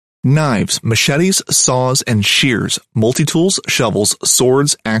Knives, machetes, saws, and shears, multi-tools, shovels,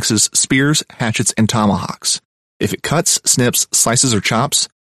 swords, axes, spears, hatchets, and tomahawks. If it cuts, snips, slices, or chops,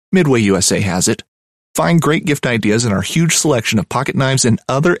 Midway USA has it. Find great gift ideas in our huge selection of pocket knives and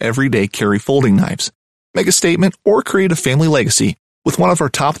other everyday carry folding knives. Make a statement or create a family legacy with one of our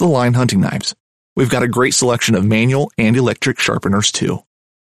top-of-the-line hunting knives. We've got a great selection of manual and electric sharpeners, too.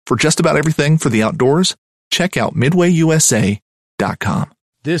 For just about everything for the outdoors, check out MidwayUSA.com.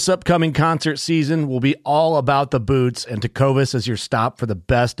 This upcoming concert season will be all about the boots, and Tecovas is your stop for the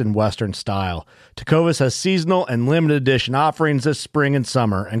best in Western style. Tecovas has seasonal and limited edition offerings this spring and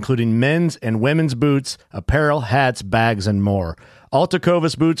summer, including men's and women's boots, apparel, hats, bags, and more. All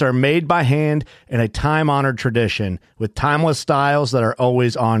Tecovas boots are made by hand in a time-honored tradition with timeless styles that are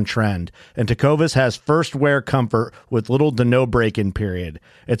always on trend. And Tecovas has first wear comfort with little to no break-in period.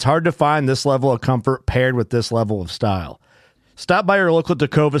 It's hard to find this level of comfort paired with this level of style. Stop by your local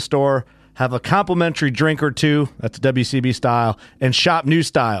Tecovas store, have a complimentary drink or two, that's WCB style, and shop new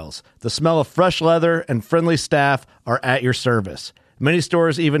styles. The smell of fresh leather and friendly staff are at your service. Many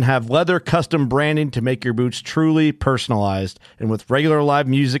stores even have leather custom branding to make your boots truly personalized. And with regular live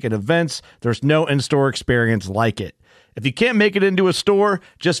music and events, there's no in-store experience like it. If you can't make it into a store,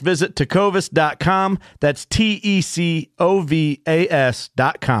 just visit tecovas.com. That's TECOVAS.com.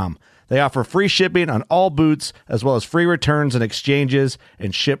 They offer free shipping on all boots, as well as free returns and exchanges,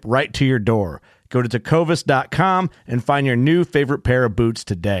 and ship right to your door. Go to tecovas.com and find your new favorite pair of boots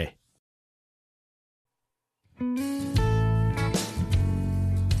today.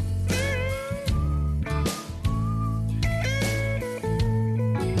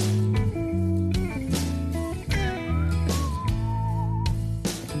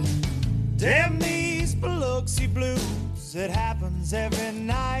 Damn these Biloxi blues, it happens every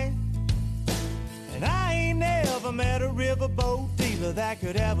night. And I ain't never met a riverboat dealer that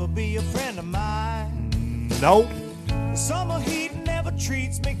could ever be a friend of mine. Nope. The summer heat never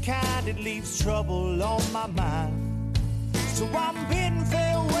treats me kind, it leaves trouble on my mind. So I'm bidding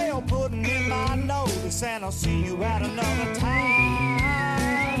farewell, putting in my notice, and I'll see you at another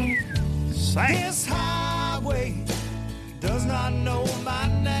time. This highway does not know my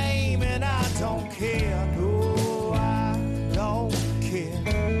name, and I don't care, no, I don't care.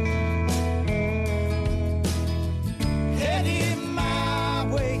 Headed my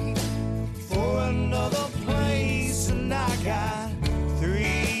way for another place, and I got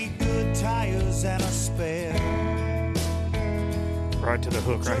 3 good tires and a spare. Right to the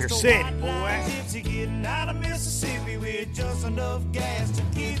hook right here. Sit, boy. Gypsy getting out of Mississippi with just enough gas to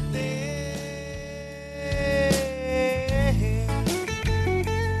get there.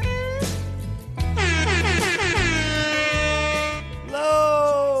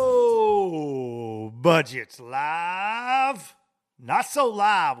 Low Budget's live. Not so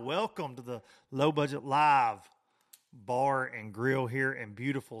live. Welcome to the Low Budget Live Bar and Grill here in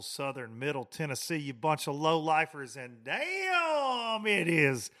beautiful southern middle Tennessee. You bunch of low lifers, and damn, it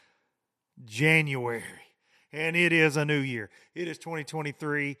is January. And it is a new year. It is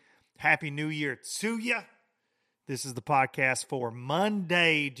 2023. Happy New Year to ya. This is the podcast for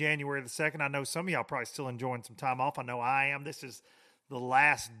Monday, January the 2nd. I know some of y'all probably still enjoying some time off. I know I am. This is the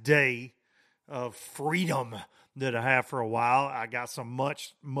last day of freedom that I have for a while. I got some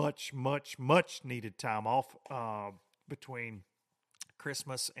much needed time off between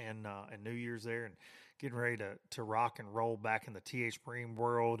Christmas and New Year's there, and getting ready to rock and roll back in the TH Marine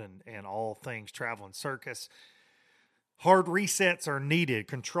world and all things travel and circus. Hard resets are needed.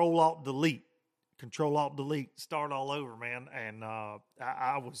 Control-Alt-Delete. Control-Alt-Delete. Start all over, man. And I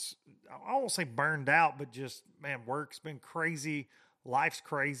won't say burned out, but just, man, work's been crazy. Life's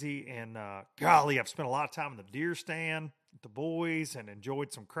crazy. And golly, I've spent a lot of time in the deer stand with the boys and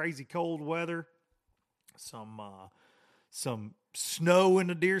enjoyed some crazy cold weather. Some snow in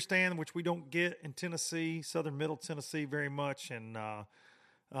the deer stand, which we don't get in Tennessee, southern middle Tennessee very much. And,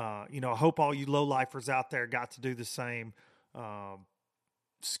 I hope all you low-lifers out there got to do the same.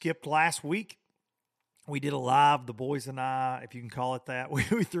 Skipped last week. We did a live, the boys and I, if you can call it that. We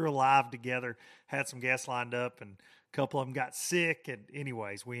threw a live together, had some guests lined up, and a couple of them got sick. And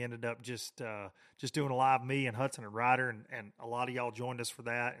anyways, we ended up just doing a live, me and Hudson and Ryder, and a lot of y'all joined us for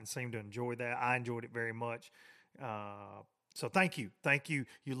that and seemed to enjoy that. I enjoyed it very much. So thank you,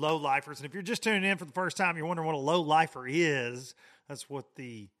 you low lifers. And if you're just tuning in for the first time, you're wondering what a low lifer is. That's what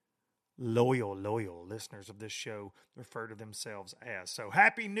the loyal listeners of this show refer to themselves as. So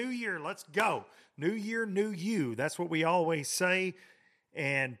happy New Year. Let's go. New year, new you. That's what we always say.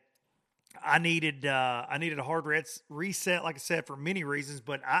 And I needed a hard reset, like I said, for many reasons,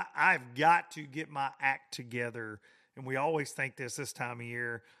 but I've got to get my act together. And we always think this time of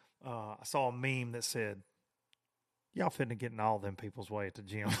year, I saw a meme that said, y'all finna get in all them people's way at the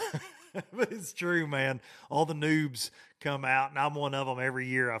gym. But it's true, man. All the noobs come out, and I'm one of them every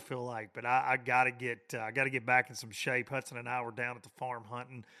year, I feel like. But I gotta get back in some shape. Hudson and I were down at the farm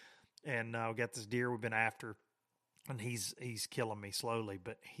hunting, and we got this deer we've been after, and he's killing me slowly.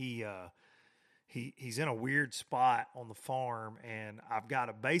 But he's in a weird spot on the farm, and I've got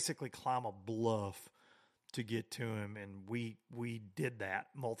to basically climb a bluff to get to him. And we did that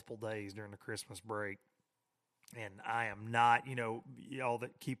multiple days during the Christmas break. And I am not, y'all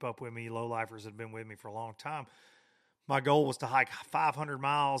that keep up with me, low-lifers have been with me for a long time. My goal was to hike 500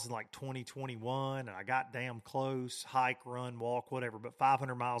 miles in like 2021, and I got damn close, hike, run, walk, whatever, but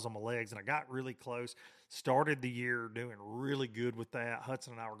 500 miles on my legs, and I got really close. Started the year doing really good with that.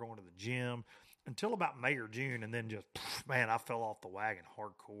 Hudson and I were going to the gym until about May or June, and then just, man, I fell off the wagon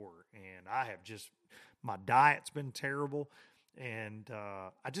hardcore. And I have just, my diet's been terrible, and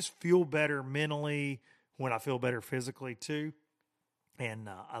I just feel better mentally when I feel better physically too. And,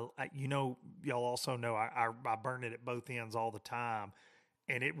 y'all also know I burn it at both ends all the time,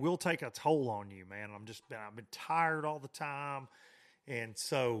 and it will take a toll on you, man. I've been tired all the time. And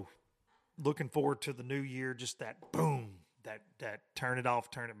so looking forward to the new year, just that boom, that turn it off,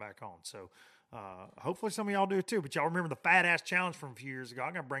 turn it back on. So, hopefully some of y'all do it too, but y'all remember the fat ass challenge from a few years ago.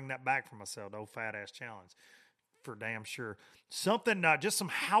 I'm going to bring that back for myself, the old fat ass challenge. For damn sure. Something, just some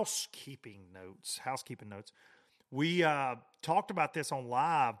housekeeping notes. We talked about this on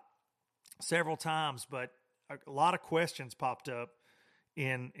live several times, but a lot of questions popped up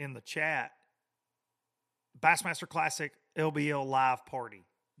in the chat. Bassmaster Classic LBL live party.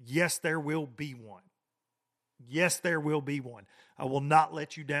 Yes, there will be one. I will not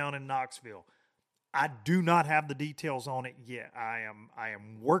let you down in Knoxville. I do not have the details on it yet. I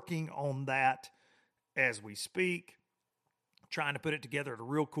am working on that as we speak, trying to put it together at a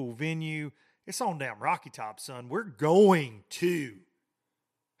real cool venue. It's on damn Rocky Top, son. We're going to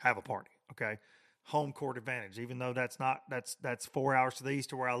have a party, okay? Home court advantage. Even though that's 4 hours to the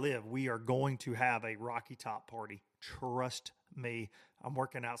east of where I live, we are going to have a Rocky Top party. Trust me. I'm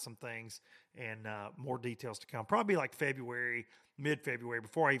working out some things, and more details to come. Probably like February, mid-February,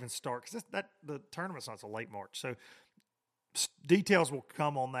 before I even start, because the tournament's not until late March. So details will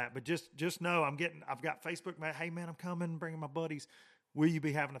come on that, but just know I've got Facebook. Hey man, I'm coming, bringing my buddies. Will you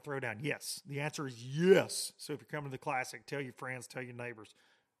be having a throwdown? Yes. The answer is yes. So if you're coming to the Classic, tell your friends, tell your neighbors,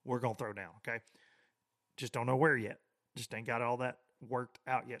 we're going to throw down. Okay. Just don't know where yet. Just ain't got all that worked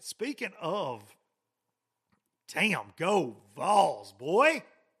out yet. Speaking of, damn, go Vols, boy.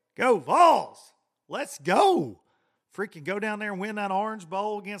 Go Vols. Let's go. Freaking go down there and win that Orange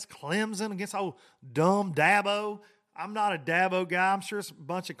Bowl against Clemson, against old dumb Dabo. I'm not a Dabo guy. I'm sure it's a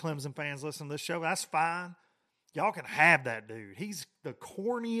bunch of Clemson fans listening to this show. That's fine. Y'all can have that dude. He's the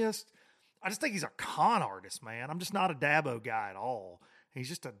corniest. I just think he's a con artist, man. I'm just not a Dabo guy at all. He's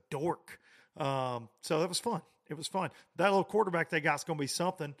just a dork. So that was fun. It was fun. That little quarterback they got is going to be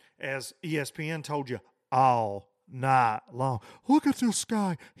something, as ESPN told you all night long. Look at this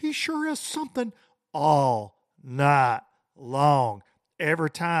guy. He sure is something all night long. Every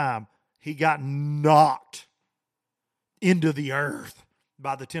time he got knocked into the earth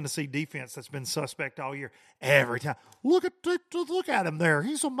by the Tennessee defense that's been suspect all year. Every time. Look at him there.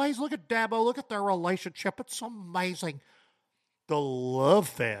 He's amazing. Look at Dabo. Look at their relationship. It's amazing. The love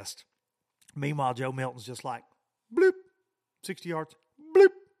fest. Meanwhile, Joe Milton's just like, bloop, 60 yards,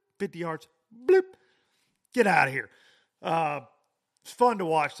 bloop, 50 yards, bloop. Get out of here. It's fun to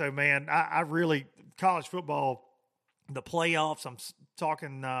watch, though, man. I really, college football, the playoffs, I'm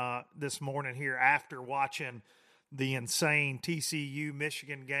talking this morning here after watching the insane TCU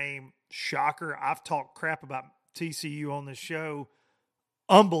Michigan game. Shocker. I've talked crap about TCU on this show.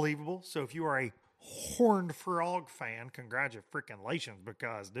 Unbelievable. So if you are a Horned Frog fan, congratulations,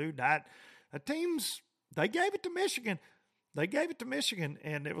 because, dude, that team's, they gave it to Michigan.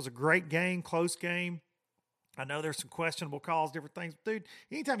 And it was a great game, close game. I know there's some questionable calls, different things. Dude,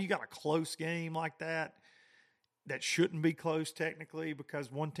 anytime you got a close game like that shouldn't be close technically because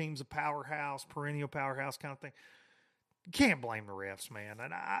one team's a powerhouse, perennial powerhouse kind of thing, you can't blame the refs, man.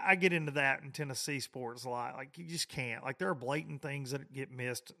 And I get into that in Tennessee sports a lot. Like, you just can't. Like, there are blatant things that get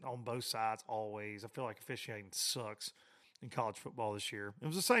missed on both sides always. I feel like officiating sucks in college football this year. It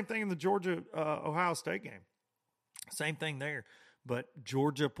was the same thing in the Georgia-Ohio State game. Same thing there. But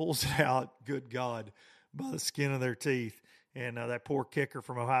Georgia pulls it out, good God, by the skin of their teeth. And that poor kicker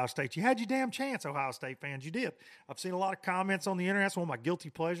from Ohio State. You had your damn chance, Ohio State fans. You did. I've seen a lot of comments on the internet. It's one of my guilty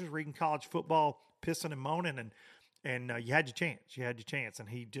pleasures, reading college football, pissing and moaning. And you had your chance. And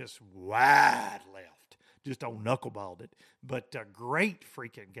he just wide left. just old knuckleballed it. But great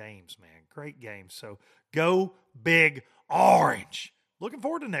freaking games, man. Great games. So go Big Orange. Looking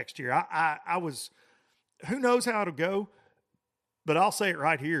forward to next year. I was, who knows how it'll go, but I'll say it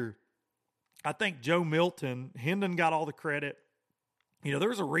right here. I think Joe Milton, Hendon got all the credit. You know,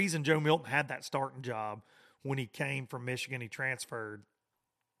 there's a reason Joe Milton had that starting job when he came from Michigan. He transferred,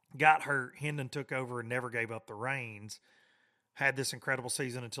 got hurt. Hendon took over and never gave up the reins. Had this incredible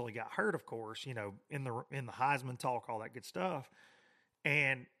season until he got hurt, of course, you know, in the Heisman talk, all that good stuff.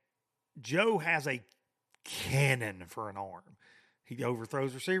 And Joe has a cannon for an arm. He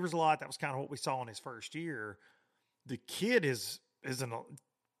overthrows receivers a lot. That was kind of what we saw in his first year. The kid is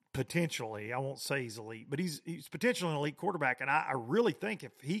potentially, I won't say he's elite, but he's potentially an elite quarterback. And I really think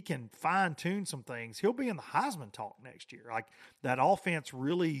if he can fine tune some things, he'll be in the Heisman talk next year. Like, that offense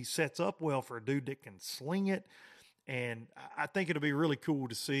really sets up well for a dude that can sling it. And I think it'll be really cool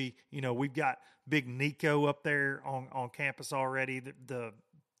to see. You know, we've got Big Nico up there on campus already, the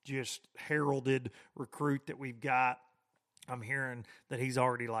just heralded recruit that we've got. I'm hearing that he's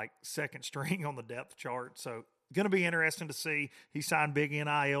already like second string on the depth chart. So going to be interesting to see. He signed big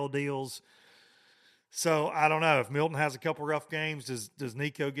NIL deals. So I don't know if Milton has a couple rough games. Does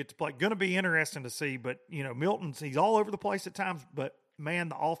Nico get to play? Going to be interesting to see. But, you know, he's all over the place at times. But, man,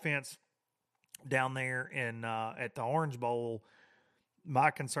 the offense down there in at the Orange Bowl,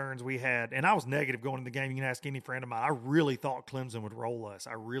 my concerns we had, and I was negative going into the game. You can ask any friend of mine. I really thought Clemson would roll us.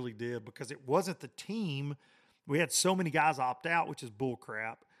 I really did, because it wasn't the team. We had so many guys opt out, which is bull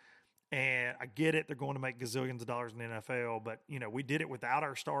crap. And I get it. They're going to make gazillions of dollars in the NFL, but, you know, we did it without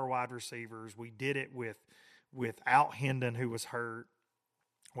our star wide receivers. We did it without Hendon, who was hurt,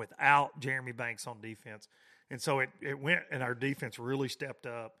 without Jeremy Banks on defense. And so it went, and our defense really stepped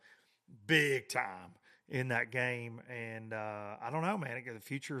up big time in that game. And I don't know, man. The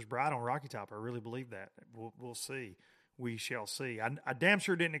future is bright on Rocky Top. I really believe that. We'll see. We shall see. I damn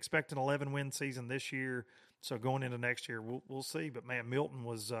sure didn't expect an 11-win season this year. So going into next year, we'll see. But, man, Milton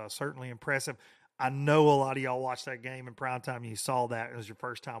was certainly impressive. I know a lot of y'all watched that game in primetime, and you saw that. It was your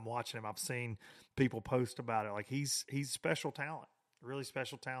first time watching him. I've seen people post about it. Like, he's special talent, really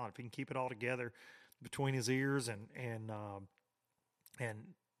special talent. If he can keep it all together between his ears and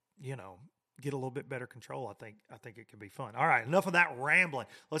you know, get a little bit better control, I think it can be fun. All right, enough of that rambling.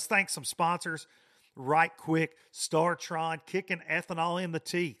 Let's thank some sponsors right quick. StarTron, kicking ethanol in the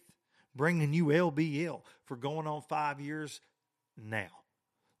teeth, bringing you LBL for going on 5 years now.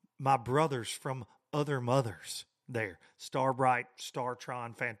 My brothers from other mothers there. Starbright,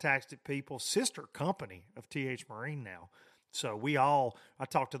 StarTron, fantastic people. Sister company of TH Marine now. So I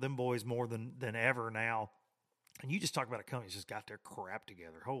talk to them boys more than ever now. And you just talk about a company that's just got their crap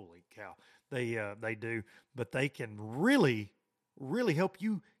together. Holy cow. They do. But they can really, really help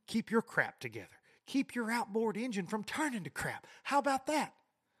you keep your crap together. Keep your outboard engine from turning to crap. How about that?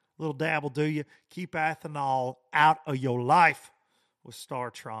 Little dab will do you. Keep ethanol out of your life with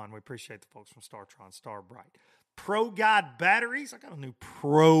StarTron. We appreciate the folks from StarTron, Starbright. ProGuide batteries. I got a new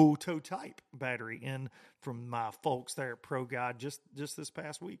prototype battery in from my folks there at ProGuide just this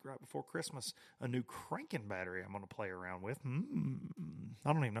past week, right before Christmas. A new cranking battery I'm going to play around with.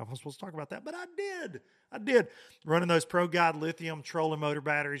 I don't even know if I'm supposed to talk about that, but I did. Running those ProGuide lithium trolling motor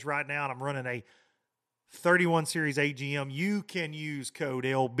batteries right now, and I'm running a 31 series AGM. You can use code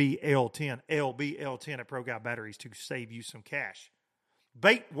LBL10 at ProGuide batteries to save you some cash.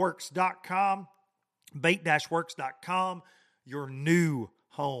 Baitworks.com. Bait-works.com, your new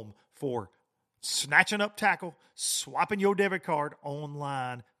home for snatching up tackle, swapping your debit card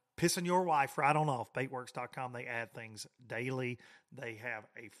online, pissing your wife right on off. Baitworks.com, they add things daily. They have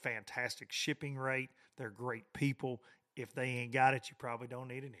a fantastic shipping rate. They're great people. If they ain't got it, you probably don't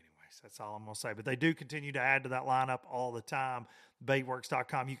need it anyways. That's all I'm going to say. But they do continue to add to that lineup all the time.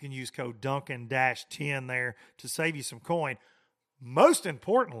 Baitworks.com, you can use code Duncan-10 there to save you some coin. Most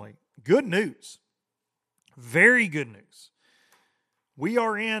importantly, good news. Very good news. We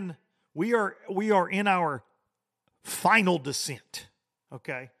are in our final descent.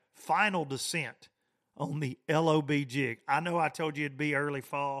 Okay? Final descent on the LOB jig. I know I told you it'd be early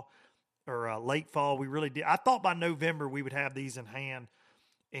fall or late fall. We really did. I thought by November we would have these in hand,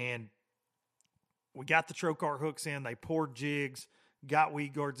 and we got the Trocar hooks in. They poured jigs, got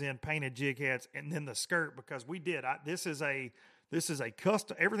weed guards in, painted jig heads, and then the skirt, because we did. This is a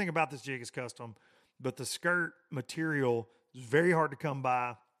custom. Everything about this jig is custom. But the skirt material is very hard to come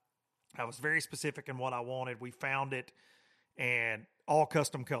by. I was very specific in what I wanted. We found it, and all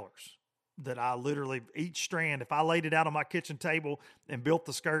custom colors. that I literally, each strand, if I laid it out on my kitchen table and built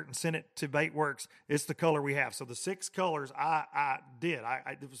the skirt and sent it to Baitworks, it's the color we have. So the 6 colors I did.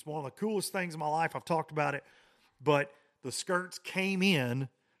 It was one of the coolest things in my life. I've talked about it, but the skirts came in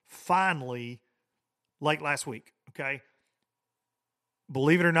finally late last week. Okay.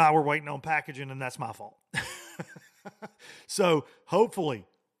 Believe it or not, we're waiting on packaging, and that's my fault. So hopefully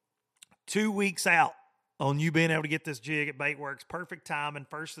 2 weeks out on you being able to get this jig at Baitworks, perfect timing,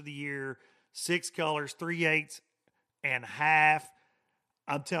 first of the year, 6 colors, 3/8 and half.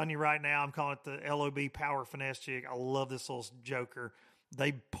 I'm telling you right now, I'm calling it the LOB Power Finesse jig. I love this little joker.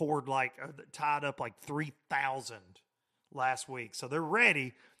 They poured tied up like 3,000 last week. So they're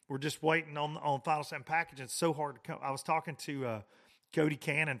ready. We're just waiting on final set packaging. It's so hard to come. I was talking to Cody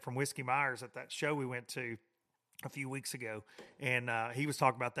Cannon from Whiskey Myers at that show we went to a few weeks ago, and he was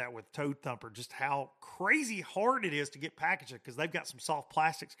talking about that with Toad Thumper, just how crazy hard it is to get packaging, because they've got some soft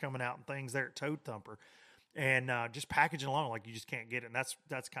plastics coming out and things there at Toad Thumper, and just packaging alone, like, you just can't get it, and that's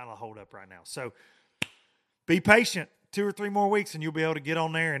kind of a hold up right now. So be patient, 2 or 3 more weeks, and you'll be able to get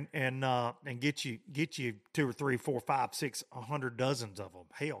on there and get you 2 or 3, 4, 5, 6, 100 dozens of them.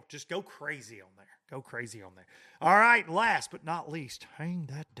 Hell, just go crazy on there. Go crazy on there. All right, last but not least, hang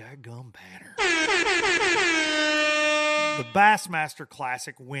that daggum banner. The Bassmaster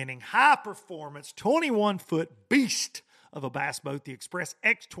Classic winning high-performance 21-foot beast of a bass boat, the Express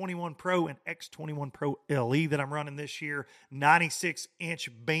X21 Pro and X21 Pro LE that I'm running this year. 96-inch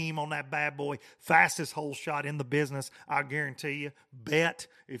beam on that bad boy. Fastest hole shot in the business, I guarantee you. Bet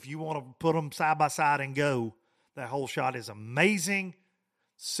if you want to put them side by side and go, that hole shot is amazing.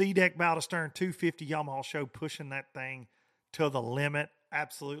 C-Deck bow to stern, 250 Yamaha show, pushing that thing to the limit.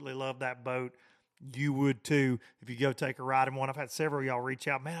 Absolutely love that boat. You would too if you go take a ride in one. I've had several of y'all reach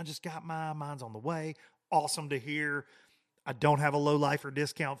out. Man, I just got mine's on the way. Awesome to hear. I don't have a low lifer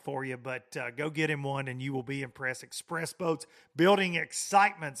discount for you, but go get him one and you will be impressed. Express Boats, building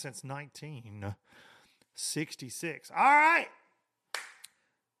excitement since 1966. All right.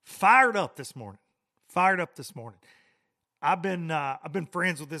 Fired up this morning. I've been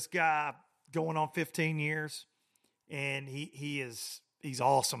friends with this guy going on 15 years, and he's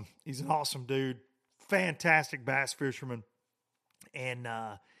awesome. He's an awesome dude, fantastic bass fisherman, and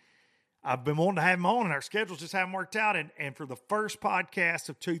I've been wanting to have him on, and our schedules just haven't worked out. And for the first podcast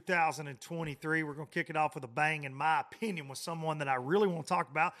of 2023, we're going to kick it off with a bang, in my opinion, with someone that I really want to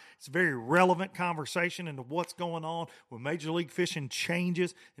talk about. It's a very relevant conversation into what's going on with Major League Fishing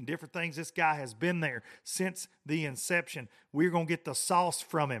changes and different things. This guy has been there since the inception. We're going to get the sauce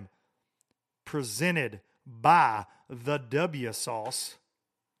from him, presented by the W Sauce.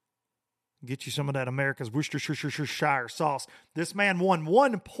 Get you some of that America's Worcestershire sauce. This man won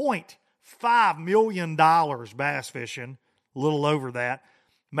 $1.5 million bass fishing, a little over that.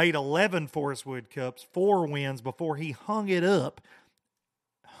 Made 11 Forrest Wood Cups, 4 wins before he hung it up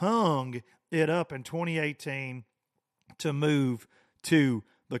in 2018 to move to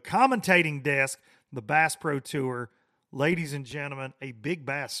the commentating desk, the Bass Pro Tour. Ladies and gentlemen, a big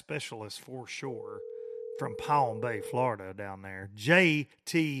bass specialist for sure from Palm Bay, Florida down there,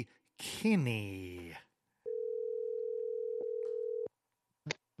 J.T. Kinney.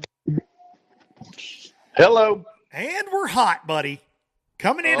 Hello. And we're hot, buddy.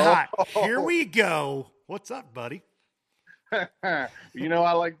 Coming in hot. Here we go. What's up, buddy? You know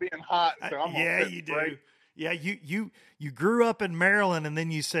I like being hot, so I'm yeah, you do. Break. Yeah, you grew up in Maryland, and then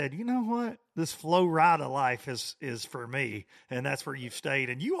you said, you know what? This Flo Rida life is for me, and that's where you've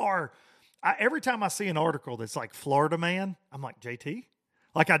stayed. And you are. Every time I see an article that's like Florida man, I'm like, JT?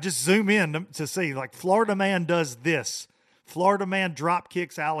 Like, I just zoom in to see, like, Florida man does this. Florida man drop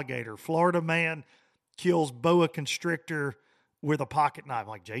kicks alligator. Florida man kills boa constrictor with a pocket knife. I'm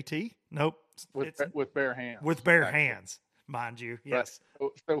like, JT? Nope. With bare hands. With bare hands, mind you. Yes.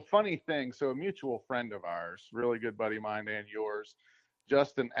 So funny thing. So a mutual friend of ours, really good buddy of mine and yours,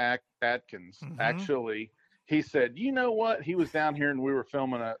 Justin Atkins, actually, he said, you know what? He was down here and we were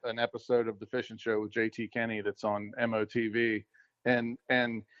filming an episode of The Fishing Show with JT Kinney that's on MOTV. And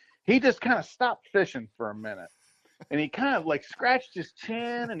he just kind of stopped fishing for a minute, and he kind of like scratched his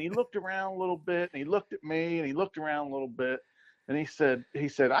chin, and he looked around a little bit, and he looked at me, and he looked around a little bit, and he said,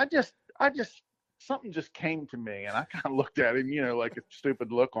 I just something just came to me, and I kind of looked at him, you know, like a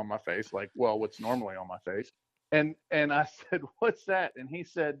stupid look on my face, like, well, what's normally on my face, and I said, what's that? And he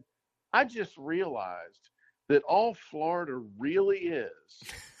said, I just realized that all Florida really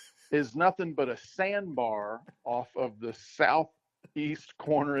is nothing but a sandbar off of the southeast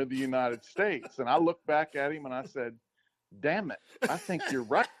corner of the United States. And I looked back at him and I said, damn it, I think you're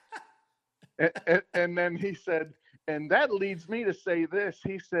right. And then he said, and that leads me to say this.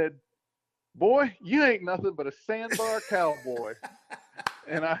 He said, boy, you ain't nothing but a sandbar cowboy.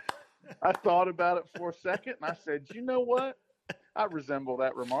 And I thought about it for a second, and I said, you know what? I resemble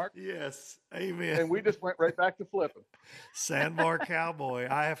that remark. Yes, amen. And we just went right back to flipping. Sandbar cowboy.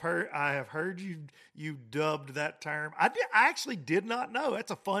 I have heard you dubbed that term. I actually did not know.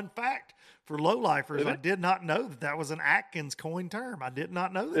 That's a fun fact for lowlifers. I did not know that was an Atkins coined term. I did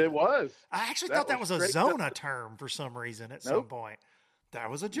not know that. It was. I actually thought that was a Zona term for some reason at some point. That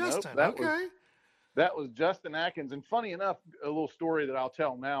was a Justin. Okay. That was Justin Atkins. And funny enough, a little story that I'll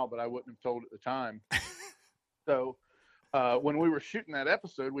tell now, but I wouldn't have told at the time. So when we were shooting that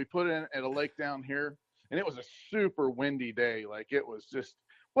episode, we put in at a lake down here, and it was a super windy day. Like, it was just,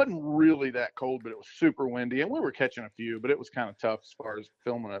 wasn't really that cold, but it was super windy. And we were catching a few, but it was kind of tough as far as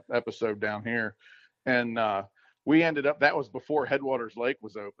filming an episode down here. And we ended up, that was before Headwaters Lake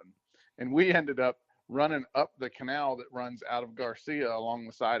was open. And we ended up running up the canal that runs out of Garcia along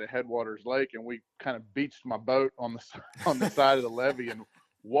the side of Headwaters Lake. And we kind of beached my boat on the side of the levee and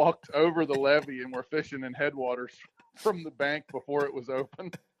walked over the levee, and we're fishing in Headwaters from the bank before it was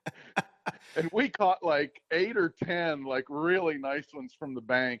open. And we caught like 8 or 10 like really nice ones from the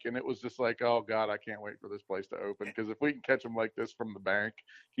bank, and it was just like, oh God, I can't wait for this place to open, because if we can catch them like this from the bank,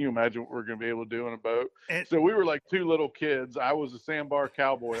 can you imagine what we're going to be able to do in a boat? So we were like two little kids. I was a sandbar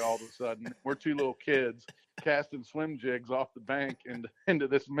cowboy all of a sudden. We're two little kids casting swim jigs off the bank into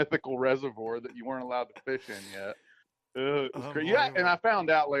this mythical reservoir that you weren't allowed to fish in yet. It was crazy. Yeah, and I found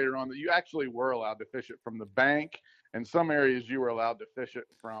out later on that you actually were allowed to fish it from the bank. In some areas, you were allowed to fish it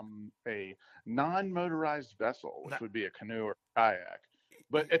from a non-motorized vessel, which would be a canoe or kayak.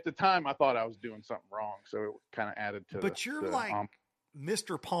 But at the time, I thought I was doing something wrong, so it kind of added to. But you're like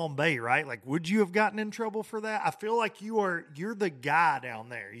Mr. Palm Bay, right? Like, would you have gotten in trouble for that? I feel like you're the guy down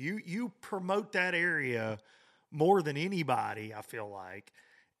there. You promote that area more than anybody, I feel like.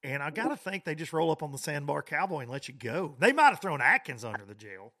 And I got to think they just roll up on the Sandbar Cowboy and let you go. They might have thrown Atkins under the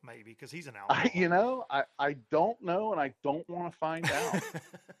jail, maybe, because he's an outlaw. I don't know, and I don't want to find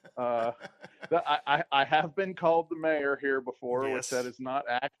out. I have been called the mayor here before, Yes. which that is not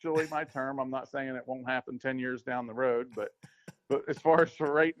actually my term. I'm not saying it won't happen 10 years down the road, but as far as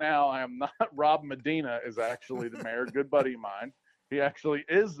for right now, I am not. Rob Medina is actually the mayor, good buddy of mine. He actually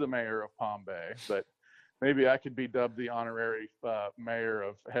is the mayor of Palm Bay, but maybe I could be dubbed the honorary mayor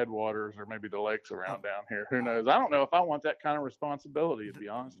of Headwaters, or maybe the lakes around down here. Who knows? I don't know if I want that kind of responsibility, to be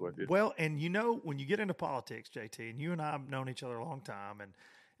honest with you. Well, and when you get into politics, JT, and you and I have known each other a long time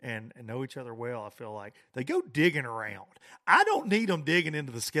and know each other well, I feel like they go digging around. I don't need them digging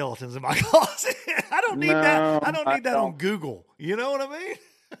into the skeletons in my closet. I don't need that. I don't need that on Google. You know what I mean?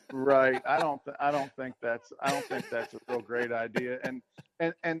 Right. I don't think that's a real great idea. And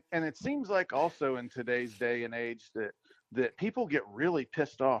it seems like also in today's day and age that people get really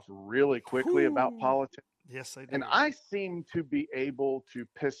pissed off really quickly about politics. Yes, they do. And I seem to be able to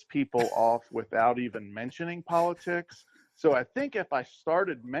piss people off without even mentioning politics. So I think if I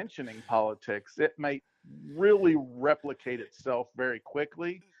started mentioning politics, it might really replicate itself very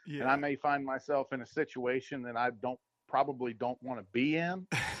quickly. Yeah. And I may find myself in a situation that I probably don't want to be in.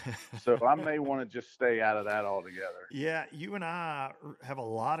 So I may want to just stay out of that altogether. Yeah, you and I have a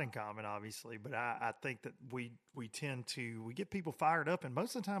lot in common, obviously, but I think that we tend to get people fired up, and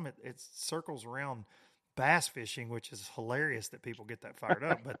most of the time it circles around bass fishing, which is hilarious that people get that fired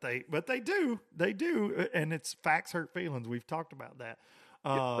up, but they do, and it's facts hurt feelings. We've talked about that.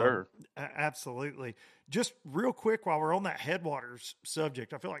 Yes, sir. Absolutely. Just real quick, while we're on that Headwaters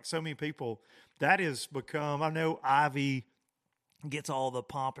subject, I feel like so many people, that has become, I know Ivy gets all the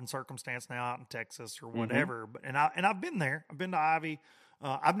pomp and circumstance now out in Texas or whatever, but and I've been there. I've been to Ivy.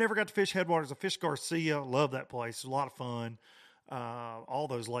 I've never got to fish Headwaters. I fished Garcia. Love that place. It's a lot of fun. All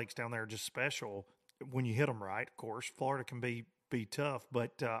those lakes down there are just special when you hit them right. Of course, Florida can be tough,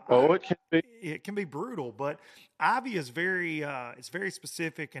 but it can be brutal. But Ivy is it's very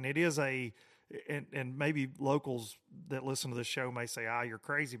specific, and it is and maybe locals that listen to this show may say, you're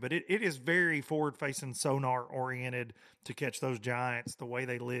crazy, but it is very forward-facing, sonar-oriented to catch those giants the way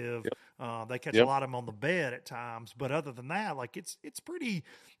they live. Yep. They catch a lot of them on the bed at times, but other than that, like it's pretty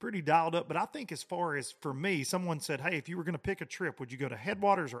dialed up. But I think as far as, for me, someone said, hey, if you were going to pick a trip, would you go to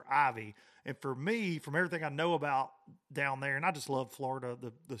Headwaters or Ivy? And for me, from everything I know about down there, and I just love Florida,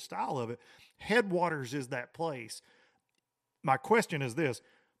 the style of it, Headwaters is that place. My question is this.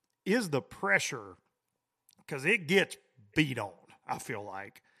 Is the pressure, because it gets beat on, I feel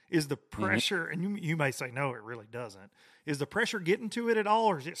like, is the pressure, and you may say, no, it really doesn't. Is the pressure getting to it at all,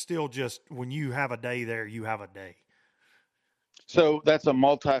 or is it still just when you have a day there, you have a day? So that's a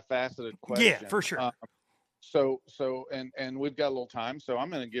multifaceted question. Yeah, for sure. And we've got a little time, so I'm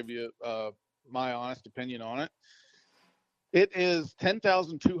going to give you my honest opinion on it. It is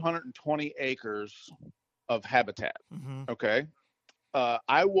 10,220 acres of habitat. Mm-hmm. Okay.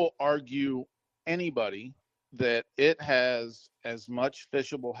 I will argue anybody that it has as much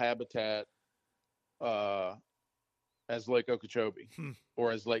fishable habitat as Lake Okeechobee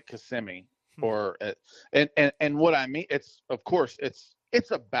or as Lake Kissimmee or and what I mean, it's of course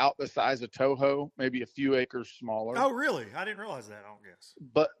it's about the size of Toho, maybe a few acres smaller. Oh, really? I didn't realize that. I don't guess.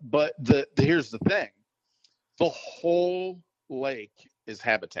 But the here's the thing: the whole lake is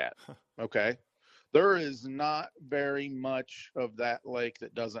habitat. Okay, there is not very much of that lake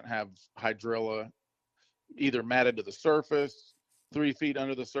that doesn't have hydrilla, either matted to the surface, 3 feet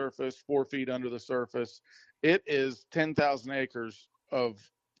under the surface, 4 feet under the surface. It is 10,000 acres of,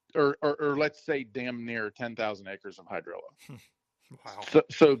 or let's say damn near 10,000 acres of hydrilla. Wow.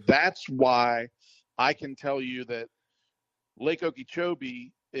 So that's why I can tell you that Lake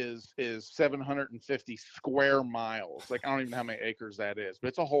Okeechobee is 750 square miles. Like, I don't even know how many acres that is, but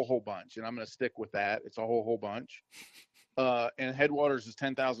it's a whole bunch. And I'm going to stick with that. It's a whole bunch. And Headwaters is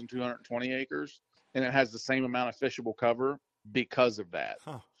 10,220 acres, and it has the same amount of fishable cover because of that.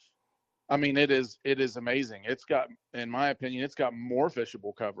 Huh. I mean, it is amazing. It's got, in my opinion, it's got more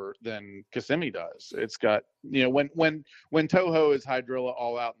fishable cover than Kissimmee does. It's got, you know, when Toho is hydrilla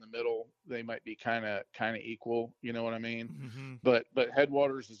all out in the middle, they might be kind of equal. You know what I mean? Mm-hmm. But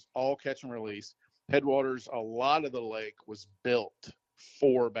Headwaters is all catch and release. Headwaters, a lot of the lake was built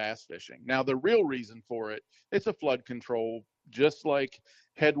for bass fishing. Now, the real reason for it, it's a flood control, just like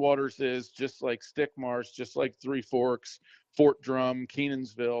Headwaters is, just like Stick Marsh, just like Three Forks, Fort Drum,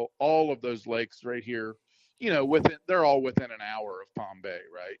 Kenansville, all of those lakes right here, you know, they're all within an hour of Palm Bay,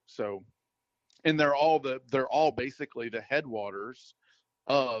 right? So, and they're all basically the headwaters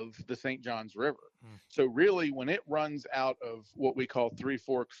of the St. Johns River. So really, when it runs out of what we call Three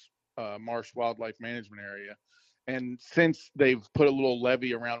Forks Marsh Wildlife Management Area, and since they've put a little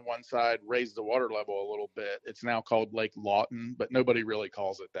levee around one side, raised the water level a little bit, it's now called Lake Lawton, but nobody really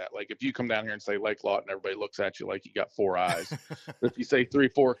calls it that. Like, if you come down here and say Lake Lawton, everybody looks at you like you got four eyes. But if you say Three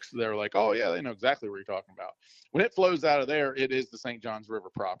Forks, they're like, oh yeah, they know exactly what you're talking about. When it flows out of there, it is the St. Johns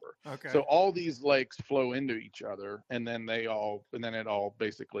River proper. Okay. So all these lakes flow into each other, and then it all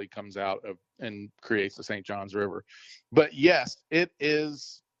basically comes out of and creates the St. Johns River. But yes, it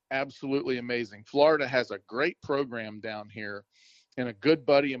is absolutely amazing. Florida has a great program down here, and a good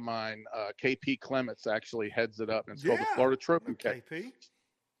buddy of mine, KP Clements, actually heads it up, and it's called the Florida Trophy Catch. KP?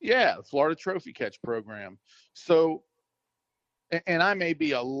 Yeah, the Florida Trophy Catch program. So, and I may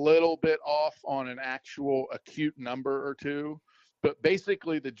be a little bit off on an actual acute number or two, but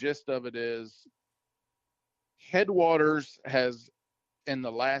basically the gist of it is Headwaters has, in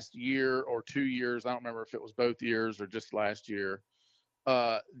the last year or 2 years, I don't remember if it was both years or just last year,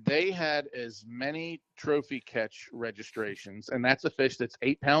 they had as many trophy catch registrations, and that's a fish that's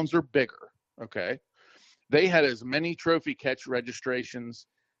 8 pounds or bigger. Okay. They had as many trophy catch registrations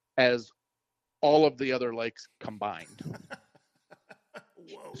as all of the other lakes combined.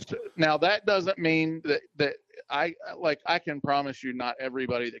 Whoa. So, now that doesn't mean that I can promise you not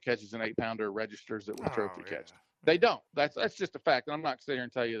everybody that catches an 8 pounder registers it with trophy catch. They don't. That's just a fact. And I'm not sitting here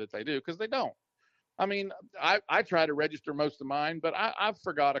and tell you that they do, because they don't. I mean, I try to register most of mine, but I've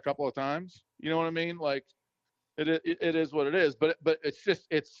forgot a couple of times. You know what I mean? Like, it is what it is. But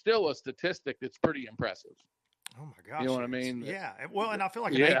it's still a statistic that's pretty impressive. Oh my gosh. You know what I mean? Yeah. Well, and I feel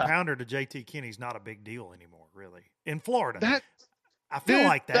like an 8 pounder to JT Kinney's not a big deal anymore, really, in Florida. I feel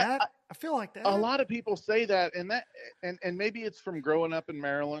like that. I feel like that. A lot of people say that, and maybe it's from growing up in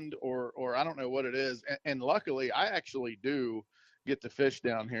Maryland, or I don't know what it is. And luckily, I actually do get to fish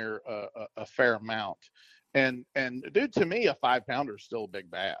down here a fair amount. And dude, to me, a 5 pounder is still a big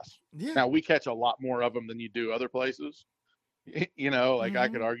bass. Yeah. Now, we catch a lot more of them than you do other places. You know, like, I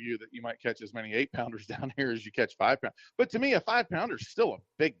could argue that you might catch as many 8 pounders down here as you catch 5 pound. But to me, a 5 pounder is still a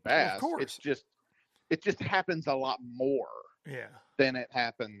big bass. Well, of course. It just happens a lot more. Yeah. Than it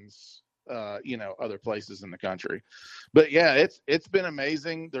happens, other places in the country. But yeah, it's been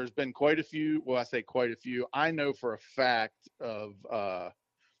amazing. There's been quite a few. Well, I say quite a few. I know for a fact of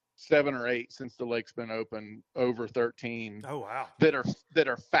 7 or 8 since the lake's been open, over 13. Oh wow. That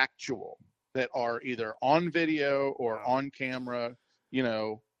are factual, that are either on video or on camera. You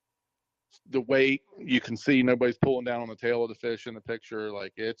know, the weight, you can see nobody's pulling down on the tail of the fish in the picture.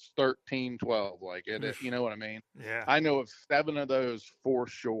 Like, it's 13, 12. Like, you know what I mean? Yeah. I know of 7 of those for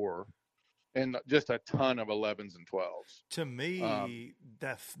sure, and just a ton of 11s and 12s. To me,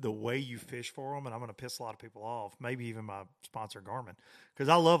 that's the way you fish for them, and I'm going to piss a lot of people off, maybe even my sponsor Garmin, because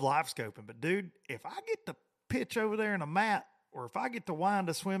I love live scoping. But dude, if I get to pitch over there in a mat, or if I get to wind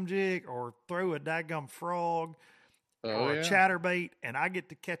a swim jig or throw a daggum frog or a chatterbait and I get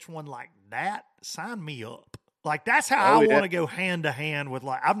to catch one like that, sign me up. Like, that's how I want to go hand to hand with,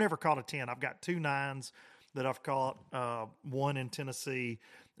 like, I've never caught a 10. I've got 2 9s that I've caught, one in Tennessee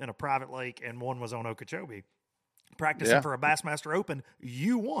in a private lake, and one was on Okeechobee. Practicing for a Bassmaster Open,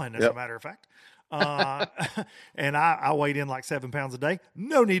 you won, as a matter of fact. And I weighed in like 7 pounds a day.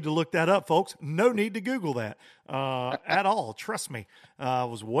 No need to look that up, folks. No need to Google that at all. Trust me. I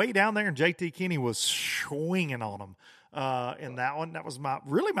was way down there, and JT Kinney was swinging on them in that one. That was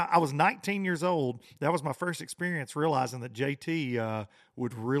I was 19 years old. That was my first experience realizing that JT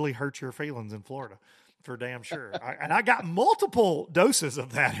would really hurt your feelings in Florida. For damn sure. And I got multiple doses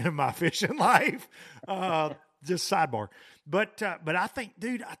of that in my fishing life. Just sidebar. But I think,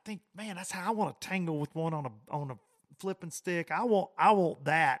 dude, man, that's how I want to tangle with one on a flipping stick. I want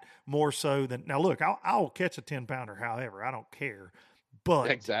that more so than, now look, I'll catch a 10-pounder, however, I don't care.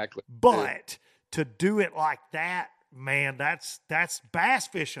 But exactly. But to do it like that, man, that's bass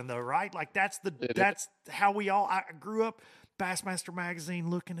fishing though, right? Like that's how I grew up. Bassmaster magazine,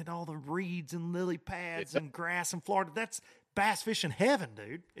 looking at all the reeds and lily pads and grass in Florida. That's bass fishing heaven,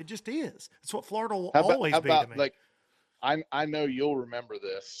 dude. It just is. It's what Florida will always be to me. Like, I know you'll remember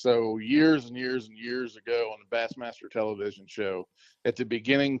this. So years and years and years ago on the Bassmaster television show, at the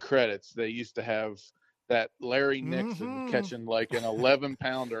beginning credits, they used to have that Larry Nixon catching like an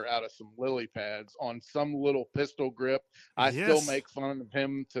 11-pounder out of some lily pads on some little pistol grip. I still make fun of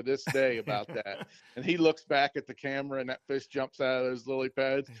him to this day about that. And he looks back at the camera and that fish jumps out of those lily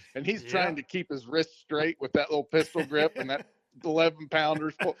pads, and he's trying to keep his wrist straight with that little pistol grip and that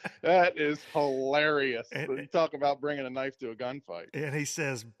 11-pounders. That is hilarious. You talk about bringing a knife to a gunfight. And he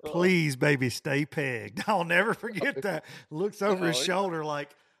says, "Please, baby, stay pegged." I'll never forget that. Looks over his shoulder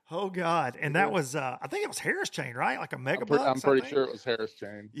like, oh God. And that was, I think it was Harris chain, right? Like a mega bucks. I'm pretty sure it was Harris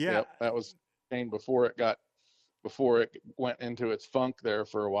chain. Yeah. Yep, that was chain before it went into its funk there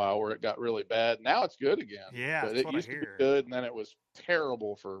for a while where it got really bad. Now it's good again. Yeah. But it used to be good, and then it was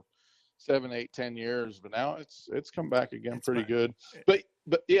terrible for 7, 8, 10 years. But now it's come back again pretty good. But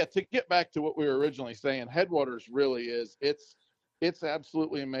yeah, to get back to what we were originally saying, Headwaters really is, it's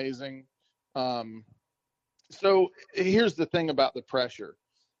absolutely amazing. So here's the thing about the pressure.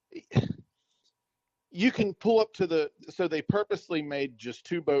 You can pull up so they purposely made just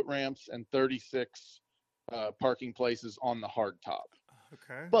 2 boat ramps and 36 parking places on the hard top.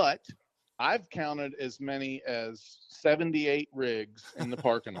 Okay. But I've counted as many as 78 rigs in the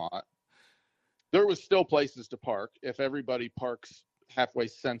parking lot. There was still places to park if everybody parks halfway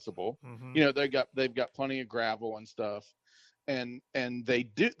sensible. Mm-hmm. You know, they've got plenty of gravel and stuff. And they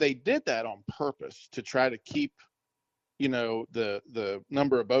did that on purpose to try to keep, you know, the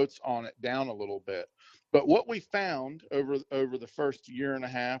number of boats on it down a little bit. But what we found over the first year and a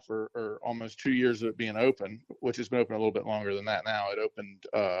half or almost 2 years of it being open, which has been open a little bit longer than that now, it opened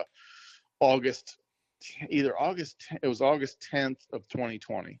August 10th of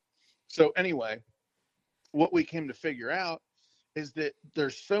 2020. So anyway, what we came to figure out is that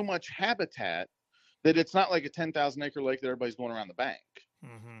there's so much habitat that it's not like a 10,000 acre lake that everybody's going around the bank.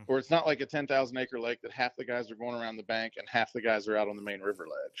 Mm-hmm. Or it's not like a 10,000 acre lake that half the guys are going around the bank and half the guys are out on the main river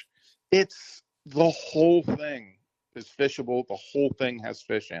ledge. It's the whole thing is fishable. The whole thing has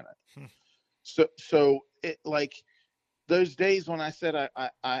fish in it. So it, like those days when I said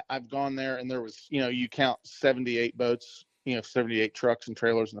I've gone there and there was, you know, you count 78 boats, you know, 78 trucks and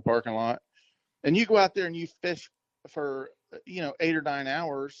trailers in the parking lot, and you go out there and you fish for, you know, 8 or 9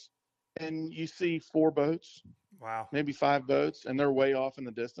 hours and you see 4 boats. Wow. Maybe 5 boats, and they're way off in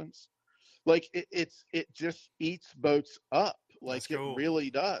the distance. Like it just eats boats up. Like it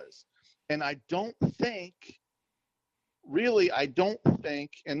really does. And I don't think,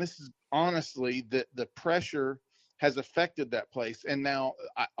 and this is honestly that the pressure has affected that place. And now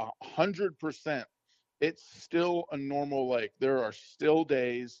 100%, it's still a normal lake. There are still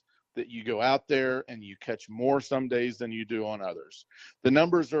days that you go out there and you catch more some days than you do on others. The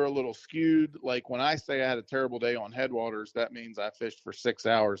numbers are a little skewed. Like when I say I had a terrible day on Headwaters, that means I fished for 6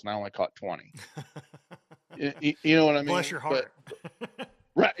 hours and I only caught 20. you know what I mean? Bless your heart.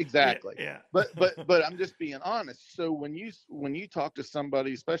 Right, exactly. Yeah. But I'm just being honest. So when you talk to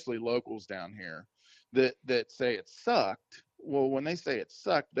somebody, especially locals down here, that say it sucked, well, when they say it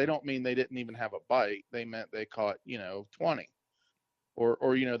sucked, they don't mean they didn't even have a bite. They meant they caught, you know, 20.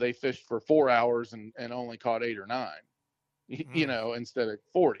 Or you know, they fished for 4 hours and only caught 8 or 9, you know, instead of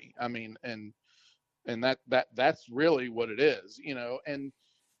 40. I mean, and that's really what it is, you know. And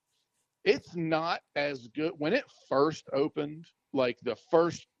it's not as good when it first opened. Like the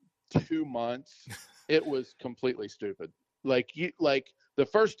first 2 months, It was completely stupid. Like the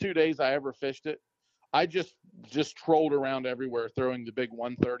first 2 days I ever fished it, I just trolled around everywhere throwing the big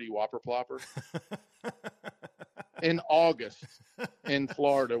 130 whopper plopper. In August in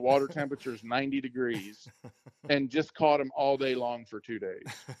Florida, water temperature's 90 degrees, and just caught them all day long for 2 days.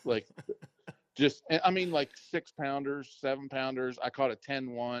 Like, like 6 pounders, 7 pounders. I caught a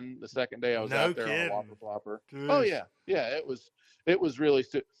 10-1 the second day I was out there on a whopper plopper. Jeez. Oh yeah. It was really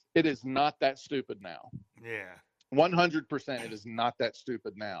it is not that stupid now. Yeah. 100% it is not that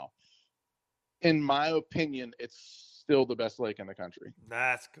stupid now. In my opinion, it's still the best lake in the country.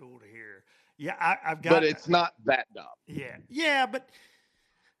 That's cool to hear. Yeah, I've got. But it's not that dumb. Yeah, but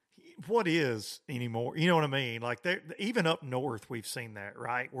what is anymore? You know what I mean? Like, even up north, we've seen that,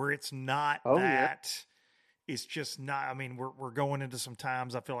 right? Where it's not that. Yeah. It's just not. I mean, we're going into some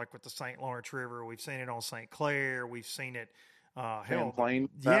times. I feel like with the St. Lawrence River, we've seen it on St. Clair. We've seen it. Champlain.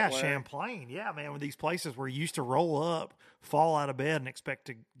 Champlain. Yeah, man. With these places where you used to roll up, fall out of bed, and expect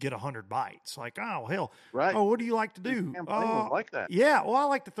to get 100 bites. Like, oh hell, right? Oh, what do you like to do? Champlain was like that. Yeah. Well, I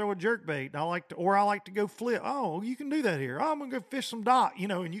like to throw a jerk bait. I like to go flip. Oh, you can do that here. Oh, I'm gonna go fish some dock.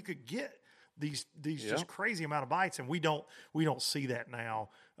 And you could get these just crazy amount of bites, and we don't see that now.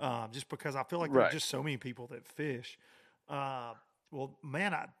 Just because I feel like there's just so many people that fish. Well,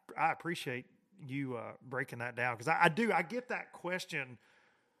 man, I appreciate you breaking that down, because I get that question,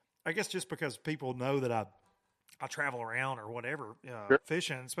 I guess, just because people know that I travel around or whatever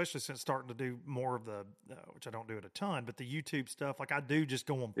fishing, especially since starting to do more of the which I don't do it a ton, but the YouTube stuff. Like, I do just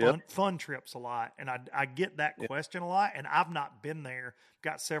go on fun trips a lot, and I get that question a lot, and I've not been there.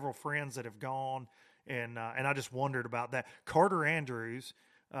 Got several friends that have gone, and I just wondered about that. Carter Andrews,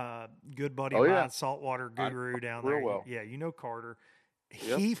 good buddy of mine, saltwater guru down there. Well. Yeah, Carter.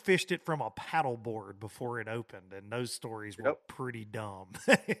 He fished it from a paddleboard before it opened, and those stories were pretty dumb.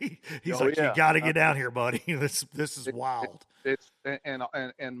 He's like, "You got to get down here, buddy. This is wild." It's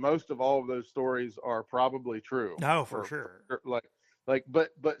and most of all of those stories are probably true. No, for sure.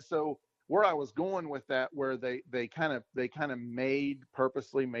 But so where I was going with that, where they kind of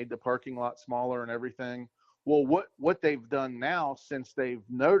purposely made the parking lot smaller and everything. Well, what they've done now, since they've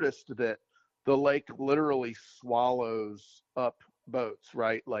noticed that the lake literally swallows up boats,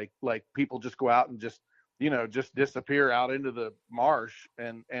 right? Like people just go out and just disappear out into the marsh,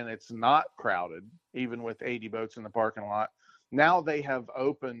 and it's not crowded, even with 80 boats in the parking lot. Now they have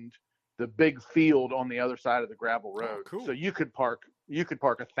opened the big field on the other side of the gravel road. Oh, cool. So you could park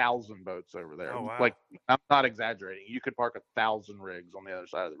 1,000 boats over there. Oh, wow. Like, I'm not exaggerating. You could park 1,000 rigs on the other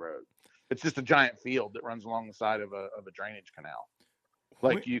side of the road. It's just a giant field that runs along the side of a drainage canal.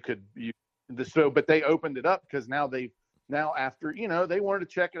 Like, but they opened it up because now after, they wanted to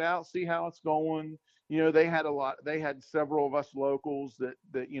check it out, see how it's going. They had several of us locals that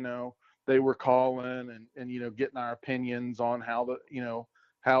they were calling and getting our opinions on how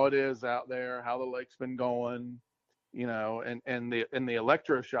it is out there, how the lake's been going, and the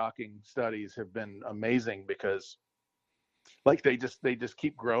electroshocking studies have been amazing, because like they just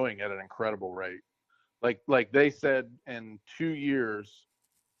keep growing at an incredible rate. Like they said, in 2 years,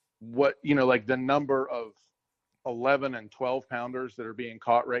 like the number of 11 and 12 pounders that are being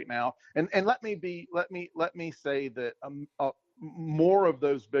caught right now, and let me say that more of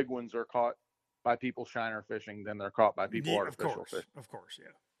those big ones are caught by people shiner fishing than they're caught by people artificial fishing. Of course,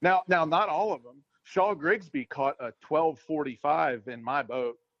 yeah. Now, not all of them. Shaw Grigsby caught a 1245 in my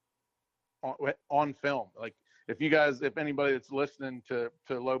boat on film. Like, if anybody that's listening to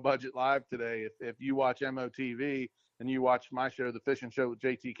Low Budget Live today, if you watch MOTV and you watch my show, The Fishing Show with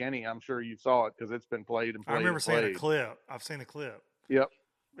JT Kenny, I'm sure you saw it, because it's been played and played. I remember seeing a clip. I've seen the clip. Yep.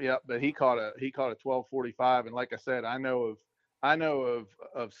 But he caught a 1245, and like I said, I know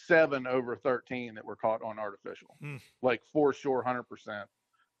of 7 over 13 that were caught on artificial, like for sure, 100%.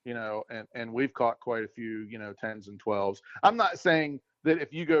 And we've caught quite a few, 10s and 12s. I'm not saying that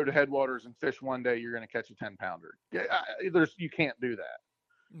if you go to Headwaters and fish one day, you're going to catch a 10 pounder. You can't do that.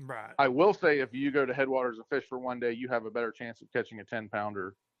 Right. I will say, if you go to Headwaters and fish for one day, you have a better chance of catching a 10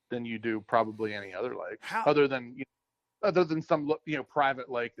 pounder than you do probably any other lake, other than some, private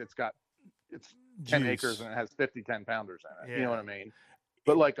lake it's 10 acres and it has 50 10 pounders in it. Yeah. You know what I mean?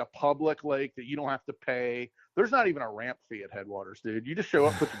 But like a public lake that you don't have to pay, there's not even a ramp fee at Headwaters, dude. You just show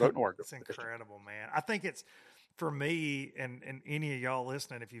up, put your boat in work. It's incredible, man. I think it's, for me, and any of y'all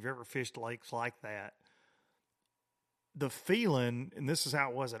listening, if you've ever fished lakes like that, the feeling, and this is how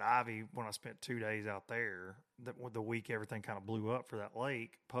it was at Ivy when I spent 2 days out there, the week everything kind of blew up for that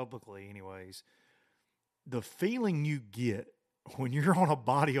lake, publicly anyways, the feeling you get when you're on a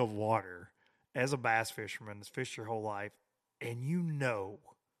body of water as a bass fisherman that's fished your whole life, and you know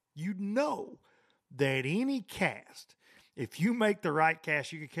that any cast, if you make the right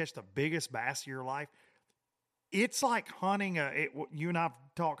cast, you can catch the biggest bass of your life. It's like hunting you and I've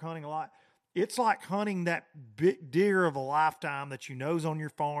talked hunting a lot. It's like hunting that big deer of a lifetime that you know's on your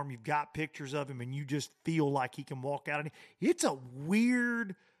farm. You've got pictures of him and you just feel like he can walk out. It's a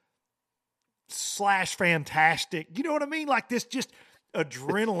weird / fantastic, you know what I mean? Like this just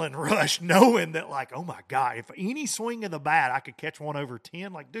adrenaline rush knowing that like, oh my God, if any swing of the bat, I could catch one over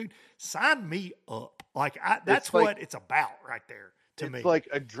 10. Like, dude, sign me up. Like that's what it's about right there. To me,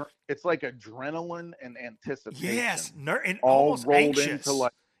 it's like adrenaline and anticipation. Yes, and all almost rolled anxious. into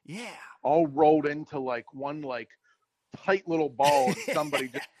all rolled into like one like tight little ball, and somebody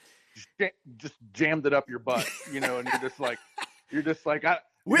just jammed it up your butt, and you're just like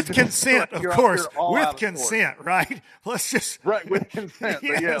with consent, of course, with consent, right? Let's just with consent,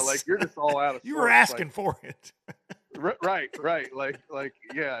 yes. But yeah, like you're just all out of. You were asking for it. Right. Like,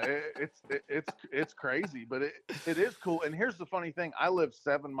 yeah, it's crazy, but it is cool. And here's the funny thing: I live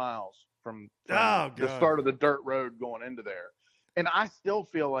 7 miles from the start of the dirt road going into there, and I still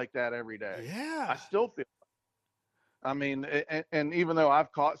feel like that every day. Yeah, I still feel. I mean, and even though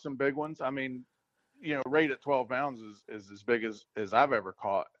I've caught some big ones, I mean, rate at 12 pounds is as big as I've ever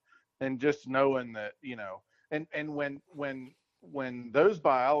caught, and just knowing that, and when those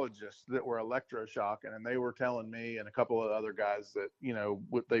biologists that were electroshocking, and they were telling me and a couple of other guys that,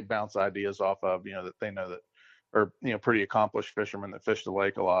 what they bounce ideas off of, that they know that are, pretty accomplished fishermen that fish the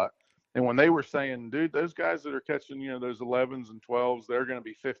lake a lot. And when they were saying, dude, those guys that are catching, those 11s and 12s, they're going to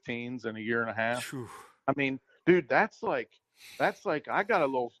be 15s in a year and a half. Whew. I mean, dude, that's like, I got a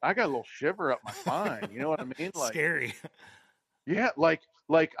little shiver up my spine. You know what I mean? Like, scary. Yeah. Like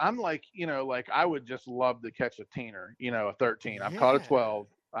I'm like, like I would just love to catch a teener, a 13. I've caught a 12.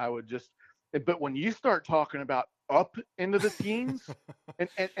 I would just, but when you start talking about up into the teens,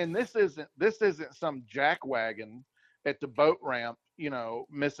 and this isn't some jackwagon at the boat ramp,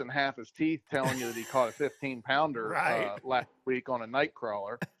 missing half his teeth, telling you that he caught a 15-pounder right. Last week on a night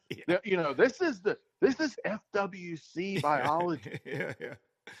crawler. Yeah. This is FWC biology. yeah.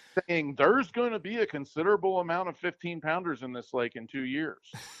 Saying there's going to be a considerable amount of 15-pounders in this lake in 2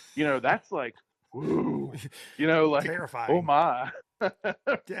 years. That's like, woo, like terrifying. Oh my.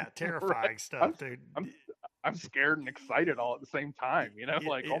 Yeah, terrifying right. Stuff, dude. I'm scared and excited all at the same time,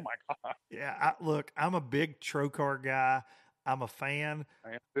 like, oh my God. Yeah, I'm a big Trocar guy. I'm a fan.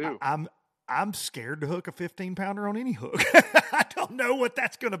 I am too. I'm scared to hook a 15-pounder on any hook. I don't know what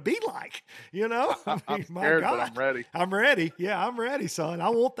that's going to be like, I'm scared, but I'm ready. I'm ready. Yeah, I'm ready, son. I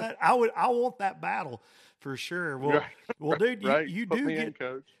want that. I want that battle for sure. Well, dude, you Put do me get, in,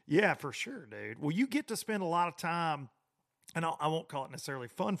 coach. Yeah, for sure, dude. Well, you get to spend a lot of time, and I won't call it necessarily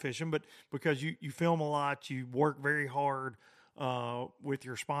fun fishing, but because you film a lot, you work very hard with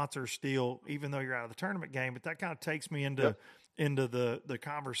your sponsors still, even though you're out of the tournament game. But that kind of takes me into the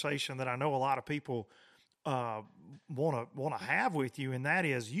conversation that I know a lot of people want to have with you, and that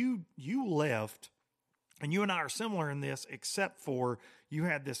is you left, and you and I are similar in this, except for you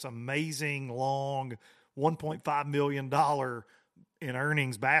had this amazing long $1.5 million in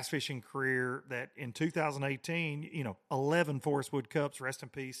earnings bass fishing career that in 2018, 11 Forest Wood Cups, rest in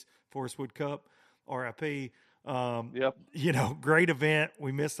peace, Forest Wood Cup, RIP. Great event.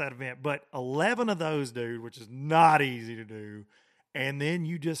 We missed that event, but 11 of those, dude, which is not easy to do. And then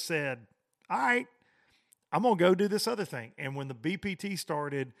you just said, all right, I'm going to go do this other thing. And when the BPT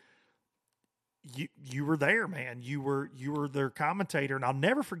started, you were there, man. You were their commentator. And I'll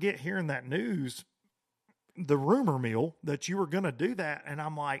never forget hearing that news, the rumor mill, that you were going to do that. And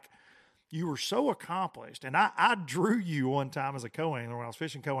I'm like, you were so accomplished. And I drew you one time as a co-angler when I was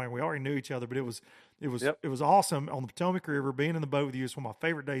fishing co-angler. We already knew each other, but it was awesome on the Potomac River, being in the boat with you. It's one of my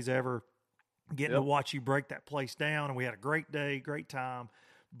favorite days ever, getting to watch you break that place down. And we had a great day, great time.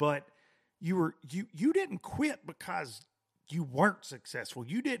 But you didn't quit because you weren't successful.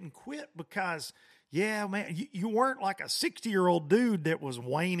 You didn't quit because, yeah, man, you weren't like a 60-year-old dude that was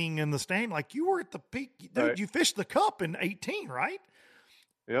waning in the stand. Like, you were at the peak. Dude, right. You fished the Cup in 18, right?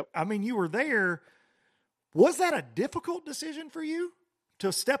 Yep. I mean, you were there. Was that a difficult decision for you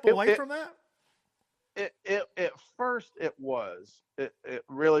to step away from that? At first it was. It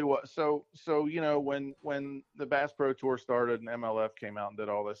really was. So when the Bass Pro Tour started and MLF came out and did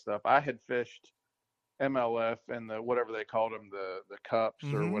all this stuff, I had fished MLF and the whatever they called them, the cups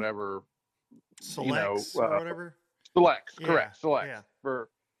or whatever, selects or whatever. Selects, correct. Selects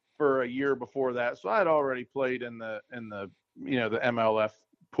for a year before that. So I had already played in the the MLF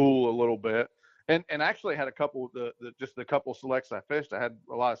pool a little bit, and actually had a couple the couple selects I fished. I had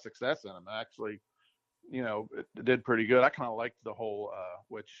a lot of success in them. I actually, it did pretty good. I kind of liked the whole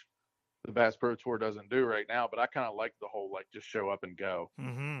which the Bass Pro Tour doesn't do right now. But I kind of like the whole like just show up and go.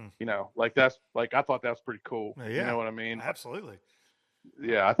 Mm-hmm. You know, like that's like I thought that was pretty cool. Yeah, you know what I mean? Absolutely.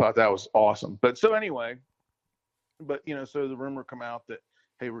 Yeah, I thought that was awesome. But so anyway, but you know, so the rumor come out that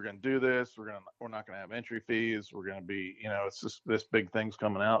hey, we're going to do this. We're not going to have entry fees. We're going to be, you know, it's just this big thing's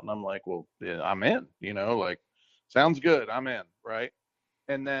coming out, and I'm like, well, yeah, I'm in. You know, like sounds good. I'm in, right?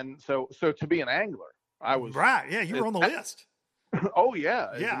 And then so to be an angler, I was right. Yeah, you were on the list. Oh yeah,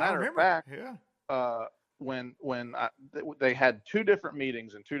 as yeah, a matter I of fact, yeah. When they had 2 different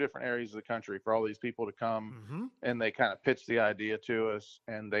meetings in 2 different areas of the country for all these people to come, Mm-hmm. and they kind of pitched the idea to us,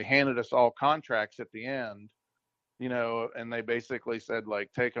 and they handed us all contracts at the end, you know, and they basically said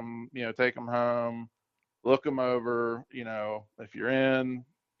like, take them home, look them over, you know, if you're in,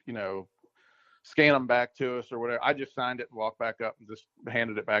 you know, scan them back to us or whatever. I just signed it and walked back up and just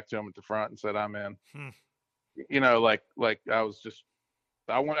handed it back to them at the front and said, I'm in. You know, like I was just,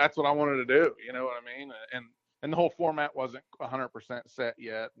 that's what I wanted to do. You know what I mean? And the whole format wasn't 100% set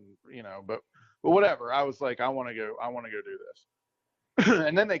yet, and you know, but whatever. I was like, I want to go do this.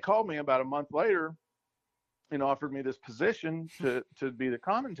 And then they called me about a month later and offered me this position to be the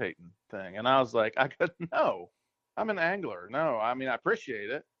commentating thing. And I was like, I go, no, I'm an angler. No, I mean, I appreciate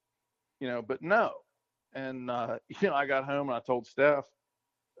it, you know, but no. And, you know, I got home and I told Steph,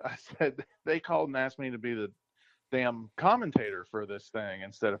 I said, they called and asked me to be the damn commentator for this thing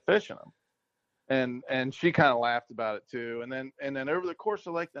instead of fishing them. And she kind of laughed about it too. And then over the course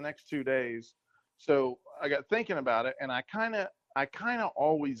of like the next 2 days, so I got thinking about it, and I kind of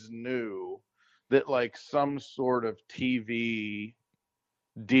always knew that like some sort of TV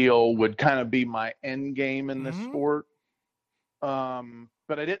deal would kind of be my end game in this sport.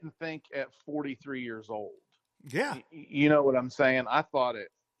 But I didn't think at 43 years old. Yeah. You know what I'm saying? I thought at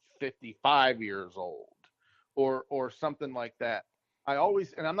 55 years old or something like that. I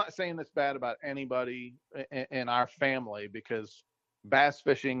always, and I'm not saying this bad about anybody in our family, because bass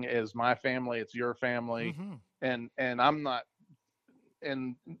fishing is my family, it's your family. And I'm not,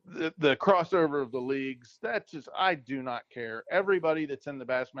 and the crossover of the leagues, that's just, I do not care. Everybody that's in the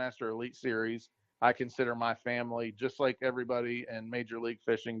Bassmaster Elite Series, I consider my family, just like everybody in Major League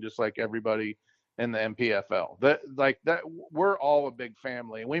Fishing, just like everybody in the MPFL. That we're all a big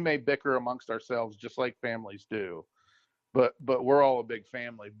family, and we may bicker amongst ourselves just like families do, but we're all a big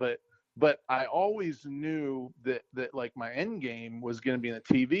family. But I always knew that like my end game was going to be in the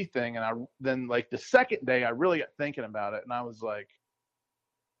TV thing. And then like the second day I really got thinking about it, and I was like,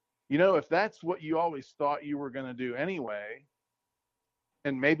 you know, if that's what you always thought you were going to do anyway,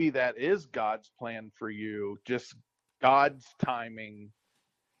 and maybe that is God's plan for you, just God's timing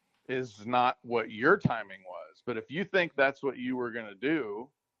is not what your timing was. But if you think that's what you were going to do,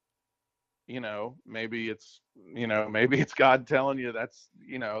 you know, maybe it's God telling you that's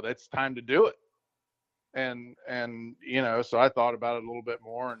time to do it. And, you know, so I thought about it a little bit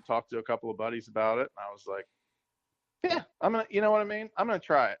more and talked to a couple of buddies about it. And I was like, yeah, you know what I mean? I'm going to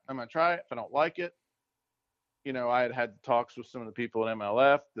try it. If I don't like it, you know, I had talks with some of the people at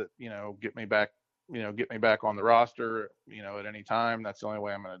MLF that, you know, get me back on the roster, you know, at any time. That's the only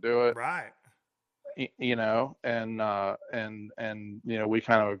way I'm going to do it. Right. You know, and you know, we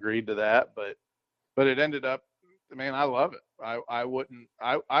kind of agreed to that, but it ended up, man, I love it. I wouldn't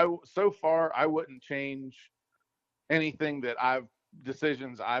change anything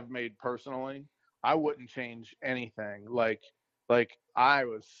decisions I've made personally. I wouldn't change anything. Like I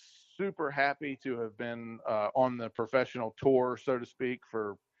was super happy to have been on the professional tour, so to speak,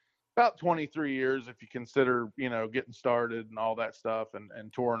 for about 23 years, if you consider, you know, getting started and all that stuff and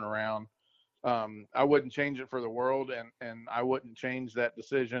touring around. I wouldn't change it for the world, and I wouldn't change that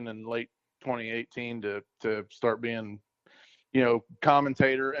decision in late 2018 to start being, you know,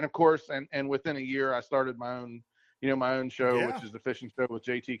 commentator. And of course, and within a year, I started my own show, which is the Fishing Show with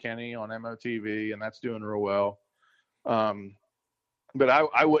JT Kenny on MOTV, and that's doing real well. But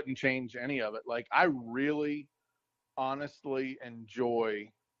I wouldn't change any of it. Like, I really honestly enjoy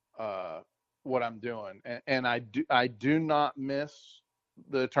what I'm doing, and I do not miss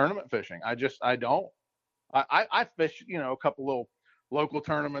the tournament fishing. I don't. I fish, you know, a couple little local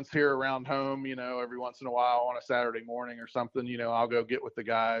tournaments here around home, you know, every once in a while on a Saturday morning or something. You know, I'll go get with the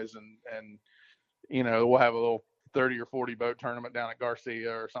guys and you know, we'll have a little 30 or 40 boat tournament down at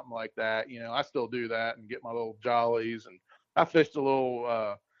Garcia or something like that. You know, I still do that and get my little jollies. And I fished a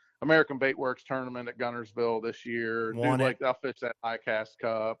little American Bait Works tournament at Gunnersville this year. I'll fish that ICAST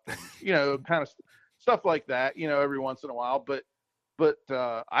Cup, and, you know, kind of stuff like that, you know, every once in a while. But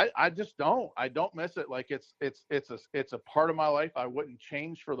I just don't miss it. Like it's a part of my life I wouldn't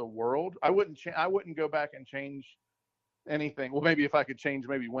change for the world. I wouldn't go back and change anything. Well, maybe if I could change,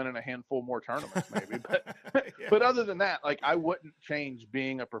 maybe winning a handful more tournaments, maybe. But Yeah. but other than that, like I wouldn't change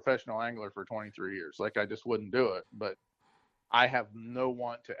being a professional angler for 23 years. Like I just wouldn't do it. But I have no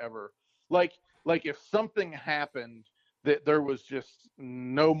want to ever like if something happened that there was just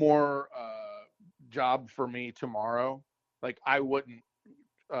no more job for me tomorrow, like I wouldn't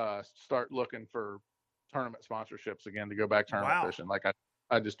start looking for tournament sponsorships again to go back tournament Wow. fishing. Like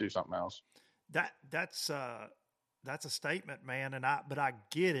I just do something else. That's a statement, man. But I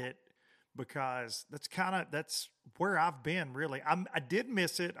get it, because that's where I've been really. I did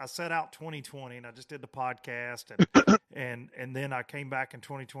miss it. I set out 2020 and I just did the podcast and then I came back in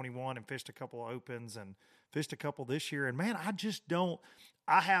 2021 and fished a couple of opens and fished a couple this year. And man, I just don't,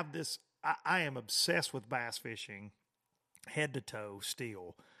 I have this, I am obsessed with bass fishing head to toe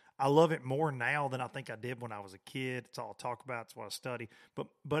still. I love it more now than I think I did when I was a kid. It's all I talk about. It's what I study.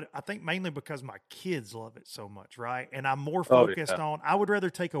 But I think mainly because my kids love it so much, right? And I'm more focused on, I would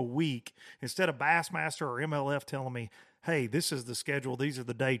rather take a week instead of Bassmaster or MLF telling me, hey, this is the schedule. These are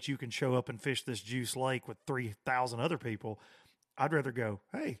the dates you can show up and fish this juice lake with 3,000 other people. I'd rather go,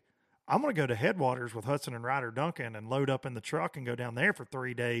 hey, I'm going to go to Headwaters with Hudson and Ryder Duncan and load up in the truck and go down there for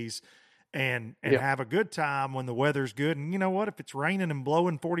 3 days and have a good time when the weather's good. And you know what? If it's raining and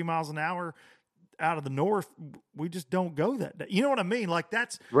blowing 40 miles an hour out of the north, we just don't go that day. You know what I mean? Like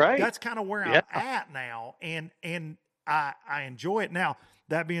that's right. That's kind of where I'm at now. And I enjoy it. Now,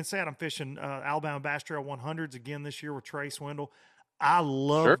 that being said, I'm fishing Alabama Bass Trail 100s again this year with Trey Swindle. I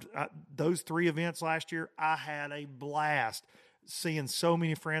loved those 3 events last year. I had a blast seeing so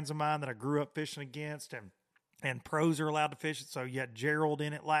many friends of mine that I grew up fishing against, and pros are allowed to fish it. So you had Gerald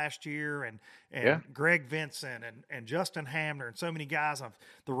in it last year and Greg Vincent and Justin Hamner and so many guys on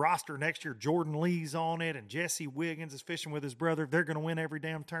the roster next year. Jordan Lee's on it and Jesse Wiggins is fishing with his brother. They're going to win every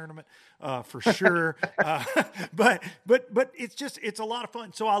damn tournament for sure. But it's a lot of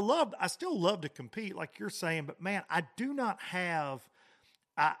fun. So I still love to compete like you're saying, but man, I do not have,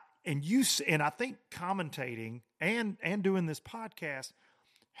 and I think commentating and doing this podcast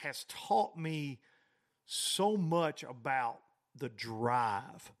has taught me so much about the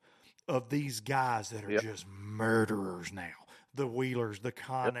drive of these guys that are just murderers now. The Wheelers, the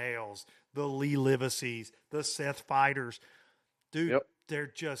Connells, the Lee Livacies, the Seth Fighters. Dude,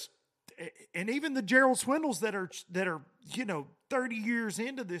 they're just, and even the Gerald Swindles that are 30 years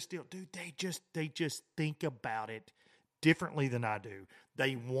into this deal, dude, they just think about it differently than I do.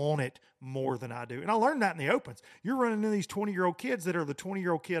 They want it more than I do. And I learned that in the opens. You're running into these 20-year-old kids that are the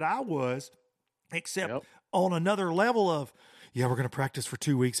 20-year-old kid I was, except on another level of, we're going to practice for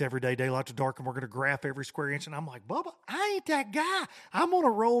 2 weeks every day, daylight to dark, and we're going to graph every square inch. And I'm like, Bubba, I ain't that guy. I'm going to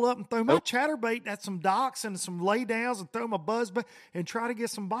roll up and throw my chatterbait at some docks and some lay downs and throw my buzzbait and try to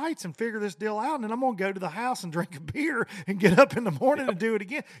get some bites and figure this deal out. And then I'm going to go to the house and drink a beer and get up in the morning and do it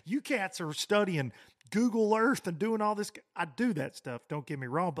again. You cats are studying Google Earth and doing all this. I do that stuff. Don't get me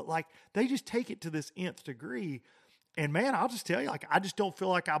wrong. But like, they just take it to this nth degree. And man, I'll just tell you, like, I just don't feel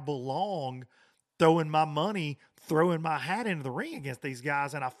like I belong throwing my money, throwing my hat into the ring against these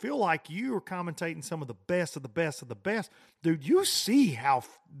guys. And I feel like you are commentating some of the best of the best of the best. Dude, you see how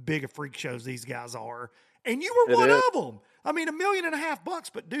big of freak shows these guys are. And you were one of them. I mean, $1.5 million,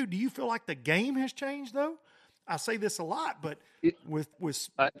 but dude, do you feel like the game has changed though? I say this a lot, but with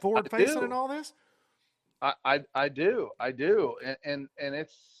forward facing and all this. I do. And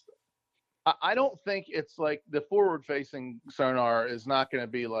it's, I don't think it's like the forward-facing sonar is not going to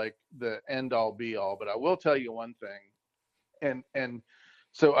be like the end-all, be-all. But I will tell you one thing, and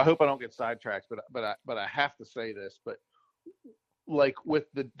so I hope I don't get sidetracked. But I have to say this. But like with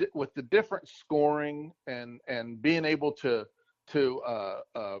the different scoring and being able to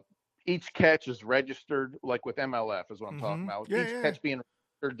each catch is registered, like with MLF is what I'm talking about. Each catch being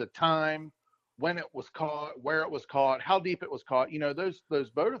registered, the time, when it was caught, where it was caught, how deep it was caught. You know, those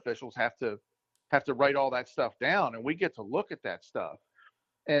boat officials have to write all that stuff down, and we get to look at that stuff.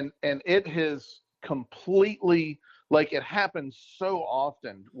 And it has completely, like, it happens so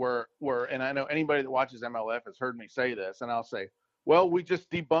often where and I know anybody that watches MLF has heard me say this, and I'll say, well, we just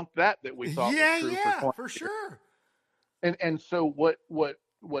debunked that we thought was true for sure. And so what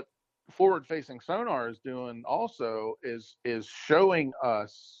forward facing sonar is doing also is showing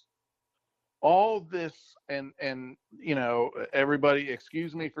us all this, and you know, everybody,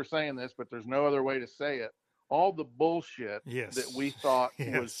 excuse me for saying this, but there's no other way to say it. All the bullshit that we thought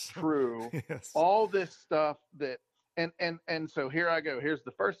was true, all this stuff that, and so here I go. Here's the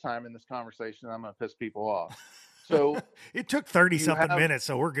first time in this conversation I'm going to piss people off. So it took 30 something minutes,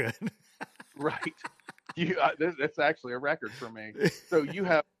 so we're good. Right. That's actually a record for me. So you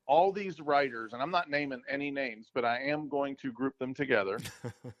have all these writers, and I'm not naming any names, but I am going to group them together.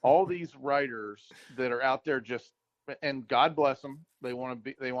 All these writers that are out there and God bless them, they want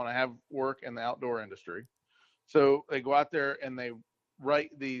to have work in the outdoor industry. So they go out there and they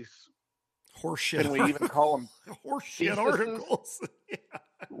write these horseshit. Can we even call them horseshit articles? Yeah.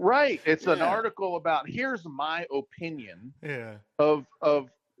 Right. It's an article about here's my opinion of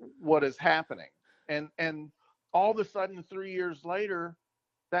what is happening. And all of a sudden 3 years later,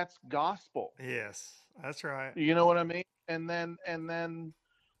 that's gospel. Yes, that's right. You know what I mean? And then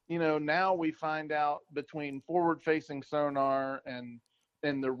now we find out between forward facing sonar and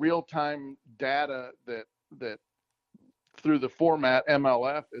the real time data that through the format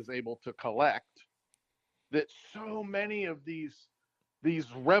MLF is able to collect, that so many of these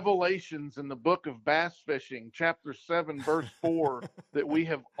revelations in the book of bass fishing, chapter 7, verse 4, that we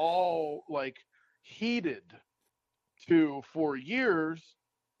have all heeded to for years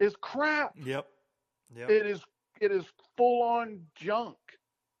is crap. Yep. It is full on junk.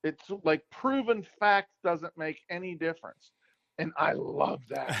 It's like proven fact doesn't make any difference. And I love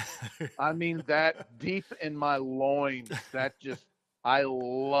that. I mean, that deep in my loins, I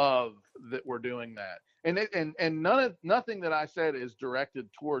love that we're doing that. And nothing that I said is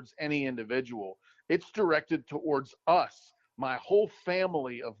directed towards any individual. It's directed towards us, my whole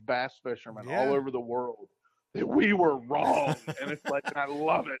family of bass fishermen all over the world, that we were wrong. And it's like, and I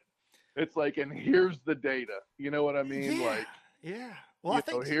love it. It's like, and here's the data. You know what I mean? Well, I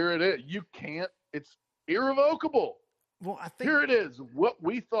think here it is. It's irrevocable. Well, I think here it is. What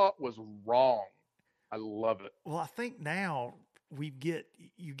we thought was wrong. I love it. Well, I think now you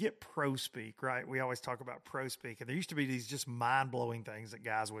get pro speak, right? We always talk about pro speak, and there used to be these just mind blowing things that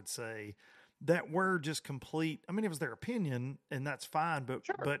guys would say that were just complete. I mean, it was their opinion, and that's fine. But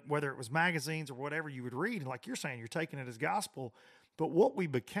but whether it was magazines or whatever you would read, and like you're saying, you're taking it as gospel. But what we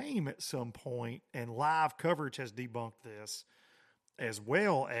became at some point, and live coverage has debunked this, as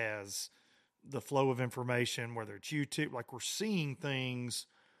well as the flow of information, whether it's YouTube, like we're seeing things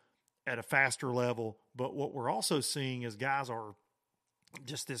at a faster level. But what we're also seeing is guys are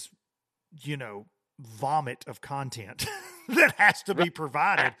just this, vomit of content that has to be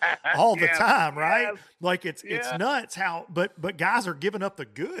provided all the time, right? Yes. Like it's nuts how, but guys are giving up the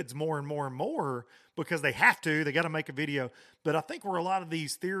goods more and more and more because they have to. They got to make a video. But I think where a lot of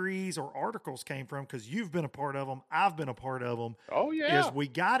these theories or articles came from, because you've been a part of them, I've been a part of them. Oh yeah, is we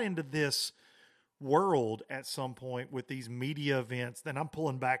got into this world at some point with these media events. Then I'm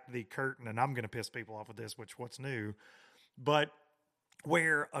pulling back the curtain, and I'm going to piss people off with this, what's new, but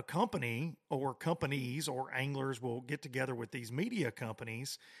where a company or companies or anglers will get together with these media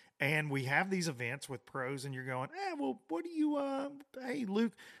companies, and we have these events with pros, and you're going, well, what do you, hey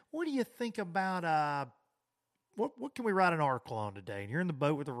Luke, what do you think about, what can we write an article on today? And you're in the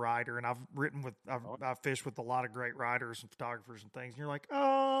boat with a writer, and I've fished with a lot of great writers and photographers and things. And you're like,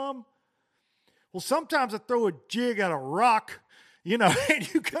 well, sometimes I throw a jig at a rock,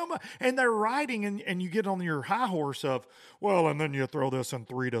 and you come up and they're riding and you get on your high horse of, well, and then you throw this in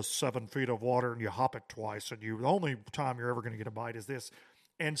 3 to 7 feet of water and you hop it twice. And the only time you're ever going to get a bite is this.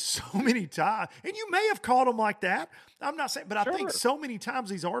 And so many times, and you may have caught them like that. I'm not saying, but I think so many times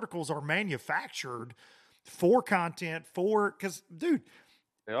these articles are manufactured for content because dude,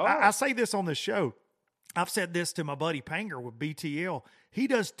 I say this on this show. I've said this to my buddy Panger with BTL. He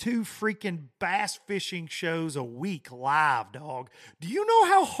does 2 freaking bass fishing shows a week live, dog. Do you know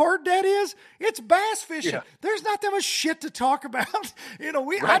how hard that is? It's bass fishing. Yeah. There's not that much shit to talk about.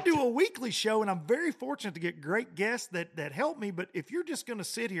 I do a weekly show, and I'm very fortunate to get great guests that help me. But if you're just going to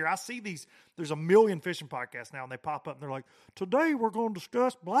sit here, I see there's a million fishing podcasts now, and they pop up, and they're like, today we're going to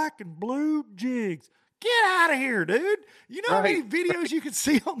discuss black and blue jigs. Get out of here, dude. You know how many videos you can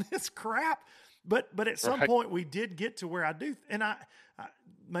see on this crap? But at some point we did get to where I do, and I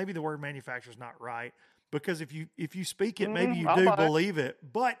maybe the word manufacturer is not right, because if you speak it, maybe you do believe it.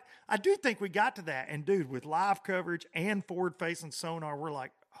 But I do think we got to that, and dude, with live coverage and forward facing sonar, we're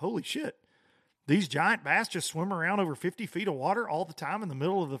like, holy shit, these giant bass just swim around over 50 feet of water all the time in the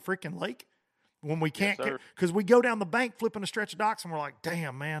middle of the freaking lake when we can't, because we go down the bank flipping a stretch of docks, and we're like,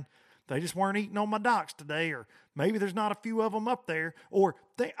 damn man, they just weren't eating on my docks today, or maybe there's not a few of them up there. Or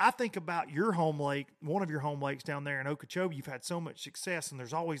I think about your home lake, one of your home lakes down there in Okeechobee. You've had so much success, and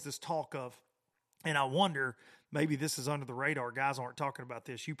there's always this talk of, and I wonder, maybe this is under the radar. Guys aren't talking about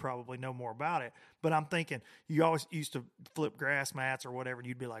this. You probably know more about it. But I'm thinking you always used to flip grass mats or whatever, and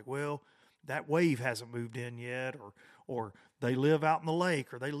you'd be like, well, that wave hasn't moved in yet, or they live out in the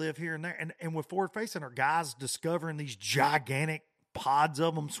lake, or they live here and there. And with forward facing, are guys discovering these gigantic pods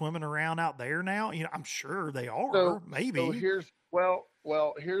of them swimming around out there now? I'm sure they are. So maybe. so here's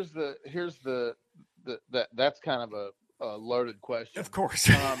that's kind of a loaded question. Of course.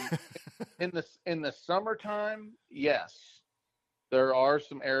 In the summertime, yes, there are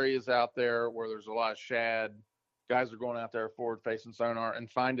some areas out there where there's a lot of shad. Guys are going out there forward facing sonar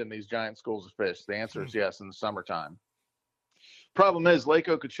and finding these giant schools of fish. The answer is yes in the summertime. Problem is, Lake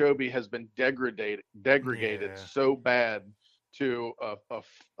Okeechobee has been degraded so bad to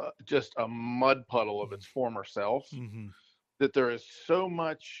just a mud puddle of its former self that there is so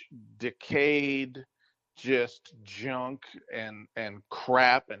much decayed, just junk and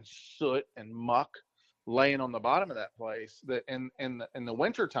crap and soot and muck laying on the bottom of that place that in the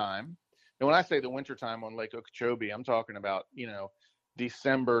wintertime, and when I say the wintertime on Lake Okeechobee, I'm talking about,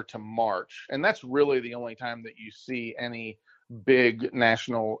 December to March. And that's really the only time that you see any big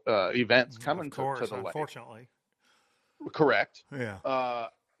national events coming to the lake. Unfortunately. Correct. Yeah.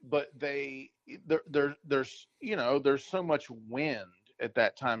 But there's so much wind at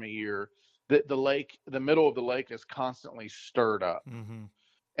that time of year that the middle of the lake is constantly stirred up.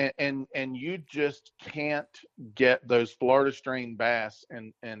 And you just can't get those Florida strain bass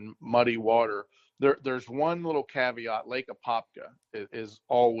in muddy water. There's one little caveat: Lake Apopka is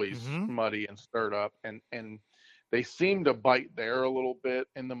always muddy and stirred up, and they seem to bite there a little bit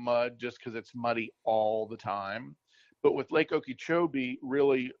in the mud just because it's muddy all the time. But with Lake Okeechobee,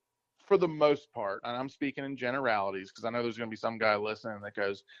 really, for the most part, and I'm speaking in generalities because I know there's going to be some guy listening that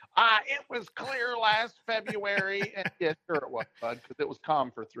goes, it was clear last February. And yeah, sure it was, bud, because it was calm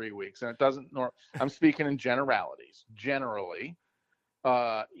for 3 weeks. And it doesn't, I'm speaking in generalities. Generally,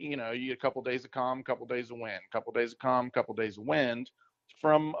 you get a couple days of calm, a couple days of wind, a couple days of calm, a couple days of wind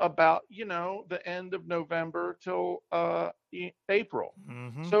from about, the end of November till April.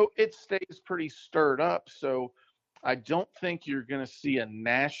 So it stays pretty stirred up. So I don't think you're going to see a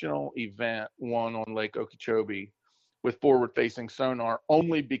national event one on Lake Okeechobee with forward-facing sonar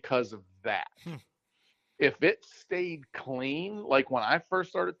only because of that. If it stayed clean, like when I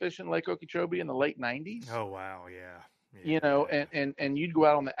first started fishing Lake Okeechobee in the late 90s. Oh, wow, yeah. And you'd go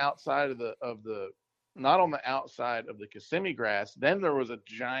out on the outside of the not on the outside of the Kissimmee grass. Then there was a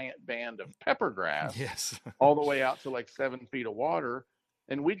giant band of pepper grass all the way out to like 7 feet of water.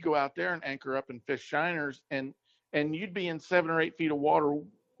 And we'd go out there and anchor up and fish shiners, and you'd be in 7 or 8 feet of water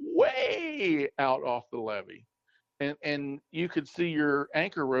way out off the levee. And you could see your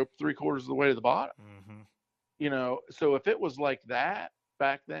anchor rope 3/4 of the way to the bottom. So if it was like that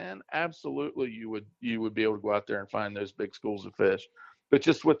back then, absolutely you would be able to go out there and find those big schools of fish. But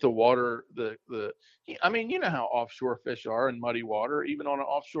just with the water, how offshore fish are in muddy water, even on an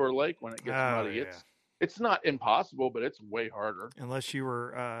offshore lake when it gets muddy, it's not impossible, but it's way harder. Unless you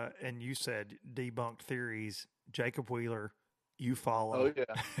were, and you said debunked theories, Jacob Wheeler, you follow. Oh yeah,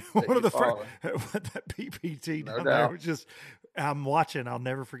 one of the first that PPT down there was just. I'm watching. I'll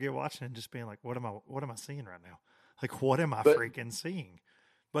never forget watching and just being like, "What am I seeing right now? Like, what am I freaking seeing?"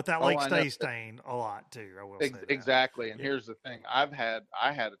 But that lake stays stained a lot too. I will say that. Exactly. And here's the thing: I had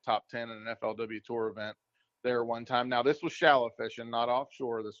a top 10 in an FLW tour event there one time. Now this was shallow fishing, not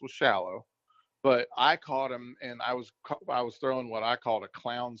offshore. This was shallow. But I caught him, and I was throwing what I called a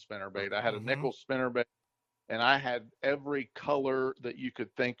clown spinnerbait. I had a nickel spinnerbait, and I had every color that you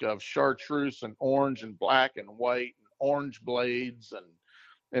could think of: chartreuse and orange and black and white and orange blades,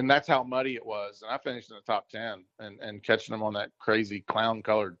 and that's how muddy it was. And I finished in the top 10 and catching them on that crazy clown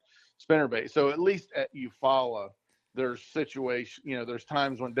colored spinnerbait. So at least at Eufaula, there's there's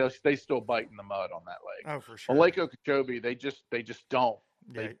times when they still bite in the mud on that lake. Oh, for sure. On Lake Okeechobee, they just don't.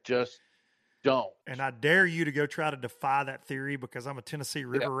 They just don't. And I dare you to go try to defy that theory, because I'm a Tennessee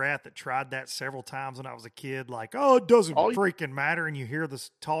river rat that tried that several times when I was a kid. Like, it doesn't freaking matter. And you hear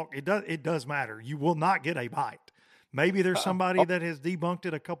this talk. It does matter. You will not get a bite. Maybe there's somebody that has debunked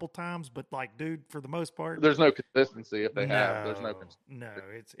it a couple times, but like, dude, for the most part, there's no consistency. If they have, there's no consistency. No,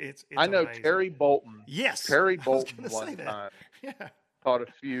 it's I know amazing. Terry Bolton. Yes. Terry Bolton one time Yeah. caught a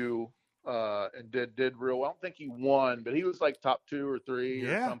few and did real well. I don't think he won, but he was like top 2 or 3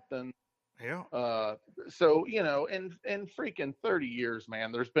 or something. Yeah. So, in freaking 30 years,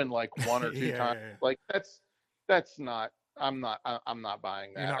 man, there's been like 1 or 2 times. Yeah. Like that's not, I'm not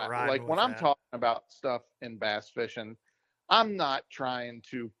buying that. You're not riding like with when I'm that. talking about stuff in bass fishing, I'm not trying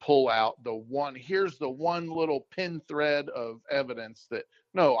to pull out here's the one little pin thread of evidence that,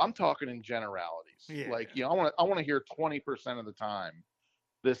 no, I'm talking in generalities. Yeah. Like, I want to hear 20% of the time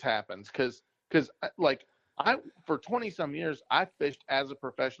this happens. Cause like, for 20 some years, I fished as a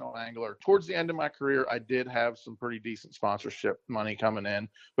professional angler. Towards the end of my career, I did have some pretty decent sponsorship money coming in,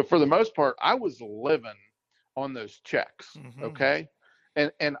 but for the most part, I was living on those checks. Mm-hmm. Okay.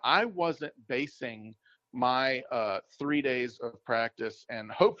 And I wasn't basing my 3 days of practice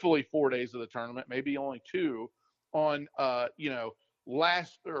and hopefully 4 days of the tournament, maybe only 2, on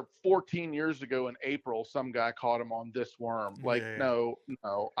last or 14 years ago in April, some guy caught him on this worm. Like, Yeah. no,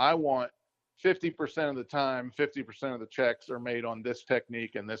 I want 50% of the time, 50% of the checks are made on this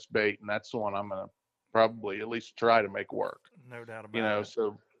technique and this bait, and that's the one I'm going to probably at least try to make work. No doubt about it.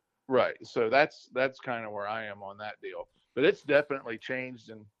 So right. So that's kind of where I am on that deal. But it's definitely changed.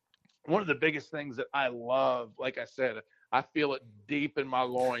 And one of the biggest things that I love, like I said, I feel it deep in my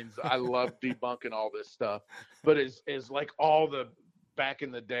loins. I love debunking all this stuff. But is like all the back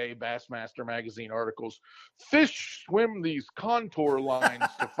in the day Bassmaster magazine articles, fish swim these contour lines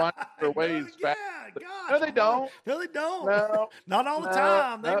to find their ways back. Gosh, No, they don't. No, they don't. No, not all the no,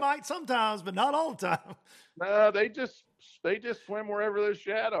 time. They no. might sometimes, but not all the time. No, they just swim wherever those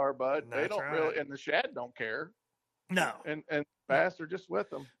shad are, bud. They That's don't right. really, and the shad don't care. No. And bass are just with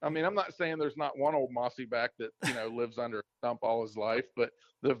them. I mean, I'm not saying there's not one old mossy back that lives under a stump all his life, but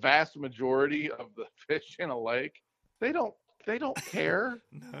the vast majority of the fish in a lake, they don't care.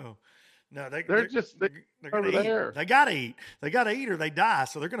 No, they're over gonna eat. there. They gotta eat. They gotta eat or they die.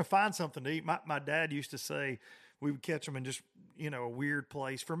 So they're gonna find something to eat. My dad used to say we would catch them in just a weird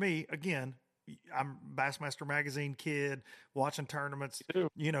place. For me, again, I'm Bassmaster magazine kid, watching tournaments,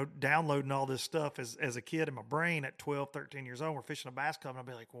 downloading all this stuff as a kid in my brain at 12, 13 years old. We're fishing a bass cup and I'll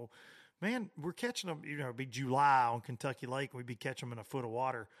be like, well, man, we're catching them, it'd be July on Kentucky Lake and we'd be catching them in a foot of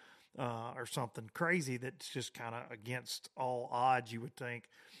water or something crazy that's just kind of against all odds, you would think.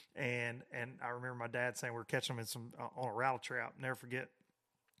 And I remember my dad saying we were catching them in on a rattle trap, never forget,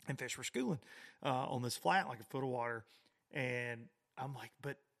 and fish were schooling on this flat, like a foot of water. And I'm like,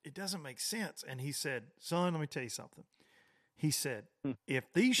 but it doesn't make sense. And he said, son, let me tell you something. He said, if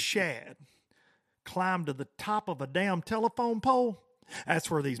these shad climbed to the top of a damn telephone pole, that's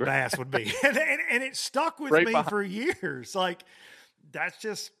where these bass would be. and it stuck with me for years. Like, that's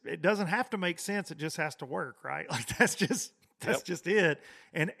just, it doesn't have to make sense. It just has to work, right? Like, that's just it.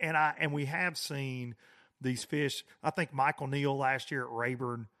 And we have seen these fish. I think Michael Neal last year at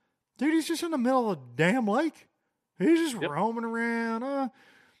Rayburn, dude, he's just in the middle of the damn lake. He's just roaming around.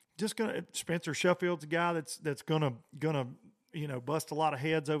 Spencer Sheffield's a guy that's gonna bust a lot of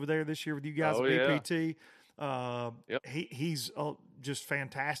heads over there this year with you guys at BPT. He's just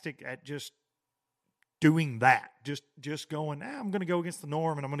fantastic at just doing that. Just going, I'm going to go against the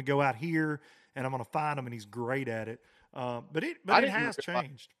norm and I'm going to go out here and I'm going to find him, and he's great at it. But it has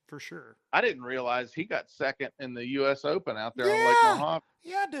changed for sure. I didn't realize he got second in the U.S. Open out there on Lake Mojave.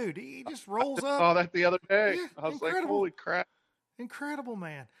 Yeah, dude, he just rolls up. I saw that the other day. Yeah, I was like, holy crap. Incredible,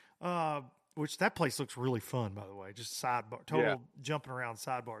 man. Which that place looks really fun, by the way. Just sidebar, jumping around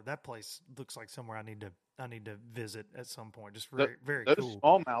sidebar. That place looks like somewhere I need to visit at some point. Just very those cool.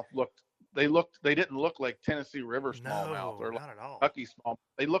 Smallmouth they didn't look like Tennessee River smallmouth or not at all. Kentucky smallmouth.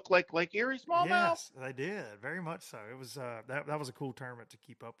 They looked like Lake Erie smallmouth. Yes, they did. Very much so. It was that was a cool tournament to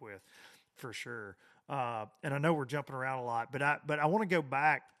keep up with, for sure. And I know we're jumping around a lot, but I want to go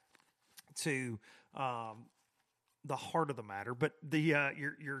back to the heart of the matter. But the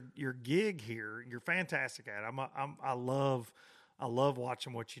your gig here, you're fantastic at it. I love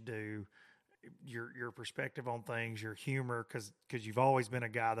watching what you do. Your perspective on things, your humor, because you've always been a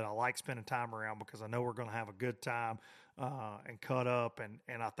guy that I like spending time around, because I know we're going to have a good time and cut up,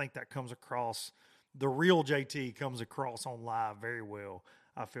 and I think that comes across. The real JT comes across on live very well,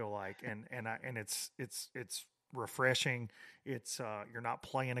 I feel like, and it's refreshing. It's you're not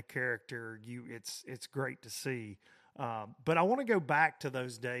playing a character. It's great to see. But I want to go back to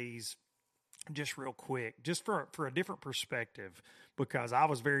those days just real quick, just for a different perspective, because I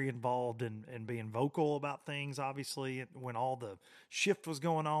was very involved in being vocal about things, obviously, when all the shift was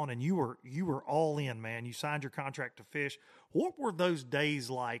going on, and you were all in, man. You signed your contract to fish. What were those days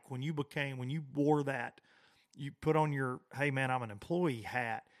like when you wore that, you put on your, hey man, I'm an employee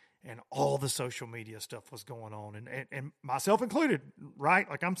hat, and all the social media stuff was going on, and myself included, right?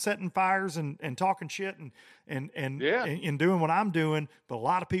 Like, I'm setting fires and talking shit and doing what I'm doing, but a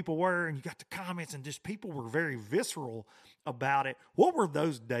lot of people were, and you got the comments, and just people were very visceral about it. What were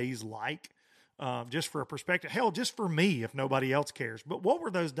those days like? Just for a perspective, hell, just for me, if nobody else cares, but what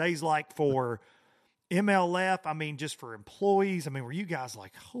were those days like for MLF? I mean, just for employees. I mean, were you guys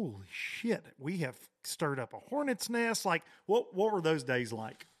like, holy shit, we have stirred up a hornet's nest? Like, what were those days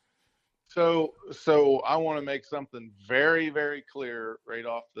like? So I want to make something very, very clear right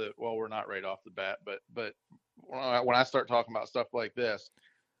off we're not right off the bat, but when I start talking about stuff like this,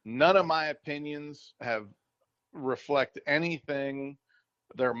 none of my opinions reflect anything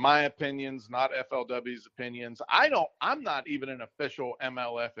They're my opinions, not FLW's opinions. I'm not even an official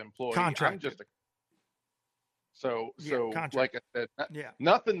MLF employee. Contracted. I'm just a So contract. like I said,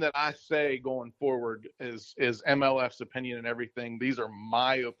 nothing that I say going forward is MLF's opinion and everything. These are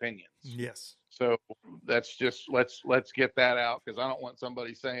my opinions. Yes. So that's just let's get that out, because I don't want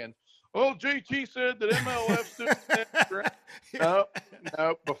somebody saying, "Oh, JT said that MLF's doing that." No.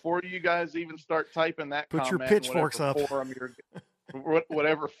 Before you guys even start typing that, put comment, your pitchforks up.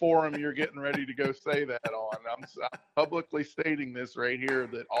 Whatever forum you're getting ready to go say that on. I'm publicly stating this right here,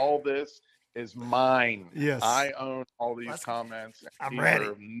 that all this is mine. Yes. I own all these comments. I'm these ready.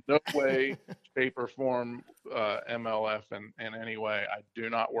 Are no way, shape, or form MLF in any way. I do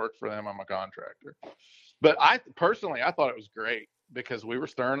not work for them. I'm a contractor. But I thought it was great, because we were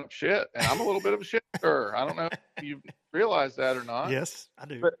stirring up shit, and I'm a little bit of a shitter. I don't know if you realize that or not. Yes, I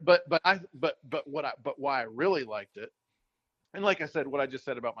do. But why I really liked it, and like I said, what I just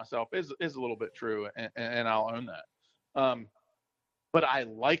said about myself is a little bit true, and I'll own that. But I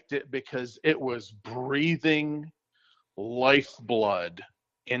liked it because it was breathing lifeblood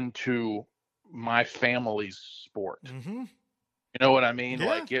into my family's sport. Mm-hmm. You know what I mean? Yeah,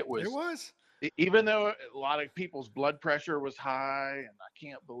 Like it was. Even though a lot of people's blood pressure was high, and I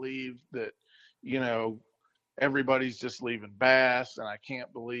can't believe that, everybody's just leaving bass, and I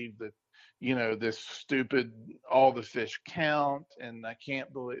can't believe that, this stupid, all the fish count, and I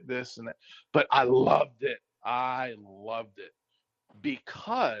can't believe this and that. But I loved it.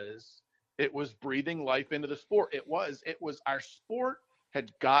 Because it was breathing life into the sport. It was our sport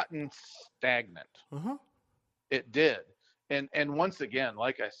had gotten stagnant. Uh-huh. It did. And once again,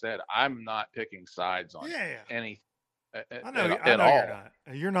 like I said, I'm not picking sides on any I know at you're all. not.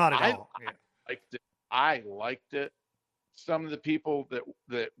 You're not at all. Yeah. I liked it. Some of the people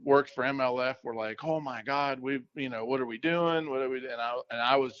that worked for MLF were like, "Oh my God, what are we doing? What are we doing?" And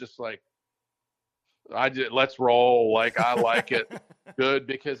I was just like, let's roll. Like, I like it. Good,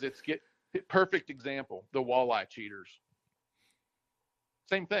 because perfect example, the walleye cheaters.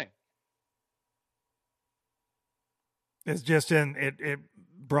 Same thing. It's just it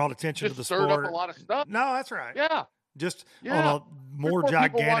brought attention to the sport. Stirred up a lot of stuff. No, that's right. Yeah. Just on a more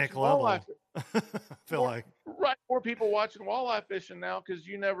gigantic level. I feel like. Right. More people watching walleye fishing now, because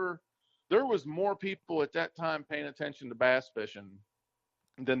there was more people at that time paying attention to bass fishing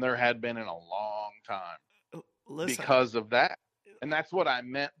than there had been in a long time. Listen, because of that. And that's what I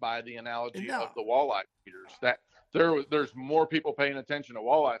meant by the analogy of the walleye feeders. That there's more people paying attention to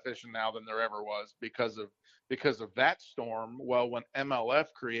walleye fishing now than there ever was because of that storm. Well, when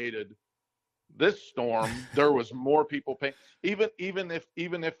MLF created this storm, there was more people paying. Even if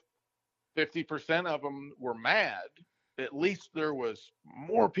 50% of them were mad, at least there was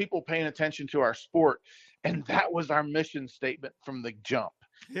more people paying attention to our sport, and that was our mission statement from the jump.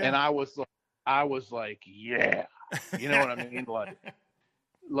 Yeah. And I was like, yeah, you know what I mean?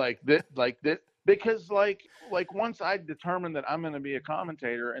 like this, because like once I determined that I'm going to be a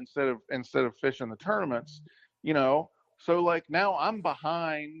commentator instead of fishing the tournaments, so like now I'm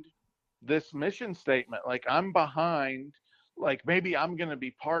behind this mission statement. Like I'm behind, like maybe I'm going to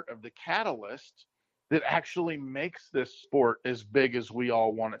be part of the catalyst that actually makes this sport as big as we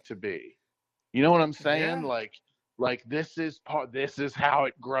all want it to be. You know what I'm saying? Yeah. Like this is how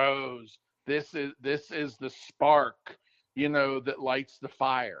it grows. This is the spark, that lights the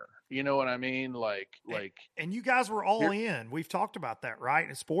fire. You know what I mean? And you guys were all in. We've talked about that, right?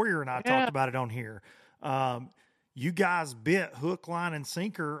 And Spoyer and I talked about it on here. You guys bit hook, line, and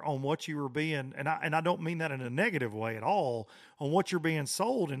sinker on what you were being, and I don't mean that in a negative way at all, on what you're being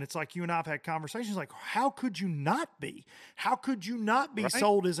sold. And it's like you and I have had conversations like, how could you not be? How could you not be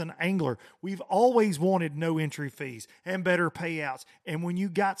sold as an angler? We've always wanted no entry fees and better payouts. And when you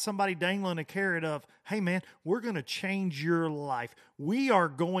got somebody dangling a carrot of, hey man, we're going to change your life. We are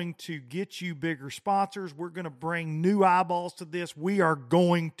going to get you bigger sponsors. We're going to bring new eyeballs to this. We are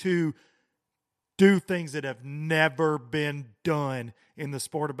going to do things that have never been done in the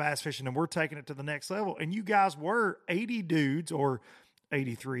sport of bass fishing, and we're taking it to the next level. And you guys were 80 dudes, or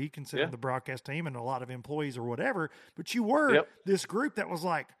 83, considering the broadcast team and a lot of employees or whatever, but you were this group that was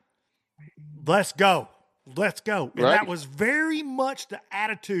like, let's go. And that was very much the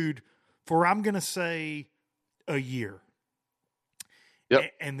attitude for, I'm going to say, a year.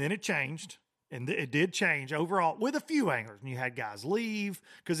 Yep. And then it changed. And it did change overall with a few anglers. And you had guys leave,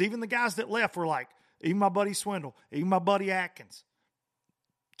 because even the guys that left were like, even my buddy Swindle, even my buddy Atkins,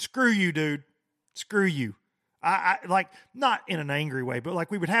 screw you, dude. Screw you. I like, not in an angry way, but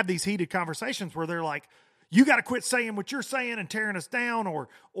like we would have these heated conversations where they're like, you got to quit saying what you're saying and tearing us down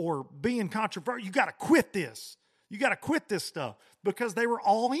or being controversial. You got to quit this. You got to quit this stuff, because they were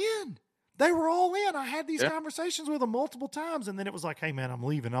all in. They were all in. I had these conversations with them multiple times, and then it was like, hey, man, I'm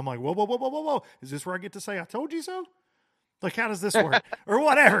leaving. I'm like, whoa, whoa, whoa, whoa, whoa, whoa. Is this where I get to say I told you so? Like, how does this work? Or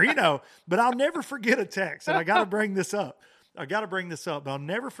whatever, But I'll never forget a text, and I got to bring this up. But I'll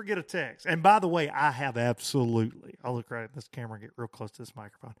never forget a text. And by the way, I have absolutely, I'll look right at this camera and get real close to this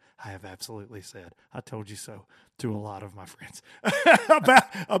microphone. I have absolutely said, I told you so, to a lot of my friends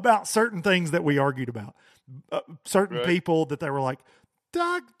about certain things that we argued about. Certain people that they were like,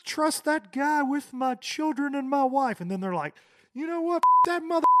 I trust that guy with my children and my wife. And then they're like, you know what, that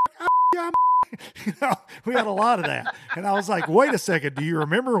mother, we had a lot of that. And I was like, wait a second, do you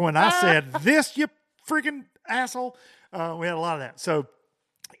remember when I said this, you freaking asshole? We had a lot of that. So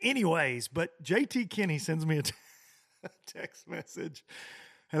anyways, but JT Kinney sends me a text message,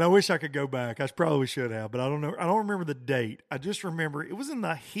 and I wish I could go back. I probably should have, but I don't know. I don't remember the date. I just remember it was in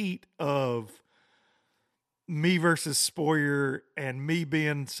the heat of me versus Spoyer and me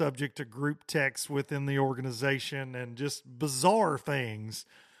being subject to group texts within the organization and just bizarre things.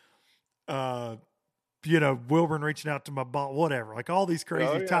 Wilburn reaching out to my boss, whatever, like all these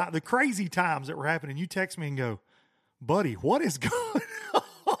crazy the crazy times that were happening. You text me and go, buddy, what is going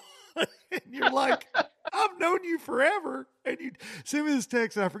on? And you're like, I've known you forever. And you send me this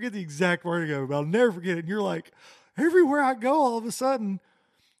text, and I forget the exact word ago, but I'll never forget it. And you're like, everywhere I go, all of a sudden,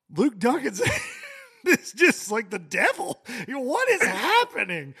 Luke Duncan's it's just like the devil. What is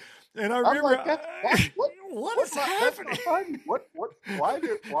happening? And I remember, what is happening? Why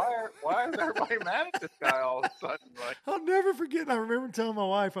is everybody mad at this guy all of a sudden? Like, I'll never forget. I remember telling my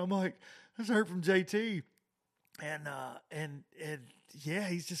wife, I'm like, I just heard from JT. And yeah,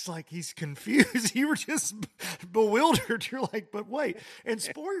 he's just like, he's confused. You were just bewildered. You're like, but wait. And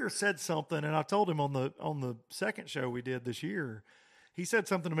Spoyer said something, and I told him on the second show we did this year, he said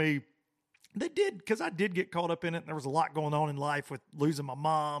something to me. They did, because I did get caught up in it. And there was a lot going on in life with losing my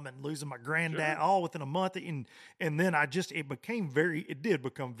mom and losing my granddad all within a month. And then it did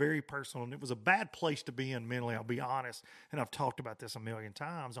become very personal, and it was a bad place to be in mentally. I'll be honest. And I've talked about this a million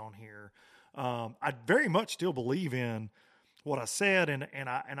times on here. I very much still believe in what I said, and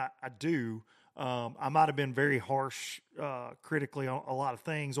I do. I might have been very harsh critically on a lot of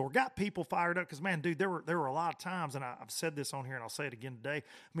things, or got people fired up, because, man, dude, there were a lot of times, and I've said this on here, and I'll say it again today.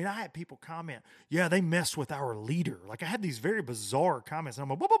 I mean, I had people comment, yeah, they messed with our leader. Like, I had these very bizarre comments, and I'm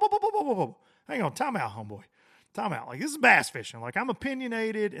like, whoa. Hang on, time out, homeboy. Time out. Like, this is bass fishing. Like, I'm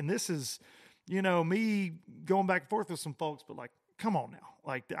opinionated, and this is, me going back and forth with some folks, but, like, come on now.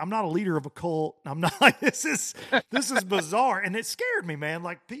 Like, I'm not a leader of a cult. I'm not like, this is bizarre. And it scared me, man.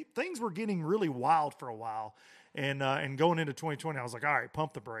 Like, things were getting really wild for a while. And going into 2020, I was like, all right,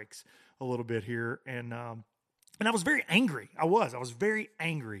 pump the brakes a little bit here. And I was very angry. I was very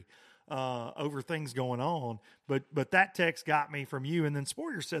angry over things going on. But that text got me from you. And then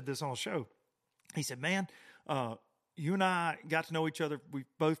Spoyer said this on the show. He said, man, you and I got to know each other. We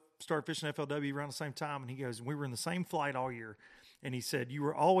both started fishing FLW around the same time. And he goes, we were in the same flight all year. And he said, you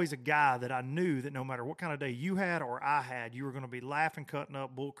were always a guy that I knew that no matter what kind of day you had or I had, you were going to be laughing, cutting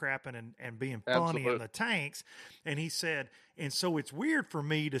up, bull crapping, and being funny in the tanks. And he said, and so it's weird for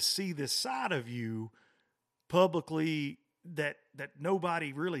me to see this side of you publicly that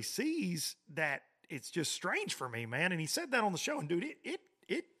nobody really sees. That it's just strange for me, man. And he said that on the show. And, dude, it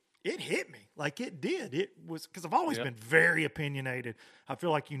hit me like it did. It was because I've always been very opinionated. I feel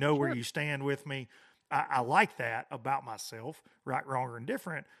like where you stand with me. I like that about myself, right, wrong, or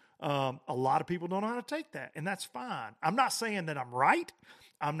indifferent. A lot of people don't know how to take that, and that's fine. I'm not saying that I'm right.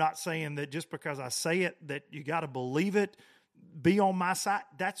 I'm not saying that just because I say it that you got to believe it, be on my side.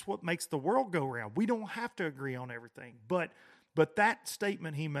 That's what makes the world go round. We don't have to agree on everything. But that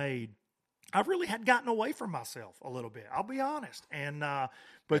statement he made, I really had gotten away from myself a little bit. I'll be honest. And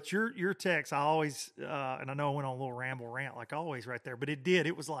but your text, I always and I know I went on a little rant like always right there, but it did.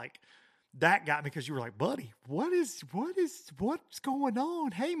 It was like, that got me, because you were like, buddy, what's going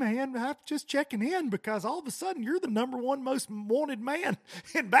on? Hey, man, I'm just checking in, because all of a sudden you're the number one most wanted man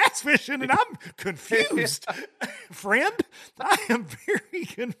in bass fishing, and I'm confused. Friend, I am very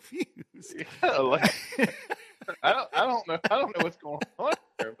confused. Yeah, like, I don't know what's going on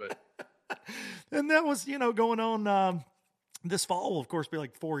there, but. And that was, going on this fall will, of course, be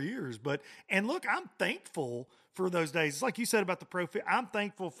like 4 years. And look, I'm thankful for those days. It's like you said about the pro fit. I'm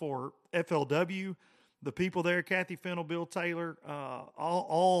thankful for FLW, the people there, Kathy Fennell, Bill Taylor,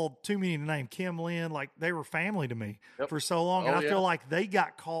 all too many to name, Kim Lynn, like they were family to me for so long. And I feel like they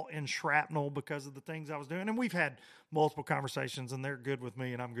got caught in shrapnel because of the things I was doing. And we've had multiple conversations, and they're good with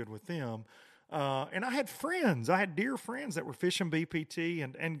me and I'm good with them. And I had friends, I had dear friends that were fishing BPT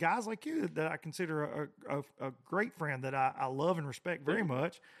and guys like you that I consider a great friend that I love and respect very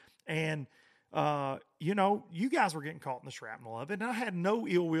much. And, you guys were getting caught in the shrapnel of it, and I had no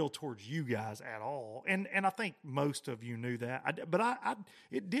ill will towards you guys at all. And I think most of you knew that, but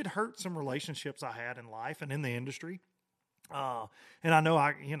it did hurt some relationships I had in life and in the industry. And I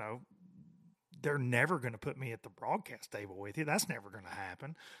know they're never going to put me at the broadcast table with you. That's never going to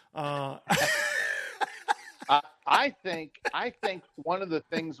happen. I think one of the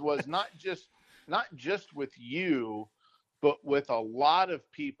things was not just with you, but with a lot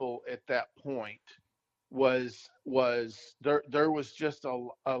of people at that point was there was just a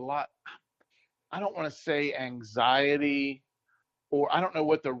lot. I don't want to say anxiety, or I don't know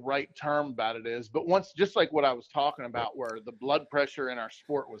what the right term about it is, but once, just like what I was talking about, where the blood pressure in our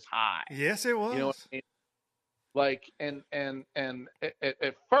sport was high. Yes, it was. You know what I mean? Like, and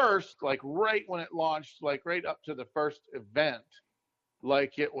at first, like right when it launched, like right up to the first event,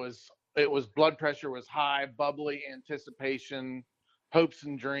 like it was blood pressure was high, bubbly anticipation, hopes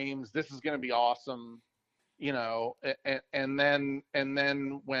and dreams. This is going to be awesome, and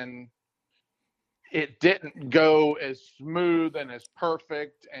then when it didn't go as smooth and as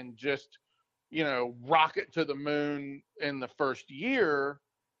perfect and just, rocket to the moon in the first year,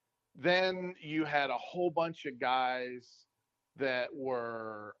 then you had a whole bunch of guys that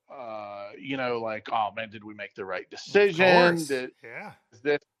were, like, oh man, did we make the right decision? Yeah.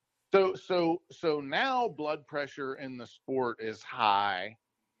 So now blood pressure in the sport is high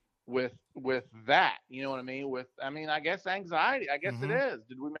with that, you know what I mean? I guess anxiety, I guess it is.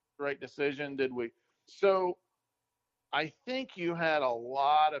 Did we make the right decision? Did we? So I think you had a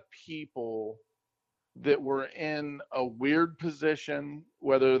lot of people that were in a weird position,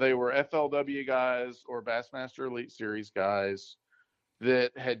 whether they were FLW guys or Bassmaster Elite Series guys,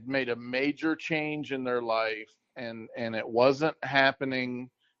 that had made a major change in their life, and it wasn't happening.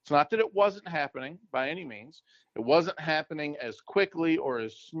 It's not that it wasn't happening by any means. It wasn't happening as quickly or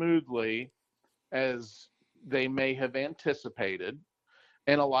as smoothly as they may have anticipated.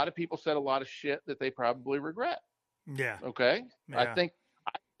 And a lot of people said a lot of shit that they probably regret. Yeah. Okay. Yeah. I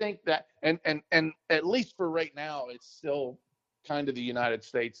think that, and at least for right now, it's still kind of the United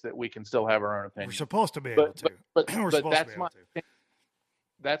States that we can still have our own opinion. We're supposed to be able to. But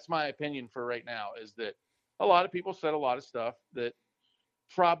that's my opinion for right now, is that a lot of people said a lot of stuff that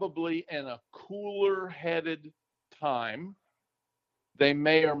probably in a cooler headed time, they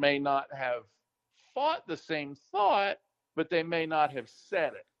may or may not have thought the same thought, but they may not have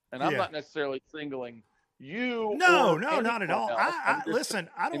said it. And I'm not necessarily singling you. No, not at all. Listen,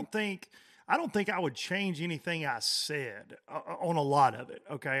 I don't think I would change anything I said on a lot of it.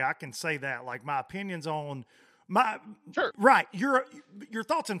 Okay. I can say that, like, my opinions on Sure. Right. Your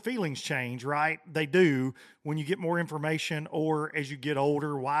thoughts and feelings change, right? They do when you get more information, or as you get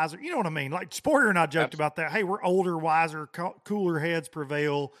older, wiser. You know what I mean? Like Sporter and I joked about that. Hey, we're older, wiser, cooler heads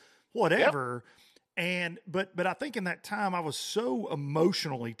prevail, whatever. Yep. But I think in that time I was so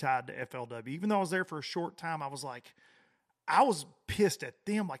emotionally tied to FLW. Even though I was there for a short time, I was pissed at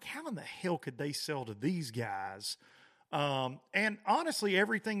them. Like, how in the hell could they sell to these guys? And honestly,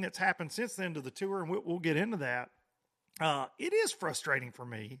 everything that's happened since then to the tour, and we'll get into that. It is frustrating for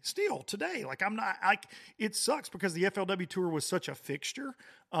me still today. Like, it sucks because the FLW tour was such a fixture.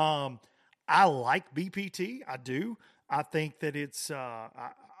 I like BPT. I do. I think that it's,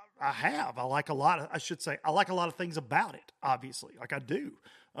 I like a lot of things about it, obviously. Like, I do.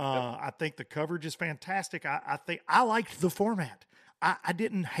 I think the coverage is fantastic. I think I liked the format. I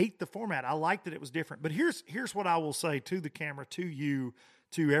didn't hate the format. I liked that it was different. But here's what I will say to the camera, to you,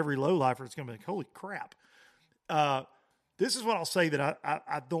 to every lowlifer. It's going to be like, holy crap. This is what I'll say that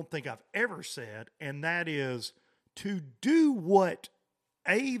I don't think I've ever said, and that is to do what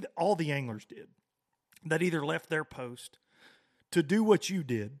all the anglers did that either left their post, to do what you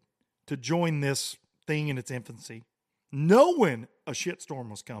did, to join this thing in its infancy, knowing a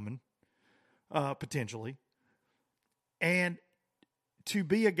shitstorm was coming, potentially, and to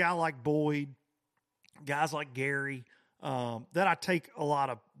be a guy like Boyd, guys like Gary, that I take a lot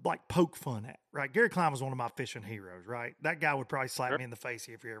of like poke fun at, right? Gary Klein was one of my fishing heroes, right? That guy would probably slap me in the face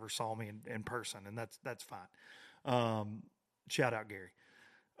if you ever saw me in person, and that's fine. Shout out Gary.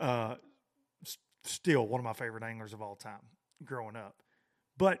 Still one of my favorite anglers of all time growing up.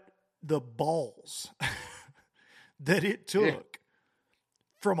 But the balls that it took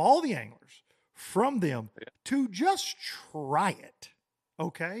from all the anglers, from them, to just try it.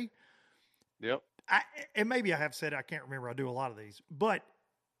 Okay. Yep. And maybe I have said it, I can't remember. I do a lot of these, but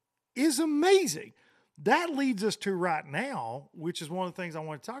is amazing. that leads us to right now, which is one of the things I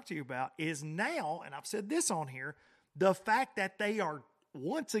want to talk to you about, is now, and I've said this on here, the fact that they are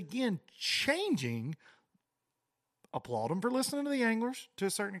once again changing, applaud them for listening to the anglers to a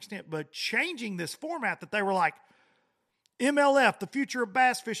certain extent, but changing this format that they were like, MLF, the future of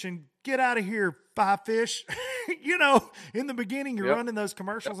bass fishing, get out of here, five fish. In the beginning, you're running those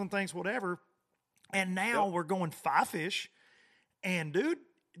commercials and things, whatever. And now we're going five fish. And, dude,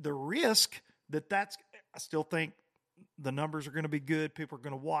 the risk that's, I still think the numbers are going to be good. People are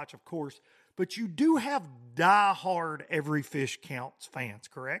going to watch, of course. But you do have diehard every fish counts fans,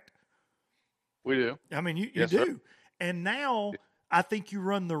 correct? We do. I mean, you Yes, do. sir. And now I think you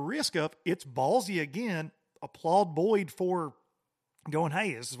run the risk of, it's ballsy again. Applaud Boyd for going,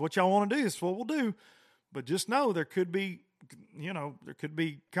 hey, this is what y'all want to do. This is what we'll do. But just know there could be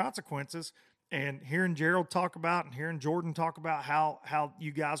consequences. And hearing Gerald talk about and hearing Jordan talk about how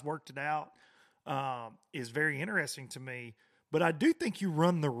you guys worked it out is very interesting to me. But I do think you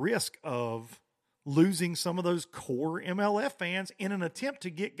run the risk of losing some of those core MLF fans in an attempt to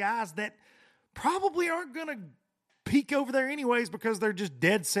get guys that probably aren't going to peek over there anyways because they're just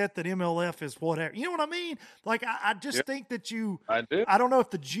dead set that MLF is whatever. You know what I mean? Like, I just think that I do. I don't know if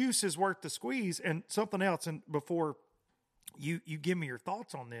the juice is worth the squeeze. And something else, and before you give me your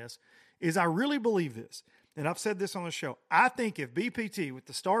thoughts on this, is I really believe this. And I've said this on the show. I think if BPT, with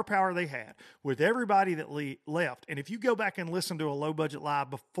the star power they had, with everybody that left, and if you go back and listen to a Low Budget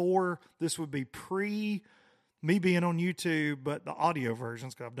Live before, this would be pre me being on YouTube, but the audio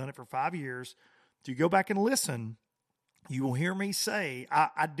versions, because I've done it for 5 years. If you go back and listen, you will hear me say,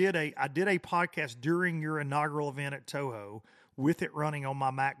 I did a podcast during your inaugural event at Toho with it running on my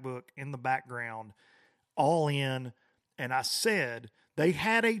MacBook in the background, all in, and I said they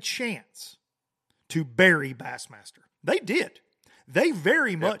had a chance to bury Bassmaster. They did. They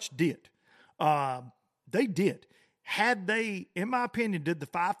very much did. They did. Had they, in my opinion, did the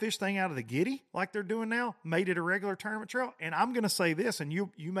five fish thing out of the giddy like they're doing now, made it a regular tournament trail, and I'm going to say this, and you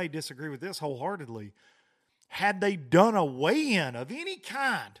may disagree with this wholeheartedly, had they done a weigh-in of any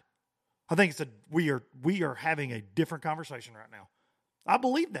kind, I think we are having a different conversation right now. I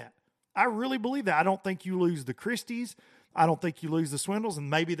believe that. I really believe that. I don't think you lose the Christies. I don't think you lose the Swindles, and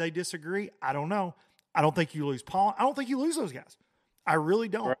maybe they disagree. I don't know. I don't think you lose Paul. I don't think you lose those guys. I really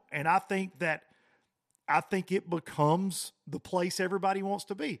don't. Right. And I think it becomes the place everybody wants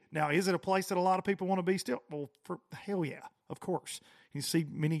to be. Now, is it a place that a lot of people want to be still? Well, for hell yeah, of course. You see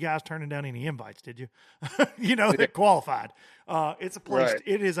many guys turning down any invites, did you? That qualified. It's a place. Right.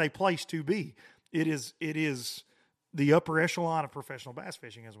 It is a place to be. It is the upper echelon of professional bass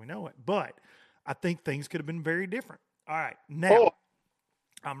fishing as we know it. But I think things could have been very different. All right, now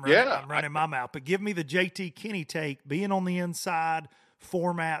I'm running my mouth. But give me the JT Kinney take. Being on the inside,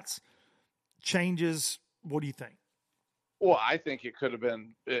 formats, changes. What do you think? Well, I think it could have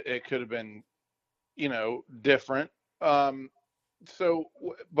been. It could have been, different. So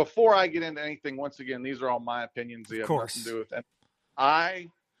before I get into anything, once again, these are all my opinions. They have nothing to do with it. I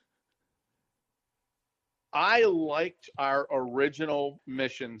liked our original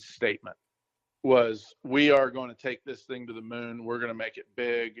mission statement. Was we are going to take this thing to the moon. We're going to make it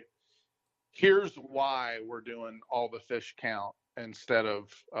big. Here's why we're doing all the fish count instead of,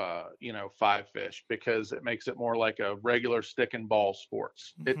 five fish, because it makes it more like a regular stick and ball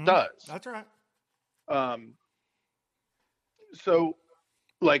sports. Mm-hmm. It does. That's right. So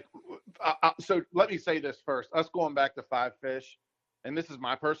let me say this first. Us going back to five fish, and this is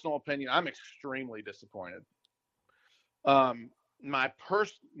my personal opinion, I'm extremely disappointed.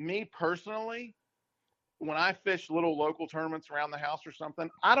 Me personally, when I fish little local tournaments around the house or something,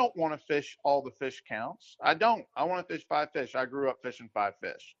 I don't want to fish all the fish counts. I don't. I want to fish five fish. I grew up fishing five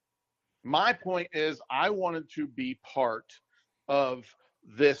fish. My point is I wanted to be part of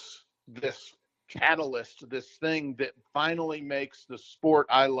this catalyst, this thing that finally makes the sport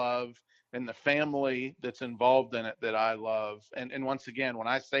I love and the family that's involved in it that I love. And once again, when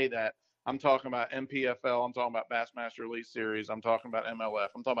I say that, I'm talking about MPFL. I'm talking about Bassmaster Elite Series. I'm talking about MLF.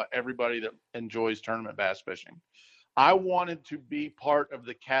 I'm talking about everybody that enjoys tournament bass fishing. I wanted to be part of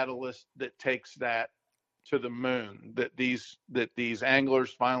the catalyst that takes that to the moon, that these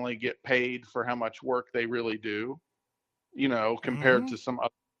anglers finally get paid for how much work they really do, compared to some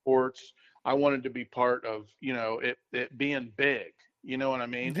other sports. I wanted to be part of, it being big. You know what I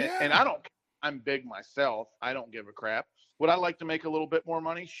mean? Yeah. And I'm big myself. I don't give a crap. Would I like to make a little bit more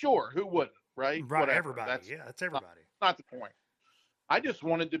money? Sure. Who wouldn't? Right? Right. Whatever. Everybody. That's everybody. Not the point. I just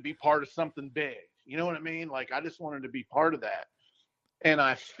wanted to be part of something big. You know what I mean? Like, I just wanted to be part of that. And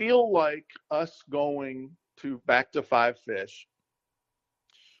I feel like us going back to five fish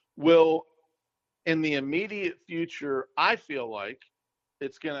will in the immediate future, I feel like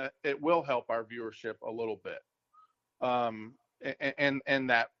it will help our viewership a little bit. And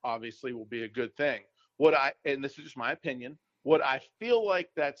that obviously will be a good thing. And this is just my opinion, what I feel like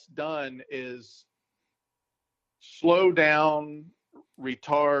that's done is slow down,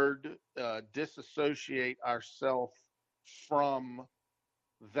 retard, disassociate ourselves from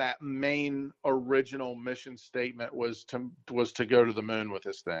that main original mission statement was to go to the moon with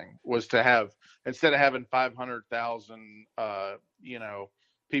this thing, was to have, instead of having 500,000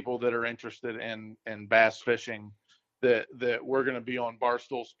 people that are interested in bass fishing, that we're going to be on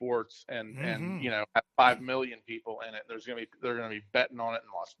Barstool Sports and have 5 million people in it. They're going to be betting on it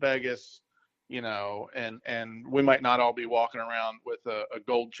in Las Vegas, and we might not all be walking around with a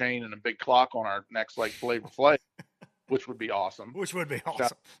gold chain and a big clock on our necks like Flavor Flav. Which would be awesome. Let's be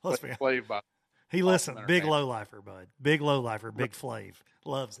Flav. He listened. Big lowlifer, bud. Big lowlifer. Big Flav.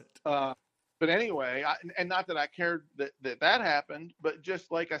 Loves it. But anyway, and not that I cared that happened, but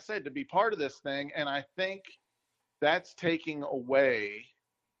just like I said, to be part of this thing. And I think that's taking away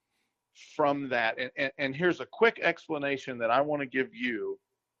from that. And here's a quick explanation that I want to give you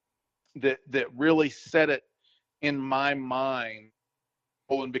that really set it in my mind.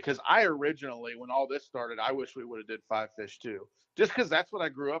 And because I originally, when all this started, I wish we would have did 5 fish too, just because that's what I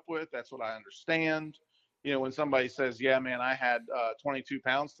grew up with. That's what I understand. When somebody says, yeah, man, I had 22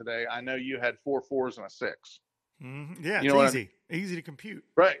 pounds today, I know you had 4 4s and a 6. Mm-hmm. Yeah, it's easy. Easy to compute.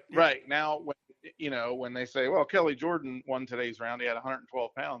 Right, yeah. Right. Now, when they say, well, Kelly Jordan won today's round, he had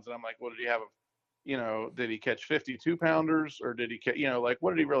 112 pounds. And I'm like, well, did he have did he catch 52 pounders or did he catch,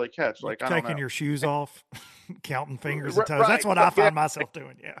 what did he really catch? Like, I don't know. Taking your shoes off, counting fingers and toes. Right. That's what I find myself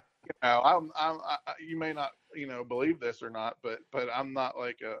doing. Yeah. You may not, believe this or not, but I'm not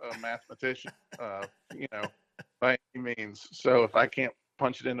like a mathematician, by any means. So if I can't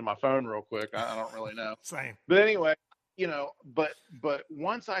punch it into my phone real quick, I don't really know. Same. But anyway, but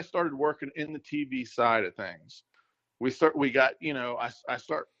once I started working in the TV side of things, I start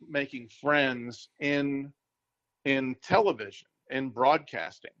making friends in television, in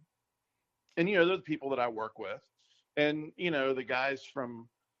broadcasting. And, they're the people that I work with. And, the guys from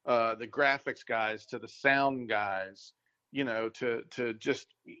the graphics guys to the sound guys, to just,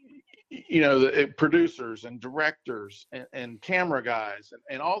 the producers and directors and camera guys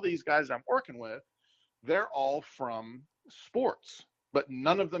and all these guys I'm working with, they're all from sports. But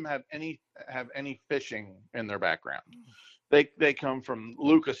none of them have any fishing in their background. They come from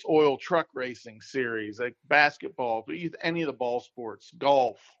Lucas Oil truck racing series, like basketball, any of the ball sports,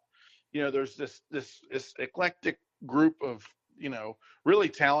 golf. There's this eclectic group of really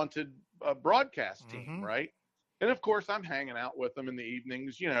talented broadcast team, mm-hmm. right? And of course, I'm hanging out with them in the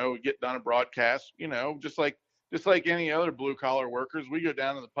evenings. Get done a broadcast. Just like any other blue collar workers, we go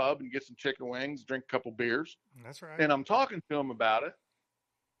down to the pub and get some chicken wings, drink a couple beers. That's right. And I'm talking to them about it.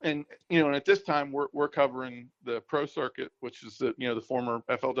 And, and at this time we're covering the pro circuit, which is the former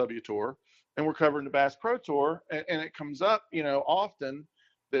FLW tour, and we're covering the Bass Pro Tour. And it comes up, often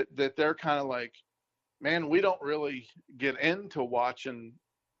that they're kind of like, man, we don't really get into watching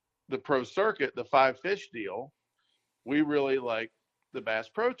the pro circuit, the 5 fish deal. We really like the Bass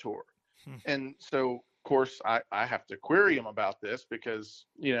Pro Tour. And so, of course, I have to query them about this because,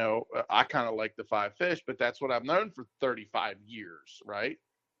 I kind of like the 5 fish, but that's what I've known for 35 years, right?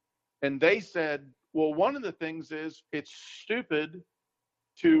 And they said, well, one of the things is it's stupid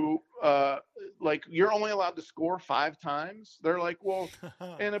to, you're only allowed to score 5 times. They're like, well,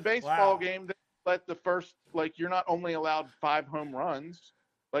 in a baseball game, they let the first, you're not only allowed 5 home runs.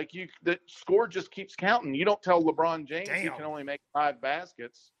 The score just keeps counting. You don't tell LeBron James he can only make 5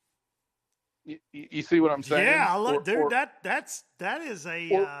 baskets. You see what I'm saying? Yeah, I love, dude. That is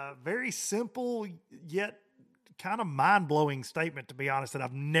a very simple yet kind of mind-blowing statement, to be honest, that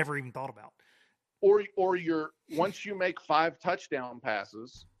I've never even thought about. Or once you make 5 touchdown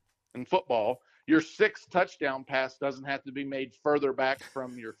passes in football, your 6th touchdown pass doesn't have to be made further back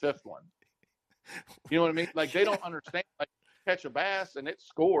from your 5th one. You know what I mean? They don't understand. Catch a bass and it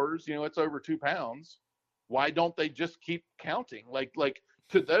scores, it's over 2 pounds. Why don't they just keep counting? Like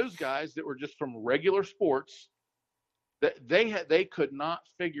to those guys that were just from regular sports, that they could not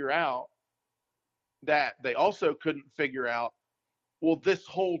figure out that. They also couldn't figure out, well, this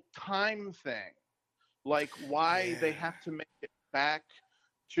whole time thing, why they have to make it back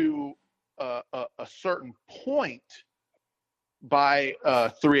to a certain point by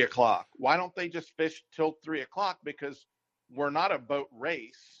 3 o'clock. Why don't they just fish till 3 o'clock? Because we're not a boat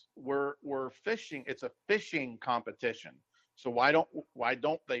race. We're fishing. It's a fishing competition. So why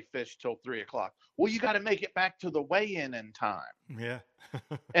don't they fish till 3 o'clock? Well, you got to make it back to the weigh-in time. Yeah.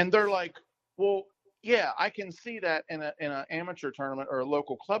 And they're like, well, yeah, I can see that in an amateur tournament or a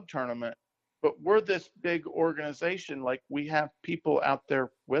local club tournament, but we're this big organization. Like, we have people out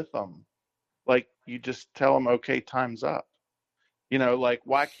there with them. Like, you just tell them, okay, time's up. Like,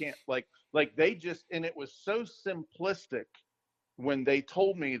 why can't, like they just, and it was so simplistic when they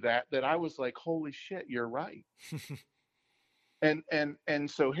told me that I was like, holy shit, you're right. And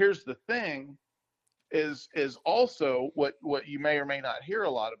so here's the thing is also what you may or may not hear a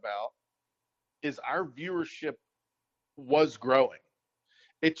lot about is our viewership was growing.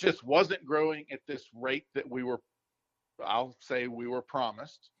 It just wasn't growing at this rate that I'll say we were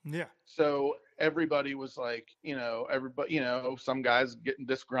promised. Yeah. So everybody was like, some guys getting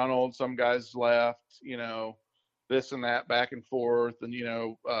disgruntled, some guys left, this and that, back and forth,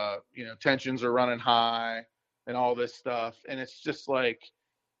 and tensions are running high and all this stuff. And it's just like,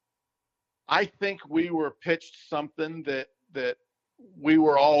 I think we were pitched something that we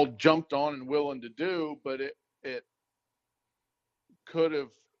were all jumped on and willing to do, but it could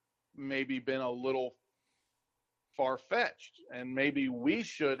have maybe been a little far-fetched, and maybe we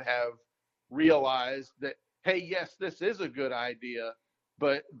should have realized that, hey, yes, this is a good idea,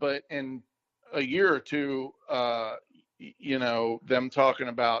 but in a year or two, them talking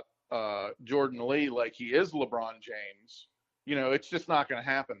about Jordan Lee like he is LeBron James, it's just not going to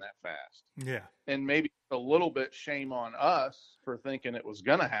happen that fast. Yeah. And maybe a little bit shame on us for thinking it was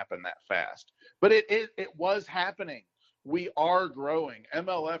going to happen that fast, but it was happening. We are growing.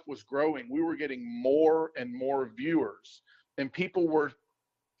 MLF was growing. We were getting more and more viewers, and people were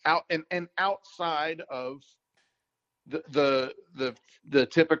out and outside of the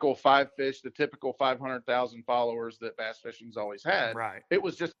typical five fish, the typical 500,000 followers that bass fishing's always had. Right. It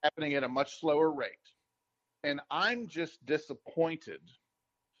was just happening at a much slower rate. And I'm just disappointed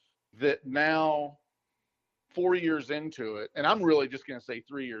that now, 4 years into it, and I'm really just going to say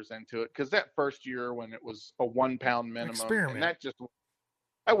 3 years into it, because that first year when it was a 1 pound minimum, Experiment. and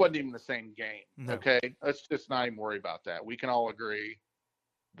that wasn't even the same game. No. Okay, let's just not even worry about that. We can all agree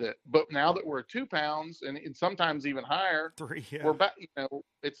that. But now that we're at 2 pounds and sometimes even higher, 3, yeah. we're back.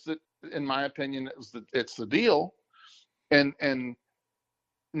 In my opinion, it's the deal. And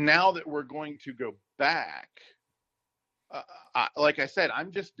now that we're going to go back. Like I said,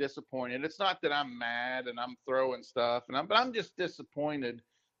 I'm just disappointed. It's not that I'm mad and I'm throwing stuff, but I'm just disappointed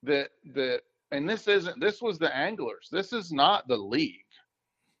that and this was the anglers. This is not the league.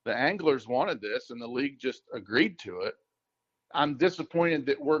 The anglers wanted this, and the league just agreed to it. I'm disappointed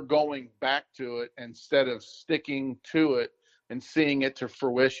that we're going back to it instead of sticking to it and seeing it to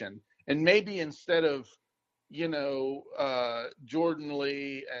fruition. And maybe instead of Jordan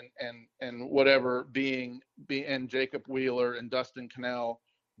Lee and whatever being and Jacob Wheeler and Dustin Connell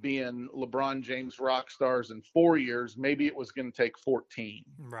being LeBron James rock stars in 4 years, maybe it was going to take 14.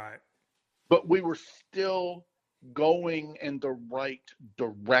 Right. But we were still going in the right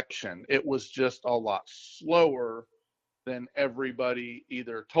direction. It was just a lot slower than everybody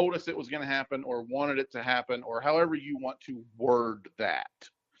either told us it was going to happen or wanted it to happen, or however you want to word that.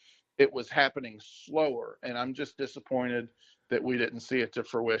 It was happening slower, and I'm just disappointed that we didn't see it to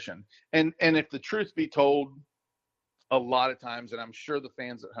fruition. And if the truth be told, a lot of times, and I'm sure the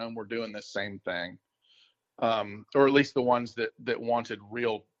fans at home were doing this same thing, or at least the ones that wanted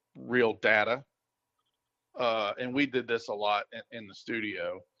real data, and we did this a lot in the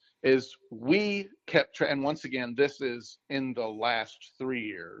studio, is we kept and once again, this is in the last 3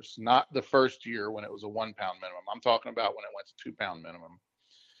 years, not the first year when it was a 1 pound minimum. I'm talking about when it went to 2 pound minimum.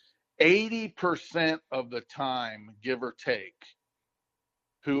 80% of the time, give or take,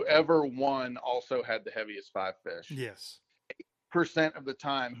 whoever won also had the heaviest 5 fish. Yes. 80% of the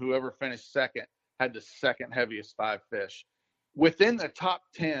time, whoever finished second had the second heaviest 5 fish. Within the top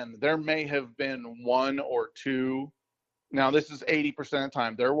 10, there may have been 1 or 2. Now, this is 80% of the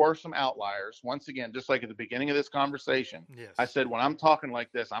time. There were some outliers. Once again, just like at the beginning of this conversation, Yes. I said, when I'm talking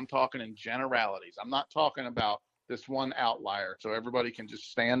like this, I'm talking in generalities. I'm not talking about this one outlier, so everybody can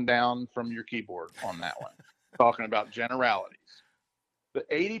just stand down from your keyboard on that one. Talking about generalities. But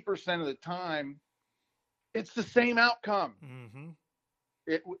 80% of the time, it's the same outcome. Mm-hmm.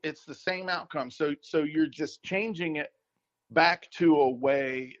 It's the same outcome. So you're just changing it back to a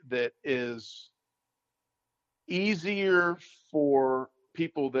way that is easier for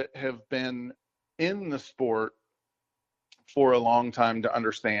people that have been in the sport for a long time to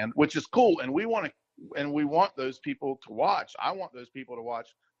understand, which is cool. And we want those people to watch. I want those people to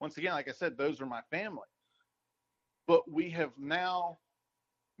watch. Once again, like I said, those are my family. But we have now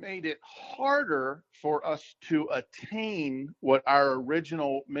made it harder for us to attain what our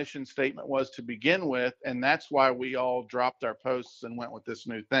original mission statement was to begin with. And that's why we all dropped our posts and went with this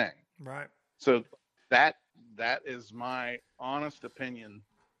new thing. Right. So that is my honest opinion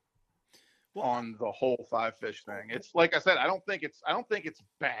on the whole five fish thing. It's like I said, I don't think it's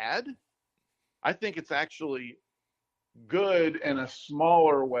bad. I think it's actually good in a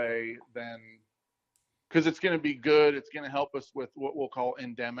smaller way than, because it's going to be good. It's going to help us with what we'll call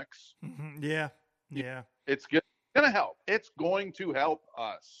endemics. Mm-hmm. Yeah. It's going to help. It's going to help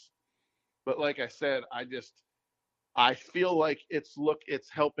us. But like I said, I feel like it's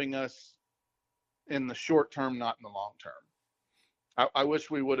helping us in the short term, not in the long term. I wish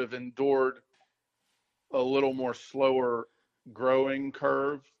we would have endured a little more slower growing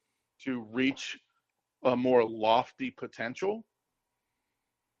curve to reach a more lofty potential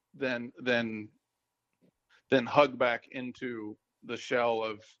than hug back into the shell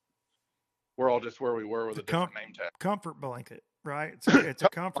of we're all just where we were with a different name tag. Comfort blanket, right? It's a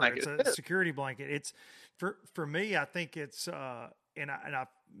comfort. It's a security blanket. It's for me. I think it's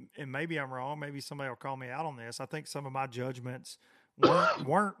and maybe I'm wrong. Maybe somebody will call me out on this. I think some of my judgments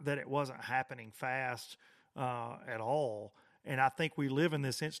weren't that it wasn't happening fast at all. And I think we live in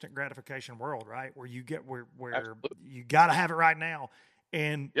this instant gratification world, right? Where you get where you got to have it right now.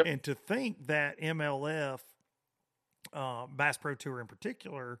 And to think that MLF, Bass Pro Tour in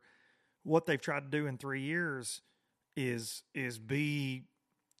particular, what they've tried to do in 3 years is be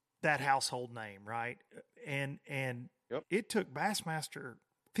that household name, right? And it took Bassmaster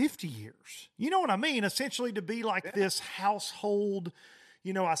 50 years. You know what I mean? Essentially to be like this household.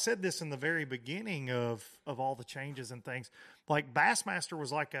 You know, I said this in the very beginning of all the changes and things. Like Bassmaster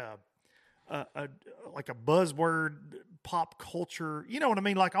was like a buzzword pop culture. You know what I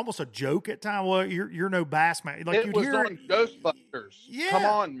mean? Like almost a joke at times. Well, you're no Bassmaster. Like it was on Ghostbusters. Yeah. Come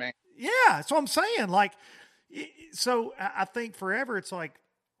on, man. Yeah, that's what I'm saying. Like, so I think forever it's like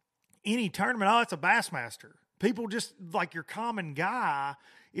any tournament. Oh, it's a Bassmaster. People just like your common guy.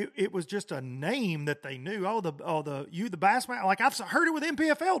 It was just a name that they knew. The Bassmaster. Like I've heard it with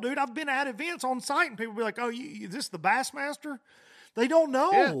MPFL, dude. I've been at events on site and people be like, "Oh, is this the Bassmaster?" They don't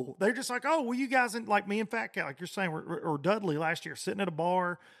know. Yeah. They're just like, "Oh, well, you guys," like me and Fat Cat, like you're saying, or Dudley last year, sitting at a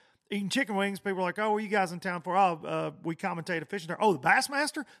bar eating chicken wings. People are like, "Oh, are you guys in town for?" "Oh, we commentate a fishing tournament." "Oh, the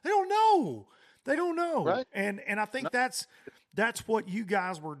Bassmaster?" They don't know. They don't know. Right. And I think that's what you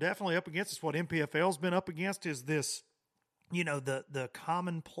guys were definitely up against. It's what MPFL's been up against is this. You know, the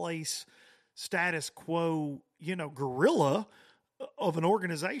commonplace status quo, you know, gorilla of an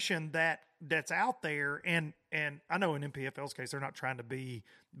organization that's out there. And I know in MPFL's case, they're not trying to be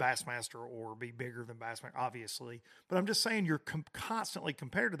Bassmaster or be bigger than Bassmaster, obviously. But I'm just saying you're constantly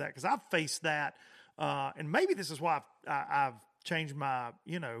compared to that because I've faced that. And maybe this is why I've changed my,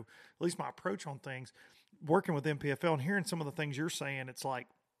 you know, at least my approach on things, working with MPFL and hearing some of the things you're saying. It's like,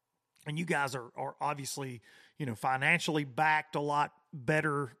 and you guys are obviously, you know, financially backed a lot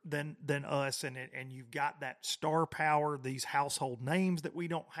better than us. And you've got that star power, these household names that we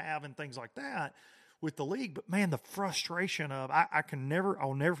don't have and things like that with the league. But man, the frustration of,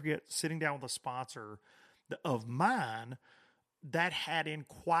 I'll never forget sitting down with a sponsor of mine that had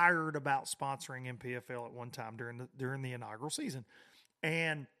inquired about sponsoring MPFL at one time during the inaugural season.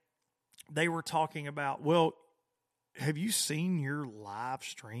 And they were talking about, well, have you seen your live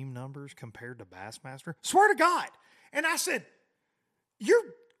stream numbers compared to Bassmaster? Swear to God. And I said, you're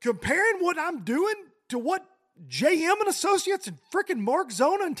comparing what I'm doing to what JM and Associates and freaking Mark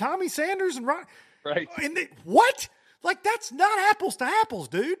Zona and Tommy Sanders and Ron. Right. And what? Like, that's not apples to apples,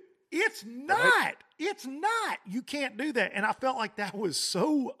 dude. It's not. Right. It's not. You can't do that. And I felt like that was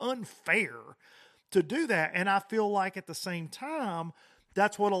so unfair to do that. And I feel like at the same time,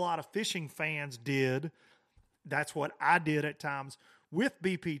 that's what a lot of fishing fans did. That's what I did at times with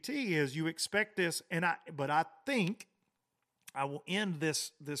BPT is you expect this. But I think I will end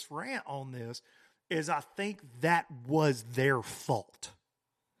this rant on this is I think that was their fault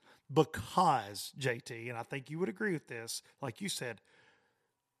because JT, and I think you would agree with this, like you said,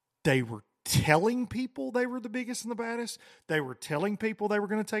 they were telling people they were the biggest and the baddest. They were telling people they were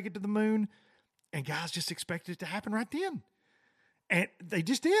going to take it to the moon, and guys just expected it to happen right then. And they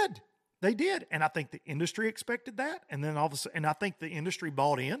just did. They did. And I think the industry expected that. And then all of a sudden, and I think the industry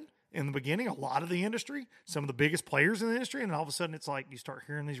bought in the beginning, a lot of the industry, some of the biggest players in the industry. And all of a sudden it's like, you start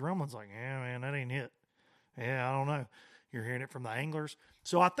hearing these rumblings like, yeah, man, that ain't it. Yeah, I don't know. You're hearing it from the anglers.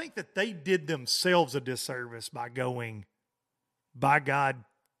 So I think that they did themselves a disservice by going, by God,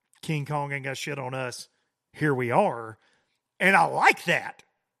 King Kong ain't got shit on us. Here we are. And I like that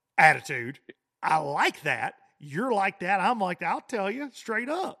attitude. I like that. You're like that. I'm like that. I'll tell you straight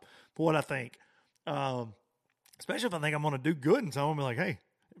up for what I think. Especially if I think I'm going to do good and someone will be like, hey,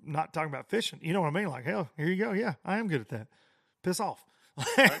 I'm not talking about fishing. You know what I mean? Like, hell, here you go. Yeah, I am good at that. Piss off.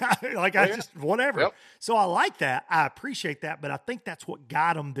 Like I just whatever. Yep. So I like that. I appreciate that, but I think that's what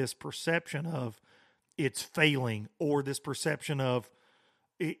got them this perception of it's failing, or this perception of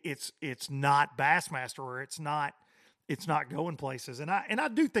it's not Bassmaster, or it's not going places. And I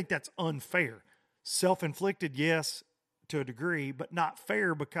do think that's unfair. Self-inflicted, yes, to a degree, but not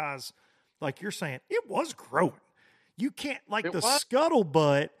fair, because like you're saying, it was growing. You can't, like, the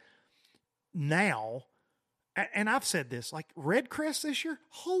scuttlebutt now, and I've said this, like Red Crest this year,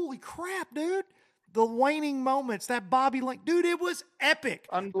 holy crap, dude. The waning moments, that Bobby Link, dude, it was epic.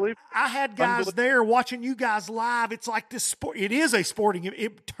 Unbelievable. I had guys there watching you guys live. It's like this sport. It is a sporting.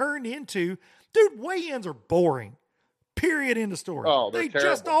 It turned into, dude, weigh-ins are boring. Period. End of story. Oh, they terrible.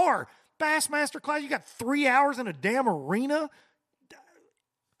 just are. Bassmaster class, you got 3 hours in a damn arena.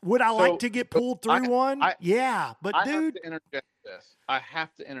 Would I like to get pulled through one? Yeah, but I dude. have to interject this. I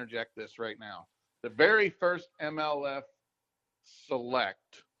have to interject this right now. The very first MLF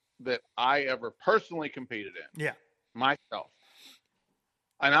Select that I ever personally competed in, Yeah. myself.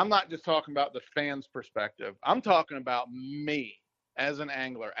 And I'm not just talking about the fans' perspective. I'm talking about me as an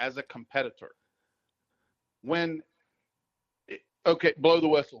angler, as a competitor. Okay, blow the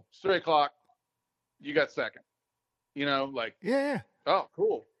whistle. It's 3 o'clock. You got second. You know, like, Yeah. oh,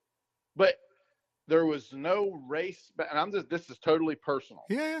 cool. But there was no race. And this is totally personal.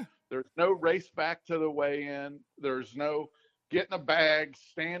 Yeah. There's no race back to the weigh-in. There's no getting a bag,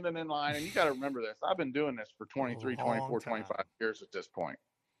 standing in line. And you got to remember this. I've been doing this for 23, 24, 25 years at this point.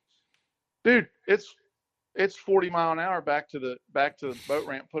 Dude, it's 40 mile an hour back to the boat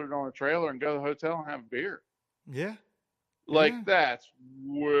ramp, put it on a trailer, and go to the hotel and have a beer. Yeah. Like, that's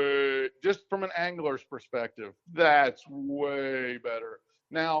way, just from an angler's perspective, that's way better.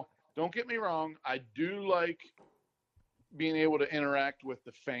 Now, don't get me wrong. I do like being able to interact with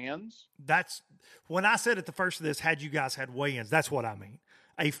the fans. That's when I said at the first of this, had you guys had weigh-ins, that's what I mean.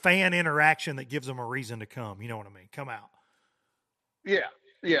 A fan interaction that gives them a reason to come. You know what I mean? Come out. Yeah.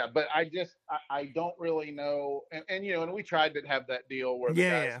 But I don't really know. And you know, and we tried to have that deal where the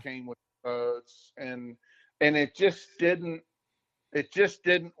guys came with boats, and it just didn't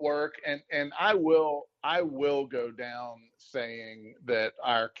work. And I will go down saying that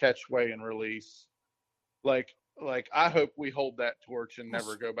our catch, weigh, and release, like I hope we hold that torch and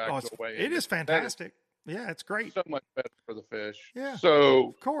never go back to the weigh. It is fantastic. Yeah, it's great. So much better for the fish. Yeah. So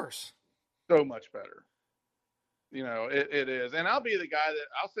of course. So much better. You know, it is. And I'll be the guy that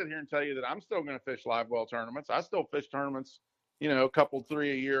I'll sit here and tell you that I'm still going to fish live well tournaments. I still fish tournaments, you know, a couple,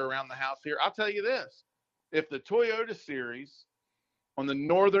 3 a year around the house here. I'll tell you this. If the Toyota Series on the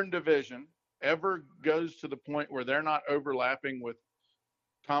Northern Division ever goes to the point where they're not overlapping with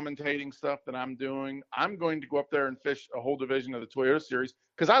commentating stuff that I'm doing, I'm going to go up there and fish a whole division of the Toyota Series,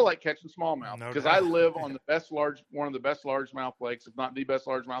 because I like catching smallmouth, because I live on one of the best largemouth lakes, if not the best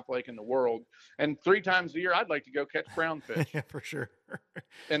largemouth lake in the world. And 3 times a year, I'd like to go catch brownfish. Yeah, for sure.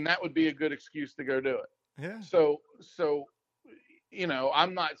 And that would be a good excuse to go do it. Yeah. So, you know,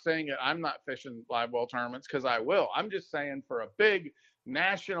 I'm not saying that I'm not fishing live well tournaments, because I will. I'm just saying for a big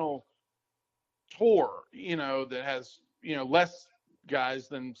national tour, you know, that has, you know, less guys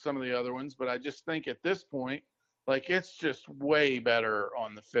than some of the other ones, but I just think at this point, like, it's just way better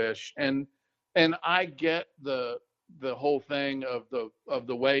on the fish. And I get the whole thing of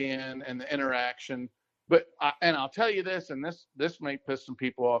the weigh-in and the interaction, but I'll tell you this, and this may piss some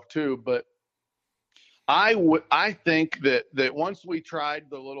people off too, but I think that once we tried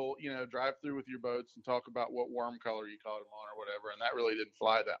the little, you know, drive through with your boats and talk about what worm color you caught them on or whatever, and that really didn't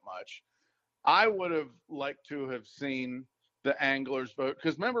fly that much, I would have liked to have seen the anglers vote,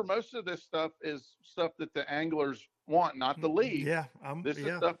 because remember, most of this stuff is stuff that the anglers want, not the league. Yeah. This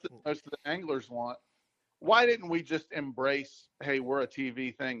is stuff that most of the anglers want. Why didn't we just embrace, hey, we're a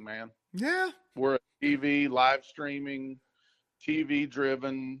TV thing, man? Yeah. We're a TV live streaming, TV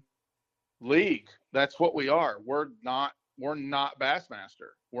driven league. That's what we are. We're not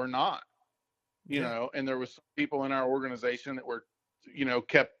Bassmaster. We're not, you know, and there was some people in our organization that were, you know,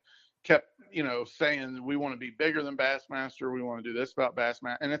 kept, you know, saying we want to be bigger than Bassmaster. We want to do this about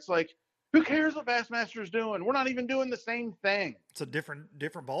Bassmaster. And it's like, who cares what Bassmaster's doing? We're not even doing the same thing. It's a different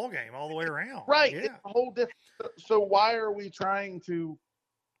ball game all the way around. Right. Yeah. It's a whole different. So why are we trying to,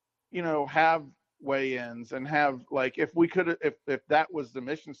 you know, have weigh-ins and have, like, if we could, if that was the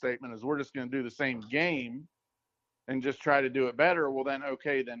mission statement, is we're just going to do the same game and just try to do it better. Well, then,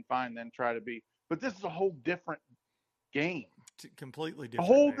 okay, then fine. Then try to be, but this is a whole different game. Completely different.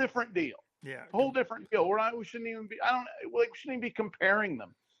 A whole different deal. Yeah. A whole different deal. We shouldn't even be, we shouldn't even be comparing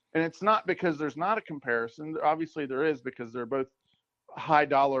them. And it's not because there's not a comparison. Obviously there is, because they're both high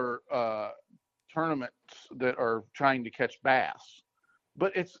dollar tournaments that are trying to catch bass.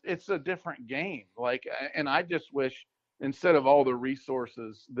 but it's a different game. Like, and I just wish instead of all the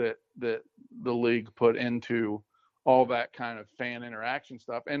resources that the league put into all that kind of fan interaction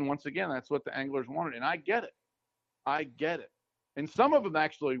stuff. And once again, that's what the anglers wanted. And I get it. And some of them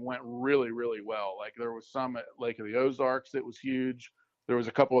actually went really, really well. Like there was some at Lake of the Ozarks that was huge. There was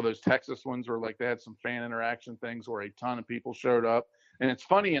a couple of those Texas ones where like they had some fan interaction things where a ton of people showed up. And it's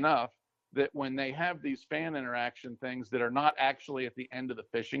funny enough that when they have these fan interaction things that are not actually at the end of the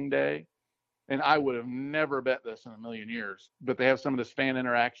fishing day, and I would have never bet this in a million years, but they have some of this fan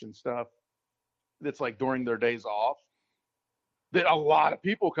interaction stuff that's like during their days off that a lot of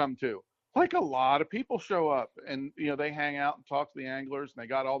people come to. Like a lot of people show up and, you know, they hang out and talk to the anglers and they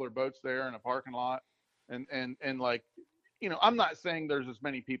got all their boats there in a parking lot. And like, you know, I'm not saying there's as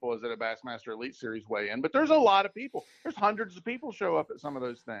many people as at a Bassmaster Elite Series weigh-in, but there's a lot of people. There's hundreds of people show up at some of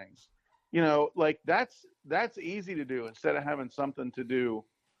those things. You know, like that's easy to do instead of having something to do,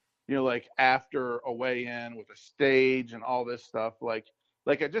 you know, like after a weigh-in with a stage and all this stuff. Like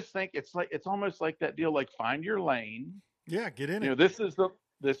I just think it's almost like that deal, like find your lane. Yeah, get in it. You know, this is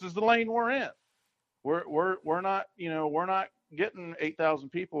the lane we're in. We're not, you know, we're not getting 8,000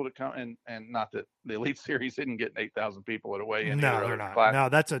 people to come, and not that the Elite Series isn't getting 8,000 people at a weigh-in. No, they're not. No,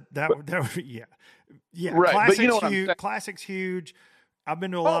 yeah. Right, Classic's but you know what I'm huge. saying. Classic's huge. I've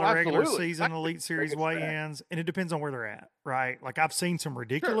been to a lot of regular absolutely. season Elite Series weigh-ins, and it depends on where they're at, right? Like I've seen some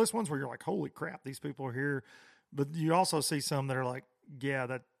ridiculous ones where you're like, "Holy crap, these people are here," but you also see some that are like, "Yeah,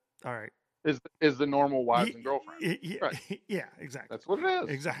 that all right." Is the normal wives and girlfriends. Yeah, Right. yeah, exactly. That's what it is.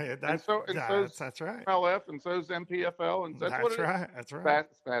 Exactly. That's right. MLF, and so's MPFL, and that's what it right. is. That's right.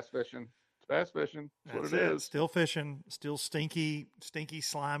 Bass fishing. Bass fishing. That's what it is. Still fishing. Still stinky,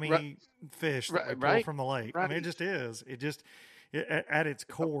 slimy fish that we pull Right. from the lake. Right. I mean, it just is. At its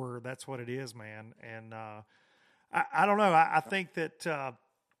core, that's what it is, man. And I don't know. I think that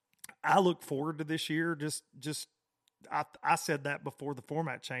I look forward to this year. I said that before the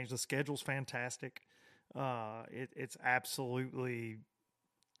format changed. The schedule's fantastic. It's absolutely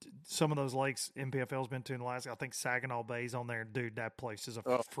some of those lakes MPFL's been to in the last. I think Saginaw Bay's on there, dude. That place is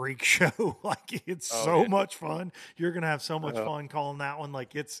a freak show. Like it's so much fun. You're gonna have so much fun calling that one.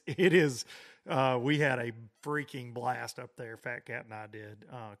 Like it is. We had a freaking blast up there. Fat Cat and I did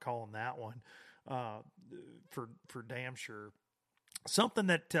calling that one for damn sure. Something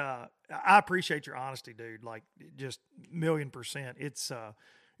that I appreciate your honesty, dude. Like just 1,000,000%.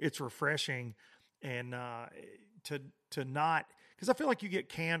 It's refreshing, and to not, because I feel like you get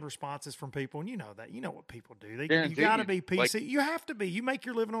canned responses from people, and you know that. You know what people do. You got to be PC. Like, you have to be. You make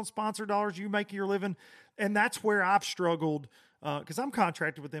your living on sponsor dollars. You make your living, and that's where I've struggled because I'm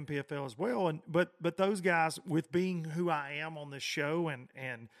contracted with MPFL as well. And but those guys, with being who I am on this show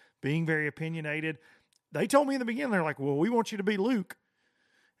and being very opinionated, they told me in the beginning, they're like, well, we want you to be Luke.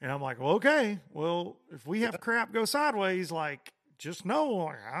 And I'm like, well, okay. Well, if we have crap go sideways, like, just know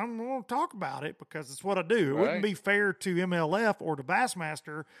like, I'm going to talk about it because it's what I do. It wouldn't be fair to MLF or to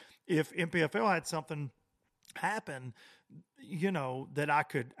Bassmaster if MPFL had something happen, you know, that I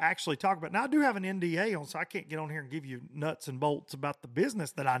could actually talk about. Now, I do have an NDA on, so I can't get on here and give you nuts and bolts about the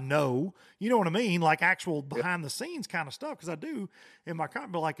business that I know. You know what I mean? Like actual behind the scenes kind of stuff, because I do in my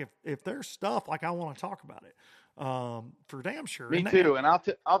comment. But like if there's stuff, like I want to talk about it for damn sure. Me too. And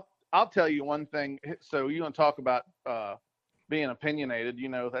I'll tell you one thing. So you want to talk about being opinionated? You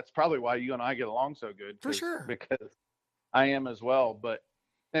know, that's probably why you and I get along so good. For sure. Because I am as well. But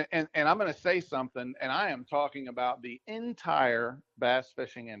and I'm going to say something, and I am talking about the entire bass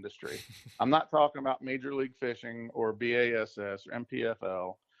fishing industry. I'm not talking about Major League Fishing or BASS or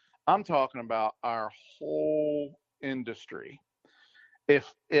MPFL. I'm talking about our whole industry.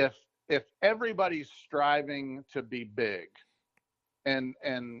 If everybody's striving to be big, and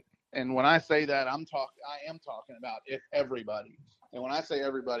when I say that, I am talking about if everybody. And when I say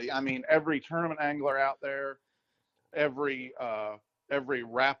everybody, I mean every tournament angler out there, every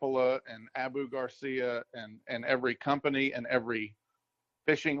Rapala and Abu Garcia and every company and every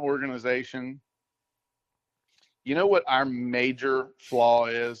fishing organization. You know what our major flaw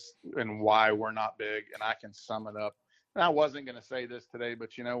is and why we're not big? And I can sum it up. And I wasn't going to say this today,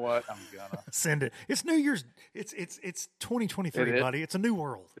 but you know what? I'm gonna send it. It's New Year's. It's 2023, buddy. It's a new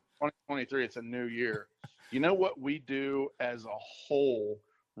world. 2023. It's a new year. You know what we do as a whole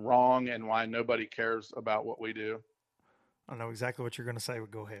wrong, and why nobody cares about what we do? I know exactly what you're going to say,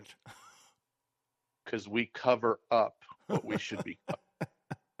 but go ahead. Because we cover up what we should be covering.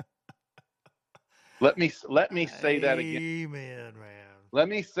 Let me say that again. Amen, man. Let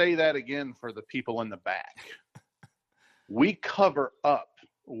me say that again for the people in the back. We cover up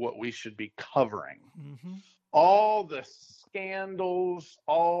what we should be covering. Mm-hmm. All the scandals,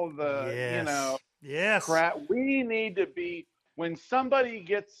 all the, Yes. Yes. crap. We need to be, when somebody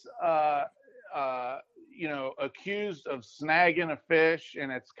gets, accused of snagging a fish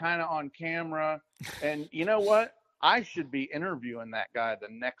and it's kind of on camera, and you know what? I should be interviewing that guy the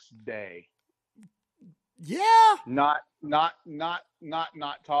next day. Yeah. Not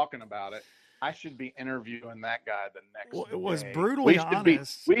talking about it. I should be interviewing that guy the next Well, day. it was brutally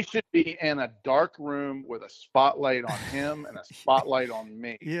honest. We should be in a dark room with a spotlight on him and a spotlight on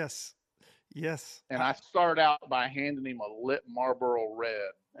me. Yes. Yes. And I start out by handing him a lit Marlboro Red,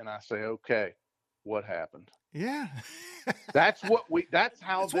 and I say, "Okay, what happened?" Yeah. That's what we're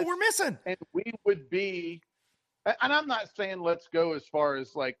missing. And we would be, and I'm not saying let's go as far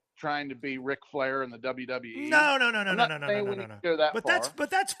as like trying to be Ric Flair in the WWE. No. Go that But far.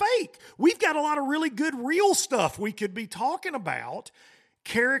 that's fake. We've got a lot of really good real stuff we could be talking about.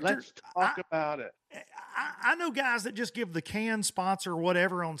 Characters. Let's talk about it. I know guys that just give the can sponsor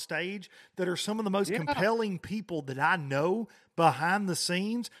whatever on stage that are some of the most compelling people that I know behind the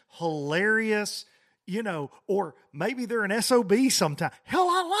scenes. Hilarious. Or maybe they're an SOB sometime. Hell,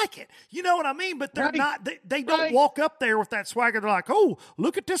 I like it. You know what I mean? But they're not, they don't walk up there with that swagger. They're like, oh,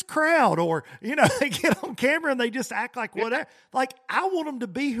 look at this crowd. Or, they get on camera and they just act like whatever. Like, I want them to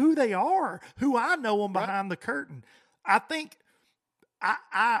be who they are, who I know them behind the curtain. I think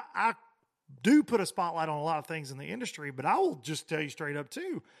I do put a spotlight on a lot of things in the industry, but I will just tell you straight up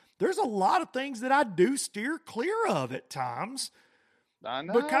too. There's a lot of things that I do steer clear of at times. I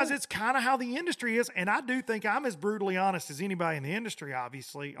know. Because it's kind of how the industry is. And I do think I'm as brutally honest as anybody in the industry,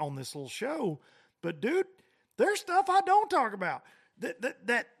 obviously, on this little show. But dude, there's stuff I don't talk about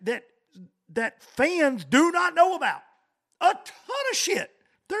that fans do not know about. A ton of shit.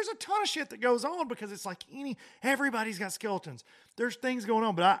 There's a ton of shit that goes on because it's like everybody's got skeletons. There's things going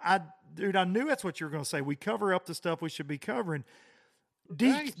on. But I knew that's what you were going to say. We cover up the stuff we should be covering.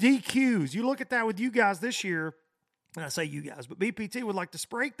 DQs. You look at that with you guys this year. And I say you guys, but BPT with like the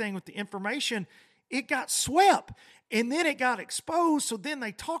spray thing with the information, it got swept and then it got exposed. So then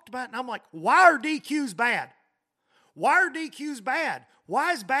they talked about it and I'm like, why are DQs bad? Why are DQs bad?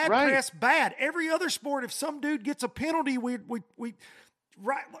 Why is bad press bad? Every other sport, if some dude gets a penalty, we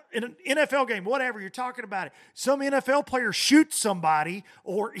right in an NFL game, whatever, you're talking about it. Some NFL player shoots somebody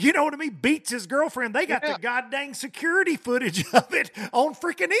or, you know what I mean, beats his girlfriend. They got the goddamn security footage of it on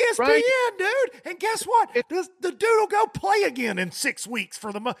freaking ESPN, dude. And guess what? The dude will go play again in 6 weeks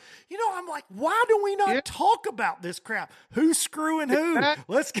for the month. I'm like, why do we not talk about this crap? Who's screwing who?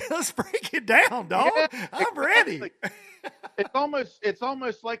 Let's break it down, dog. I'm ready. It's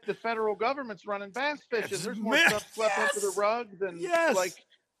almost like the federal government's running bass fishing. There's more stuff swept under the rug than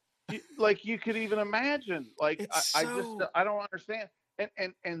like you could even imagine. Like I don't understand.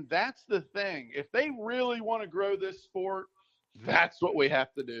 And that's the thing. If they really want to grow this sport, that's what we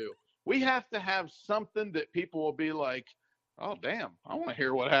have to do. We have to have something that people will be like, oh damn, I want to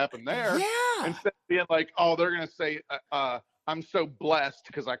hear what happened there. Yeah. Instead of being like, oh, they're gonna say I'm so blessed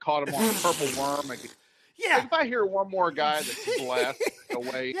because I caught him on a purple worm. Yeah. If I hear one more guy that's blessed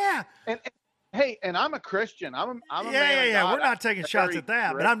away. Yeah. And I'm a Christian. I'm a man of God. We're not taking shots at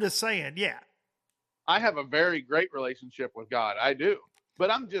that, but I'm just saying, I have a very great relationship with God. I do. But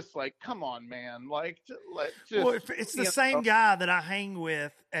I'm just like, come on, man. Like, it's the same guy that I hang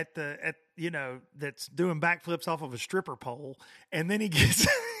with that's doing backflips off of a stripper pole, and then he gets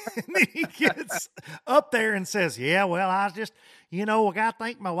up there and says, "Yeah, well, I just, I got to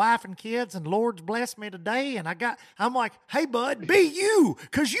thank my wife and kids, and Lord's blessed me today." And I'm like, "Hey, bud, be you,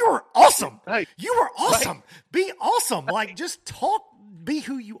 because you are awesome. Right. You are awesome. Right. Be awesome. Like, just talk, be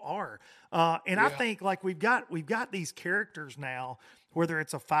who you are." I think like we've got these characters now. Whether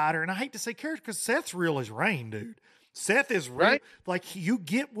it's a fighter, and I hate to say character because Seth's real as rain, dude. Seth is real. Right. Like, you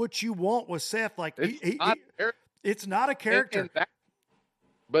get what you want with Seth. Like, it's not a character.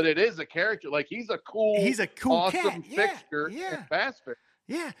 But it is a character. Like, he's a cool awesome cat. fixture in bass fishing.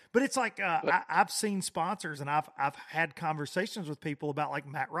 Yeah, but it's like I've seen sponsors and I've had conversations with people about like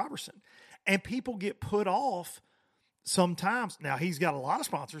Matt Robertson, and people get put off sometimes. Now, he's got a lot of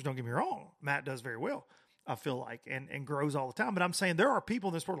sponsors, don't get me wrong. Matt does very well, I feel like, and grows all the time. But I'm saying there are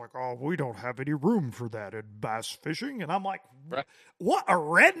people in this sport like, oh, we don't have any room for that in bass fishing. And I'm like, what, a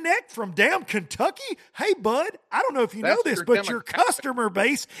redneck from damn Kentucky? Hey, bud, I don't know if you know this, but your customer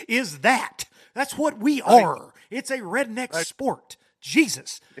base is that. That's what we are. It's a redneck sport.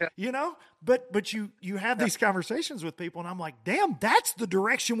 Jesus, but you have these conversations with people and I'm like, damn, that's the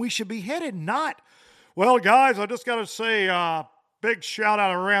direction we should be headed. Not, well, guys, I just got to say, Big shout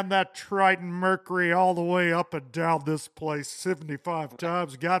out around that Triton Mercury all the way up and down this place 75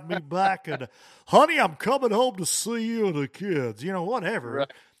 times. Got me back. And, honey, I'm coming home to see you and the kids. You know, whatever.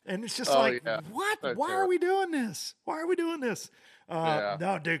 Right. And it's just Yeah. what? That's Why are we doing this? Why are we doing this? Yeah.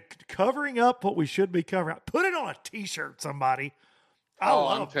 No, dude, covering up what we should be covering up. Put it on a T-shirt, somebody. I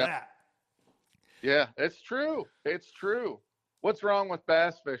love that. Yeah, it's true. It's true. What's wrong with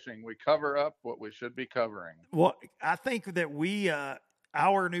bass fishing? We cover up what we should be covering. Well, I think that we,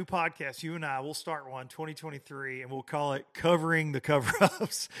 our new podcast, you and I, will start one 2023, and we'll call it Covering the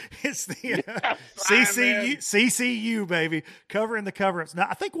Cover-Ups. It's the CCU, baby, Covering the Cover-Ups. Now,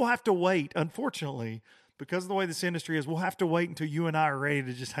 I think we'll have to wait, unfortunately, because of the way this industry is, we'll have to wait until you and I are ready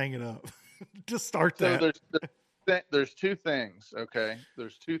to just hang it up. Just start that. So there's two things, okay?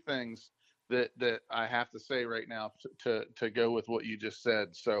 There's two things that I have to say right now to go with what you just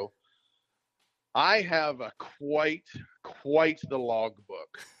said. So I have a quite the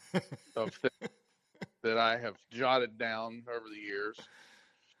logbook of things that I have jotted down over the years.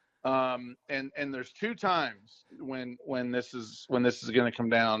 And there's two times when this is going to come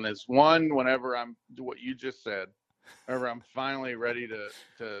down. Is one, whenever I'm what you just said, whenever I'm finally ready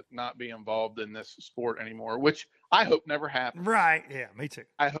to not be involved in this sport anymore, which I hope never happens. Right. Yeah, me too.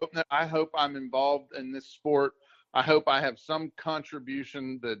 I hope I'm involved in this sport. I hope I have some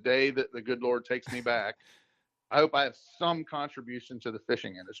contribution the day that the good Lord takes me back. I hope I have some contribution to the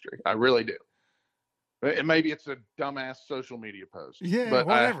fishing industry. I really do. And maybe it's a dumbass social media post. Yeah, but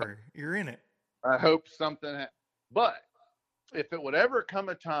whatever. You're in it. I hope something. But if it would ever come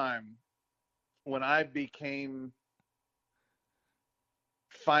a time when I became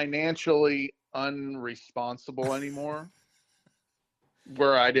financially unresponsible anymore,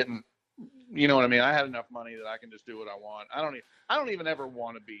 where I didn't, you know what I mean? I had enough money that I can just do what I want. I don't even ever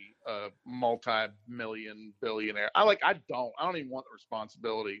want to be a multi-million billionaire. I don't even want the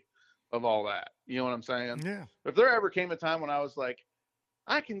responsibility of all that. You know what I'm saying? Yeah. If there ever came a time when I was like,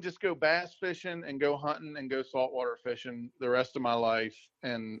 I can just go bass fishing and go hunting and go saltwater fishing the rest of my life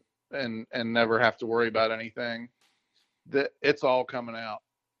and never have to worry about anything, that it's all coming out.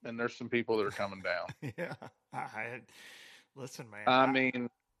 And there's some people that are coming down. Yeah. Listen, man. I mean,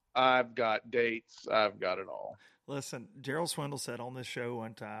 I've got dates. I've got it all. Listen, Gerald Swindle said on this show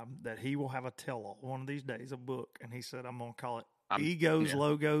one time that he will have a tell-all one of these days, a book. And he said, I'm going to call it Egos,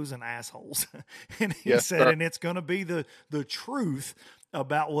 Logos, and Assholes. And he said, and it's going to be the truth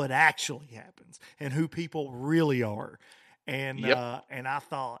about what actually happens and who people really are. And, and I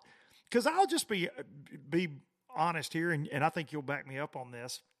thought, because I'll just be honest here, and I think you'll back me up on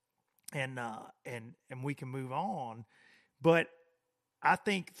this, and we can move on. But I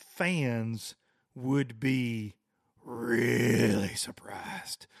think fans would be really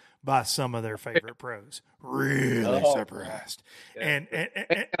surprised by some of their favorite pros. Really surprised. Yeah.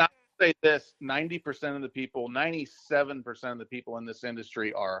 And I'll say this, 90% of the people, 97% of the people in this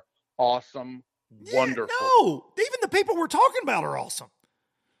industry are awesome, wonderful. No, even the people we're talking about are awesome.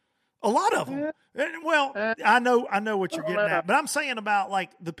 A lot of them. Well, I know what you're getting at, but I'm saying about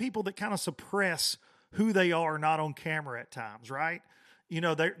like the people that kind of suppress who they are not on camera at times, right? You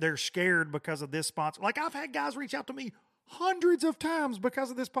know, they're scared because of this sponsor. Like I've had guys reach out to me hundreds of times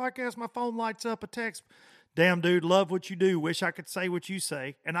because of this podcast. My phone lights up a text. Damn, dude, love what you do. Wish I could say what you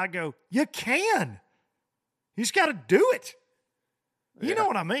say. And I go, you can. You just got to do it. You know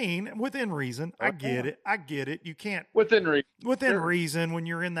what I mean? Within reason. I get it. You can't. Within reason. Within reason when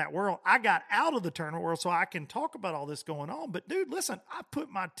you're in that world. I got out of the tournament world so I can talk about all this going on. But, dude, listen, I put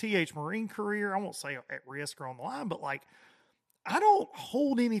my TH Marine career, I won't say at risk or on the line, but, like, I don't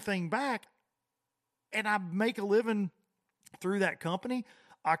hold anything back. And I make a living through that company.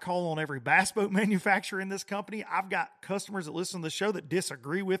 I call on every bass boat manufacturer in this company. I've got customers that listen to the show that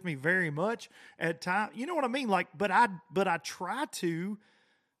disagree with me very much at times. You know what I mean? Like, but I try to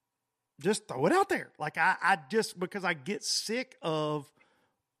just throw it out there. Like I just, because I get sick of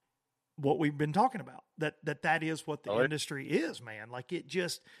what we've been talking about, that is what the industry is, man. Like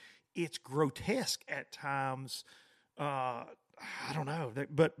it's grotesque at times. I don't know,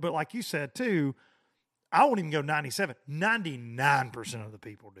 but like you said too, I won't even go 97. 99% of the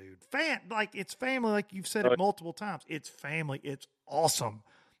people, dude. It's family, like you've said it multiple times. It's family. It's awesome.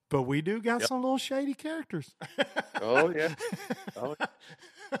 But we do got some little shady characters. Oh, yeah.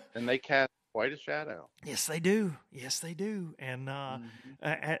 And they cast quite a shadow. Yes, they do. Yes, they do. And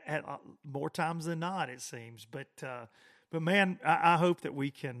at more times than not, it seems. But man, I hope that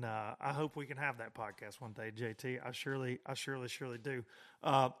we can. I hope we can have that podcast one day, JT. I surely do.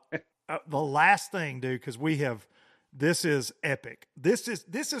 The last thing, dude, because this is epic. This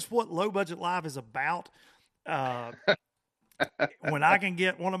is what Low Budget Live is about. when I can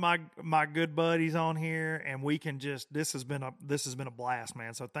get one of my good buddies on here and we can just, this has been a blast,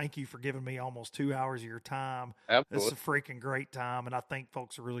 man. So thank you for giving me almost 2 hours of your time. Absolutely. It's a freaking great time. And I think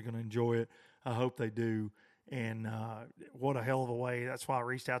folks are really going to enjoy it. I hope they do. And what a hell of a way. That's why I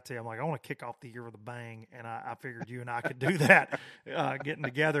reached out to you. I'm like, I want to kick off the year with a bang. And I figured you and I could do that, getting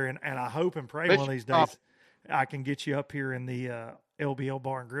together. And I hope and pray one of these days I can get you up here in the LBL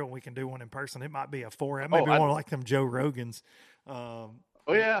Bar and Grill. And we can do one in person. It might be a 4. It might be one like them Joe Rogans.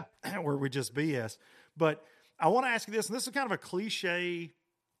 Yeah. Where we just BS. But I want to ask you this, and this is kind of a cliche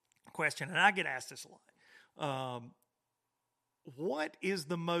question, and I get asked this a lot. What is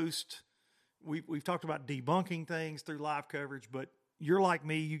the most... We've talked about debunking things through live coverage, but you're like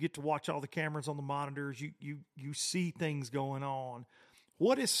me. You get to watch all the cameras on the monitors. You see things going on.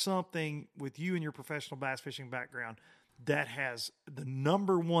 What is something with you and your professional bass fishing background that has the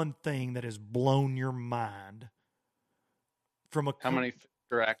number one thing that has blown your mind from a... How many fish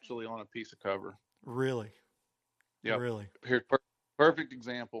are actually on a piece of cover? Really? Yeah. Really? Here's perfect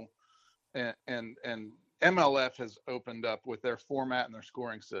example. And MLF has opened up with their format and their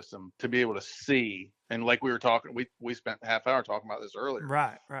scoring system to be able to see. And like we were talking, we spent a half hour talking about this earlier.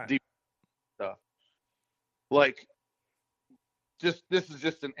 Right. Deep stuff. Like, this is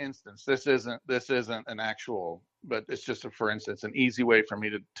just an instance. This isn't an actual, but it's just for instance, an easy way for me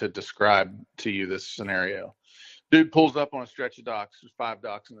to describe to you this scenario. Dude pulls up on a stretch of docks. There's 5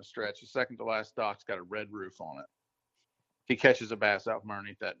 docks in the stretch. The second to last dock's got a red roof on it. He catches a bass out from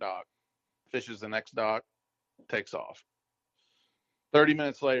underneath that dock, fishes the next dock, takes off. 30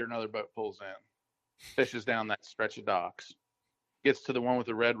 minutes later, another boat pulls in, fishes down that stretch of docks, gets to the one with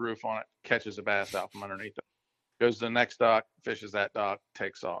the red roof on it, catches a bass out from underneath it, goes to the next dock, fishes that dock,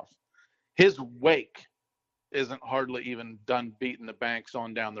 takes off. His wake isn't hardly even done beating the banks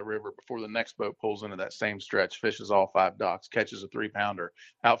on down the river before the next boat pulls into that same stretch, fishes all 5 docks, catches a 3-pounder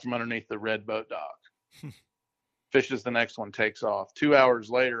out from underneath the red boat dock, fishes the next one, takes off. 2 hours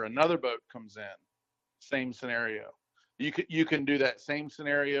later, another boat comes in. Same scenario. You can do that same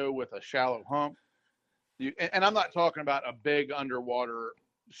scenario with a shallow hump. And I'm not talking about a big underwater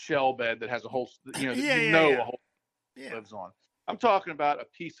shell bed that has a whole, a whole lives on. I'm talking about a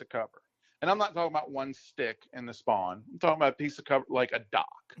piece of cover. And I'm not talking about one stick in the spawn. I'm talking about a piece of cover like a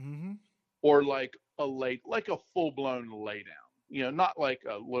dock, or like a full-blown lay down. Not like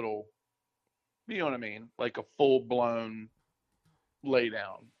a little, you know what I mean? Like a full-blown lay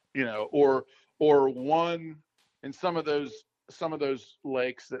down, or one in some of those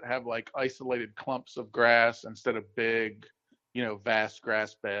lakes that have like isolated clumps of grass instead of big, vast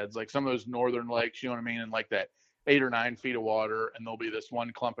grass beds, like some of those northern lakes, you know what I mean? And like that 8 or 9 feet of water, and there'll be this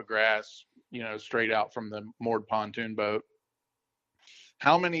one clump of grass, straight out from the moored pontoon boat.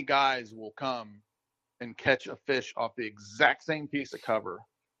 How many guys will come and catch a fish off the exact same piece of cover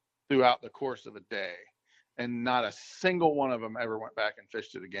throughout the course of a day, and not a single one of them ever went back and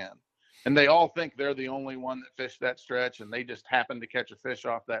fished it again? And they all think they're the only one that fished that stretch, and they just happen to catch a fish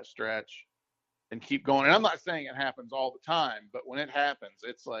off that stretch and keep going. And I'm not saying it happens all the time, but when it happens,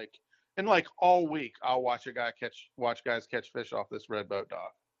 it's like, and like all week, I'll watch guys catch fish off this red boat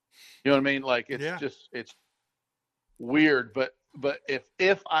dock. You know what I mean? Like, it's it's weird, but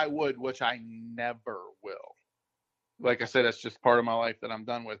if I would, which I never will, like I said, that's just part of my life that I'm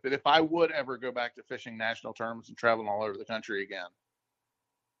done with. But if I would ever go back to fishing national tournaments and traveling all over the country again,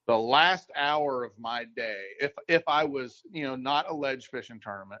 the last hour of my day, if I was, not a ledge fishing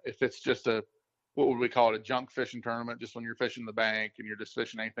tournament, if it's just what would we call it, a junk fishing tournament, just when you're fishing the bank and you're just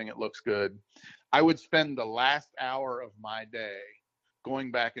fishing anything that looks good, I would spend the last hour of my day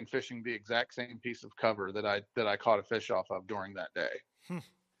going back and fishing the exact same piece of cover that I caught a fish off of during that day.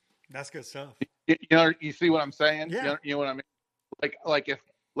 That's good stuff. You see what I'm saying? Yeah. You know what I mean? Like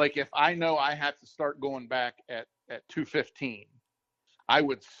if I know I have to start going back at 2:15, I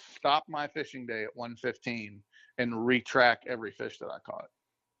would stop my fishing day at 1:15 and retrack every fish that I caught.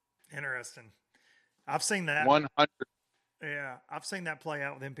 Interesting. I've seen that. 100. Yeah, I've seen that play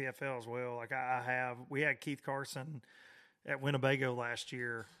out with MPFL as well. Like I have. We had Keith Carson at Winnebago last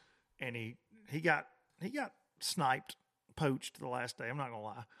year, and he got sniped, poached the last day. I'm not gonna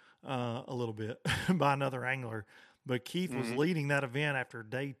lie, a little bit by another angler. But Keith was leading that event after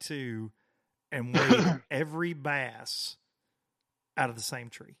day 2, and weighed every bass out of the same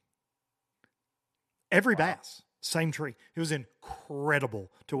tree. Every bass, same tree. It was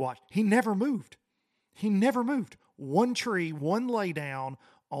incredible to watch. He never moved. One tree, one lay down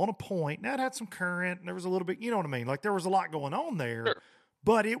on a point. Now it had some current, and there was a little bit, you know what I mean? Like there was a lot going on there,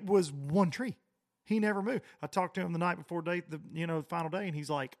 but it was one tree. He never moved. I talked to him the night before the final day, and he's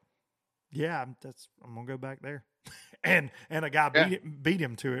like, yeah, I'm going to go back there. and a guy beat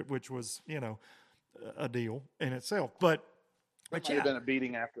him to it, which was, you know, a deal in itself. But It might have been a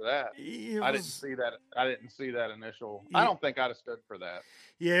beating after that. I didn't see that. I didn't see that initial. I don't think I'd have stood for that.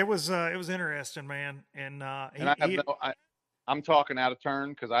 Yeah, it was interesting, man. And I'm talking out of turn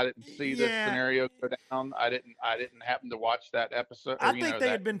because I didn't see this scenario go down. I didn't happen to watch that episode. I think they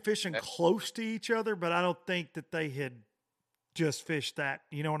had been fishing close to each other, but I don't think that they had just fished that,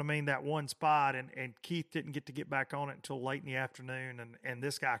 you know what I mean, that one spot. And Keith didn't get back on it until late in the afternoon, and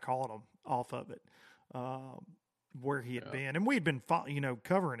this guy caught him off of it. Where he had been, and we'd been, you know,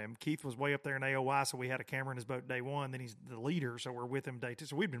 covering him. Keith was way up there in AOI, so we had a camera in his boat day one. Then he's the leader, so we're with him day two.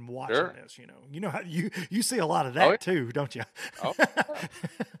 So we've been watching this. You know how you see a lot of that too, don't you? Oh.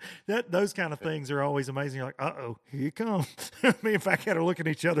 Those kind of things are always amazing. You're like, here you come. Me and Fat Cat are looking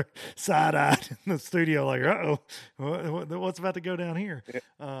at each other side eyed in the studio, like, what's about to go down here?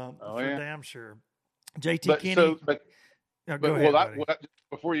 For damn sure. JT Kinney.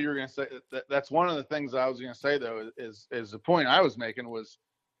 Before you were going to say that's one of the things I was going to say though is the point I was making was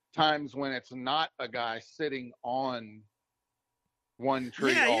times when it's not a guy sitting on one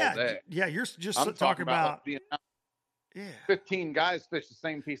tree all day. Yeah, you're just talking about 15 guys fish the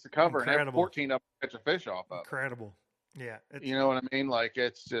same piece of cover and 14 up catch a fish off of. Incredible. Yeah, you know what I mean? Like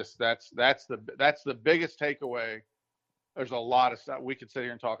it's just that's the biggest takeaway. There's a lot of stuff. We could sit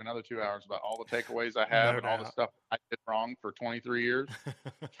here and talk another 2 hours about all the takeaways I have and all the stuff I did wrong for 23 years.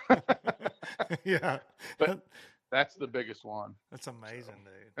 Yeah. But that's the biggest one. That's amazing,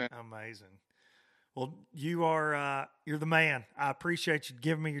 dude. Amazing. Well, you're the man. I appreciate you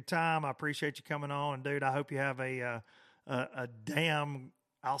giving me your time. I appreciate you coming on. And, dude, I hope you have a damn,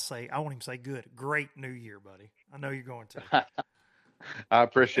 I won't even say good, great New Year, buddy. I know you're going to. I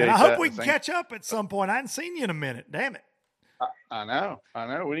appreciate that. I hope we can catch up at some point. I hadn't seen you in a minute. Damn it. I know.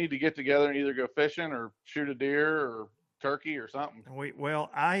 We need to get together and either go fishing or shoot a deer or turkey or something.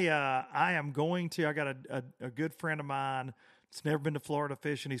 I am going to. I got a good friend of mine that's never been to Florida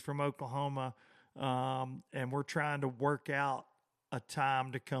fishing. He's from Oklahoma, and we're trying to work out a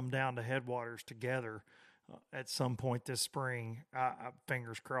time to come down to Headwaters together at some point this spring.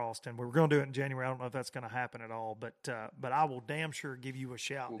 Fingers crossed, and we're going to do it in January. I don't know if that's going to happen at all, but I will damn sure give you a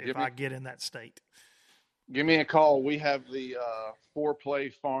shout if I get in that state. Give me a call. We have the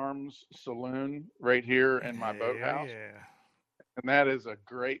Foreplay Farms Saloon right here in my boathouse. Yeah. And that is a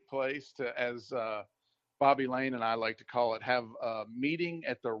great place to, as Bobby Lane and I like to call it, have a meeting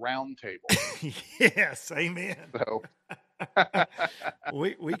at the round table. Yes, amen. So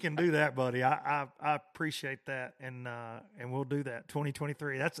we can do that, buddy. I appreciate that, and we'll do that.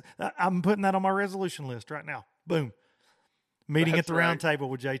 2023. I'm putting that on my resolution list right now. Boom. Meeting at the round table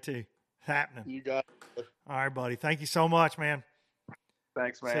with JT. Happening. You got it. All right, buddy. Thank you so much, man.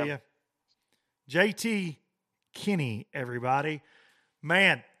 Thanks, man. See ya. JT Kinney, everybody.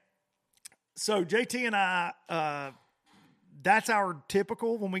 Man, so JT and I, that's our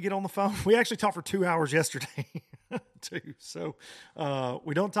typical when we get on the phone. We actually talked for 2 hours yesterday, too. So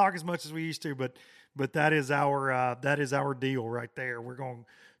we don't talk as much as we used to, but that is our deal right there. We're going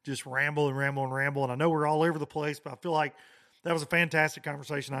to just ramble and ramble and ramble. And I know we're all over the place, but I feel like that was a fantastic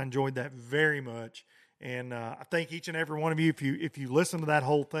conversation. I enjoyed that very much. And I thank each and every one of you. If you listen to that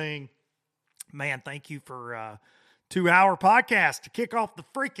whole thing, man, thank you for 2 hour podcast to kick off the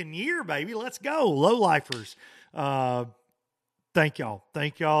freaking year, baby. Let's go. Low lifers. Thank y'all.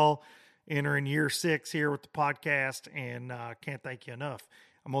 Thank y'all entering year 6 here with the podcast. And can't thank you enough.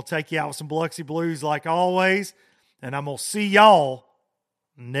 I'm going to take you out with some Biloxi Blues like always. And I'm going to see y'all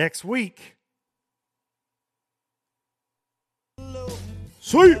next week.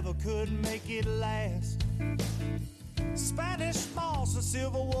 See ya. Never could make it last. Spanish moss, a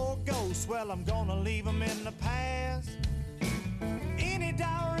Civil War ghost. Well, I'm gonna leave them in the past. Any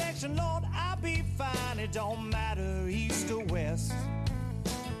direction, Lord, I'll be fine. It don't matter east or west.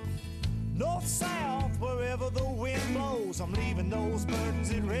 North, south, wherever the wind blows, I'm leaving those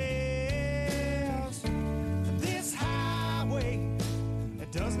burdens at rest. This highway,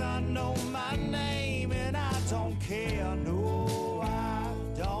 it does not know my name, and I don't care, no, I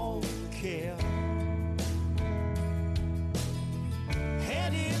don't care.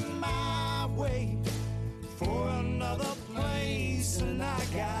 Heading my way for another place, and I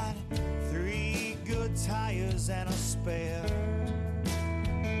got 3 good tires and a spare.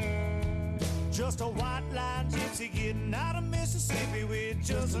 Just a white line gypsy getting out of Mississippi with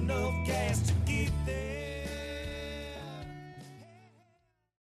just enough gas to get there.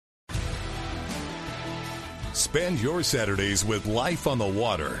 Spend your Saturdays with life on the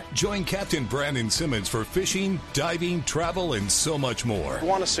water. Join Captain Brandon Simmons for fishing, diving, travel, and so much more. You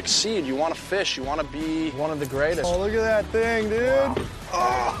want to succeed. You want to fish. You want to be one of the greatest. Oh, look at that thing, dude.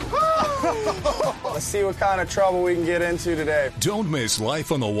 Wow. Oh. Let's see what kind of trouble we can get into today. Don't miss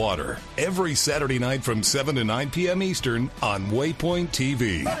Life on the Water every Saturday night from 7 to 9 p.m. Eastern on Waypoint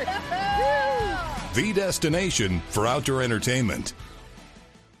TV. The destination for outdoor entertainment.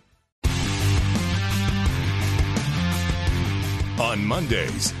 On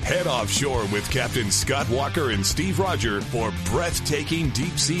Mondays, head offshore with Captain Scott Walker and Steve Roger for breathtaking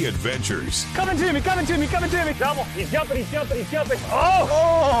deep-sea adventures. Coming to me. Double. He's jumping.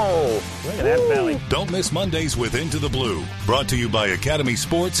 Oh! Look at that belly. Don't miss Mondays with Into the Blue. Brought to you by Academy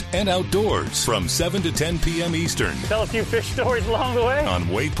Sports and Outdoors from 7 to 10 p.m. Eastern. Tell a few fish stories along the way. On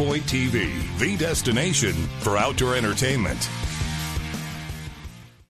Waypoint TV, the destination for outdoor entertainment.